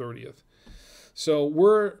 September 30th. So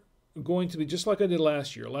we're going to be just like I did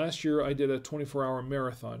last year. Last year, I did a 24-hour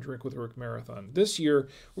marathon, Drink with Rick marathon. This year,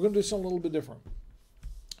 we're going to do something a little bit different.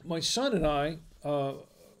 My son and I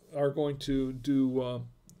are going to do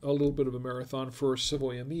a little bit of a marathon for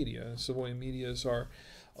Savoya Media. Savoya Media is our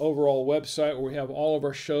overall website where we have all of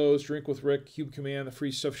our shows, Drink with Rick, Cube Command, the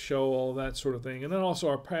Free Stuff Show, all that sort of thing, and then also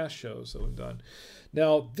our past shows that we've done.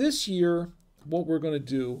 Now, this year, what we're going to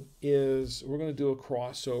do is we're going to do a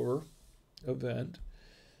crossover event.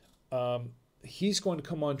 He's going to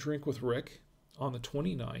come on Drink with Rick on the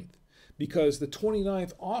 29th because the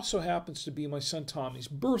 29th also happens to be my son Tommy's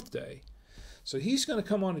birthday. So he's going to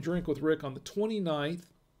come on a Drink with Rick on the 29th,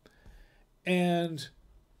 and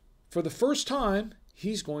for the first time,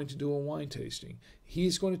 he's going to do a wine tasting.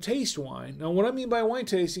 He's going to taste wine. Now, what I mean by wine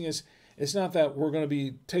tasting is it's not that we're going to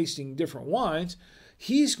be tasting different wines.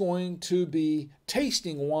 He's going to be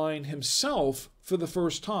tasting wine himself for the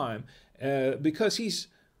first time because he's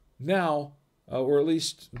now, or at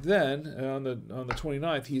least then, on the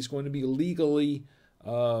 29th, he's going to be legally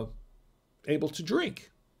able to drink.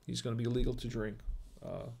 He's going to be legal to drink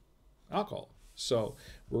alcohol. So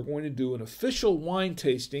we're going to do an official wine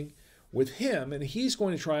tasting with him, and he's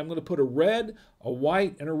going to try. I'm going to put a red, a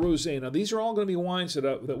white, and a rosé. Now, these are all going to be wines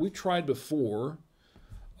that we've tried before,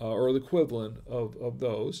 or the equivalent of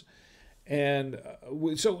those. And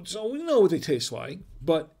so we know what they taste like,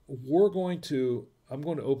 but I'm going to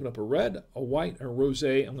open up a red, a white, and a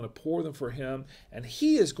rosé. I'm going to pour them for him, and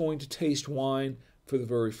he is going to taste wine for the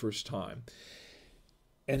very first time.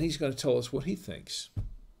 And he's going to tell us what he thinks.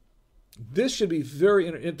 This should be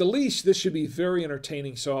at the least, this should be very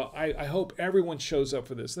entertaining. So I hope everyone shows up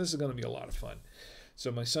for this. This is going to be a lot of fun.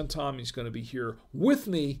 So my son Tommy's going to be here with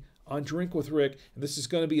me on Drink with Rick. And this is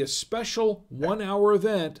going to be a special 1 hour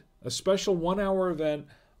event,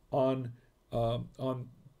 on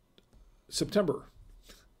September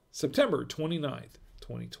 29th,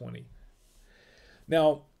 2020.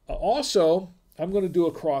 Now, also, I'm going to do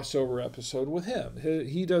a crossover episode with him.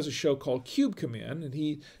 He does a show called Cube Command, and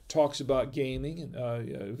he talks about gaming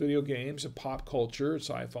and video games and pop culture,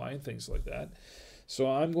 sci-fi, and things like that. So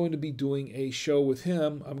I'm going to be doing a show with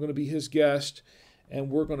him. I'm going to be his guest, and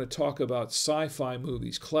we're going to talk about sci-fi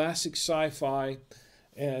movies, classic sci-fi,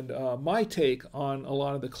 and my take on a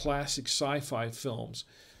lot of the classic sci-fi films,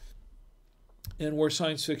 and where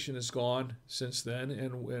science fiction has gone since then,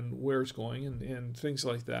 and where it's going, and things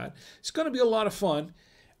like that. It's going to be a lot of fun.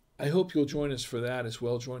 I hope you'll join us for that as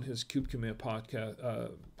well. Join his Cube Command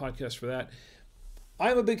podcast for that.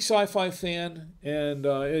 I'm a big sci-fi fan, and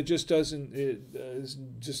it is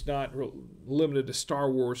just not limited to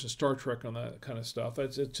Star Wars and Star Trek and that kind of stuff.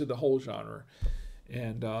 It's to the whole genre,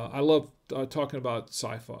 and I love talking about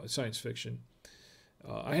sci-fi, science fiction.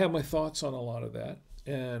 I have my thoughts on a lot of that.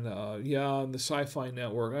 And on the Sci-Fi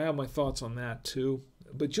Network, I have my thoughts on that too.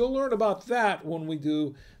 But you'll learn about that when we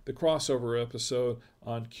do the crossover episode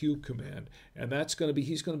on Cube Command. And he's going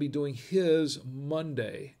to be doing his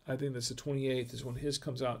Monday. I think that's the 28th is when his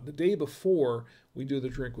comes out. The day before we do the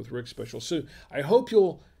Drink with Rick special. So I hope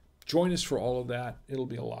you'll join us for all of that. It'll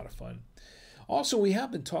be a lot of fun. Also, we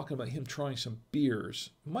have been talking about him trying some beers.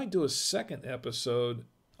 We might do a second episode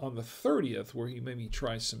on the 30th where he maybe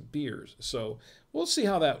tries some beers. So we'll see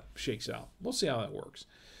how that shakes out. We'll see how that works.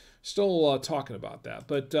 Still talking about that.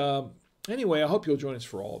 But anyway, I hope you'll join us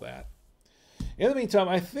for all that. In the meantime,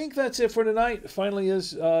 I think that's it for tonight. Finally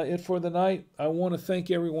is it for the night. I want to thank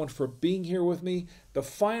everyone for being here with me. The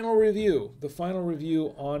final review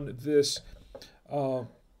on this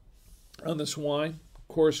wine. Of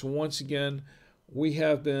course, once again, we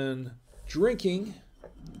have been drinking.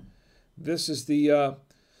 This is the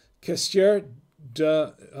Castieres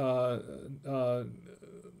de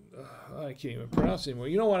I can't even pronounce it anymore.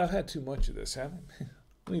 You know what? I've had too much of this, haven't I?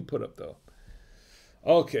 Let me put up, though.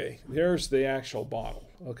 Okay, there's the actual bottle,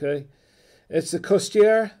 okay? It's the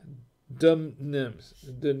Castieres de Nimes.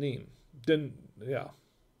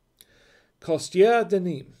 Castieres de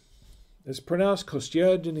Nimes. It's pronounced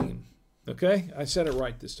Castieres de Nimes, okay? I said it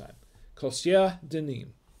right this time. Castieres de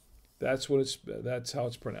Nimes. That's how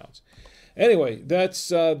it's pronounced. Anyway, that's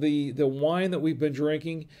the wine that we've been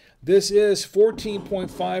drinking. This is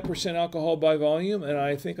 14.5% alcohol by volume, and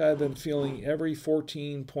I think I've been feeling every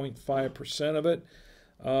 14.5% of it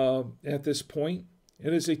at this point.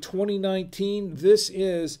 It is a 2019. This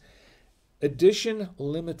is edition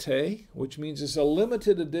limitée, which means it's a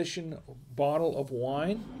limited edition bottle of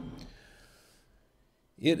wine.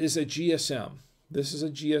 It is a GSM. This is a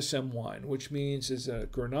GSM wine, which means it's a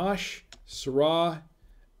Grenache, Syrah,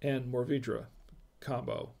 and Mourvedre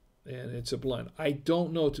combo, and it's a blend. I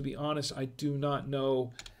don't know, to be honest, I do not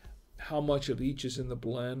know how much of each is in the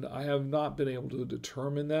blend. I have not been able to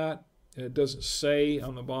determine that. It doesn't say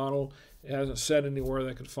on the bottle. It hasn't said anywhere that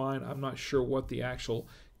I could find. I'm not sure what the actual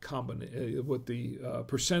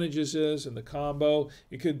percentages is in the combo.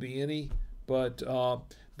 It could be any, but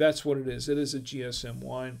that's what it is. It is a GSM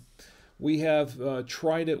wine. We have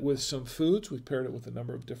tried it with some foods. We've paired it with a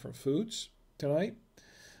number of different foods tonight.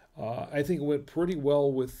 I think it went pretty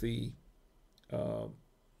well with the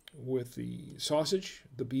sausage,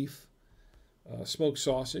 the beef smoked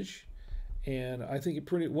sausage, and I think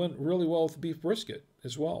it went really well with the beef brisket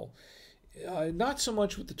as well. Not so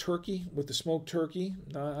much with the turkey, with the smoked turkey.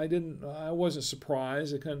 I wasn't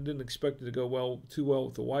surprised. I kind of didn't expect it to go too well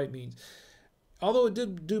with the white meat. Although it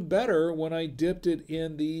did do better when I dipped it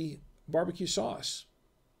in the barbecue sauce.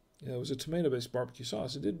 It was a tomato-based barbecue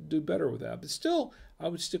sauce. It did do better with that. But still, I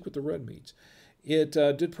would stick with the red meats. It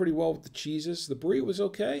did pretty well with the cheeses. The brie was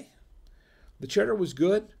okay. The cheddar was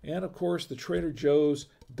good. And, of course, the Trader Joe's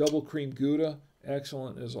double cream Gouda,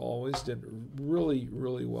 excellent as always. Did really,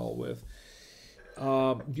 really well with.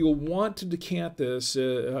 You'll want to decant this,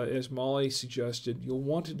 as Molly suggested, you'll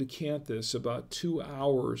want to decant this about 2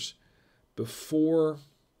 hours before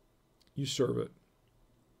you serve it.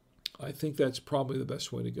 I think that's probably the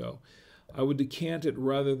best way to go. I would decant it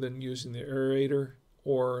rather than using the aerator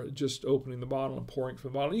or just opening the bottle and pouring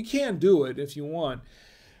from the bottle. You can do it if you want,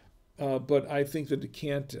 but I think the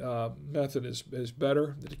decant method is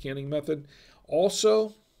better, the decanting method.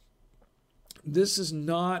 Also, this is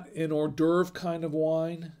not an hors d'oeuvre kind of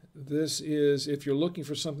wine. This is, if you're looking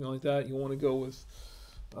for something like that, you want to go with,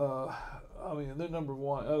 I mean, there are a number of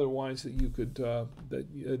other wines that you could,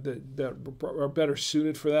 that are better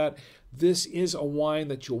suited for that. This is a wine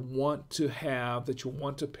that you'll want to have, that you'll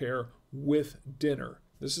want to pair with dinner.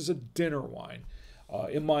 This is a dinner wine,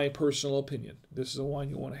 in my personal opinion. This is a wine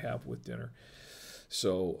you want to have with dinner.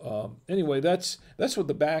 So anyway, that's what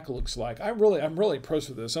the back looks like. I'm really impressed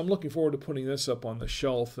with this. I'm looking forward to putting this up on the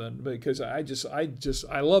shelf, and because I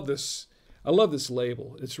love this. I love this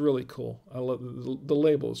label. It's really cool. I love the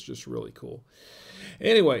label is just really cool.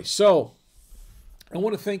 Anyway, so I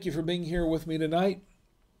want to thank you for being here with me tonight.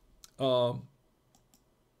 I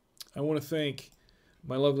want to thank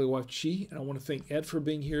my lovely wife Chi, and I want to thank Ed for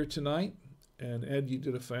being here tonight. And Ed, you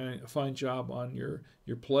did a fine job on your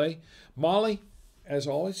play. Molly, as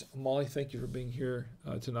always, Molly, thank you for being here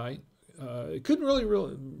tonight. Couldn't really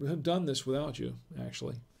have done this without you,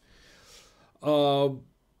 actually. Who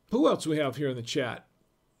else we have here in the chat?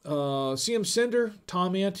 CM Cinder,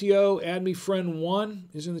 Tom Antio, Add Me Friend 1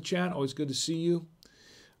 is in the chat. Always good to see you.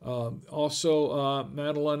 Also,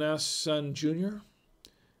 Madeline S. Son Jr.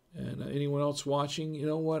 And anyone else watching? You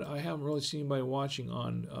know what? I haven't really seen anybody watching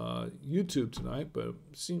on YouTube tonight, but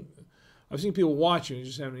I've seen people watching. I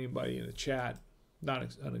just haven't anybody in the chat. Not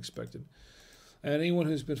unexpected. And anyone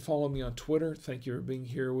who's been following me on Twitter, thank you for being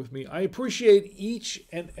here with me. I appreciate each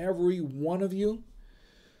and every one of you.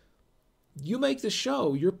 You make the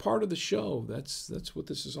show. You're part of the show. That's what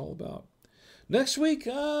this is all about. Next week,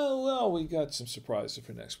 well, we got some surprises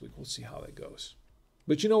for next week. We'll see how that goes.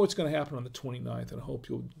 But you know what's going to happen on the 29th, and I hope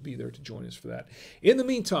you'll be there to join us for that. In the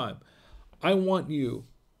meantime, I want you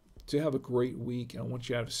to have a great week, and I want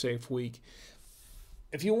you to have a safe week.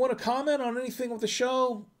 If you want to comment on anything with the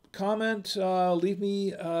show, comment, leave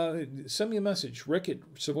me, send me a message, Rick at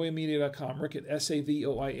SavoyaMedia.com, Rick at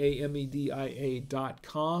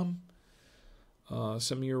SavoyaMedia.com.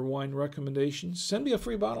 Send me your wine recommendations. Send me a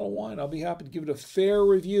free bottle of wine. I'll be happy to give it a fair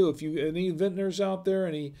review. If you any vintners out there,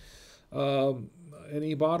 any bottlers,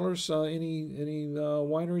 any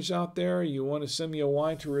wineries out there, you want to send me a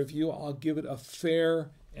wine to review, I'll give it a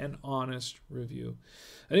fair and honest review.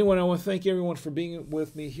 Anyway, I want to thank everyone for being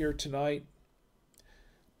with me here tonight.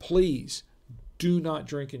 Please do not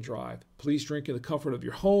drink and drive. Please drink in the comfort of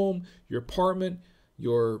your home, your apartment,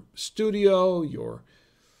 your studio, your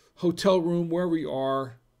hotel room, wherever you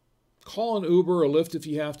are. Call an Uber or Lyft if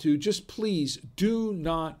you have to. Just please do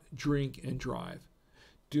not drink and drive.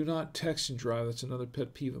 Do not text and drive. That's another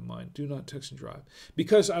pet peeve of mine. Do not text and drive.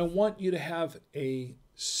 Because I want you to have a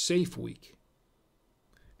safe week.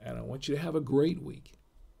 And I want you to have a great week.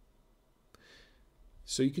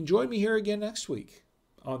 So you can join me here again next week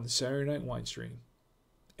on the Saturday Night Wine Stream.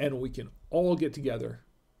 And we can all get together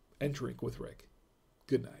and drink with Rick.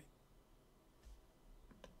 Good night.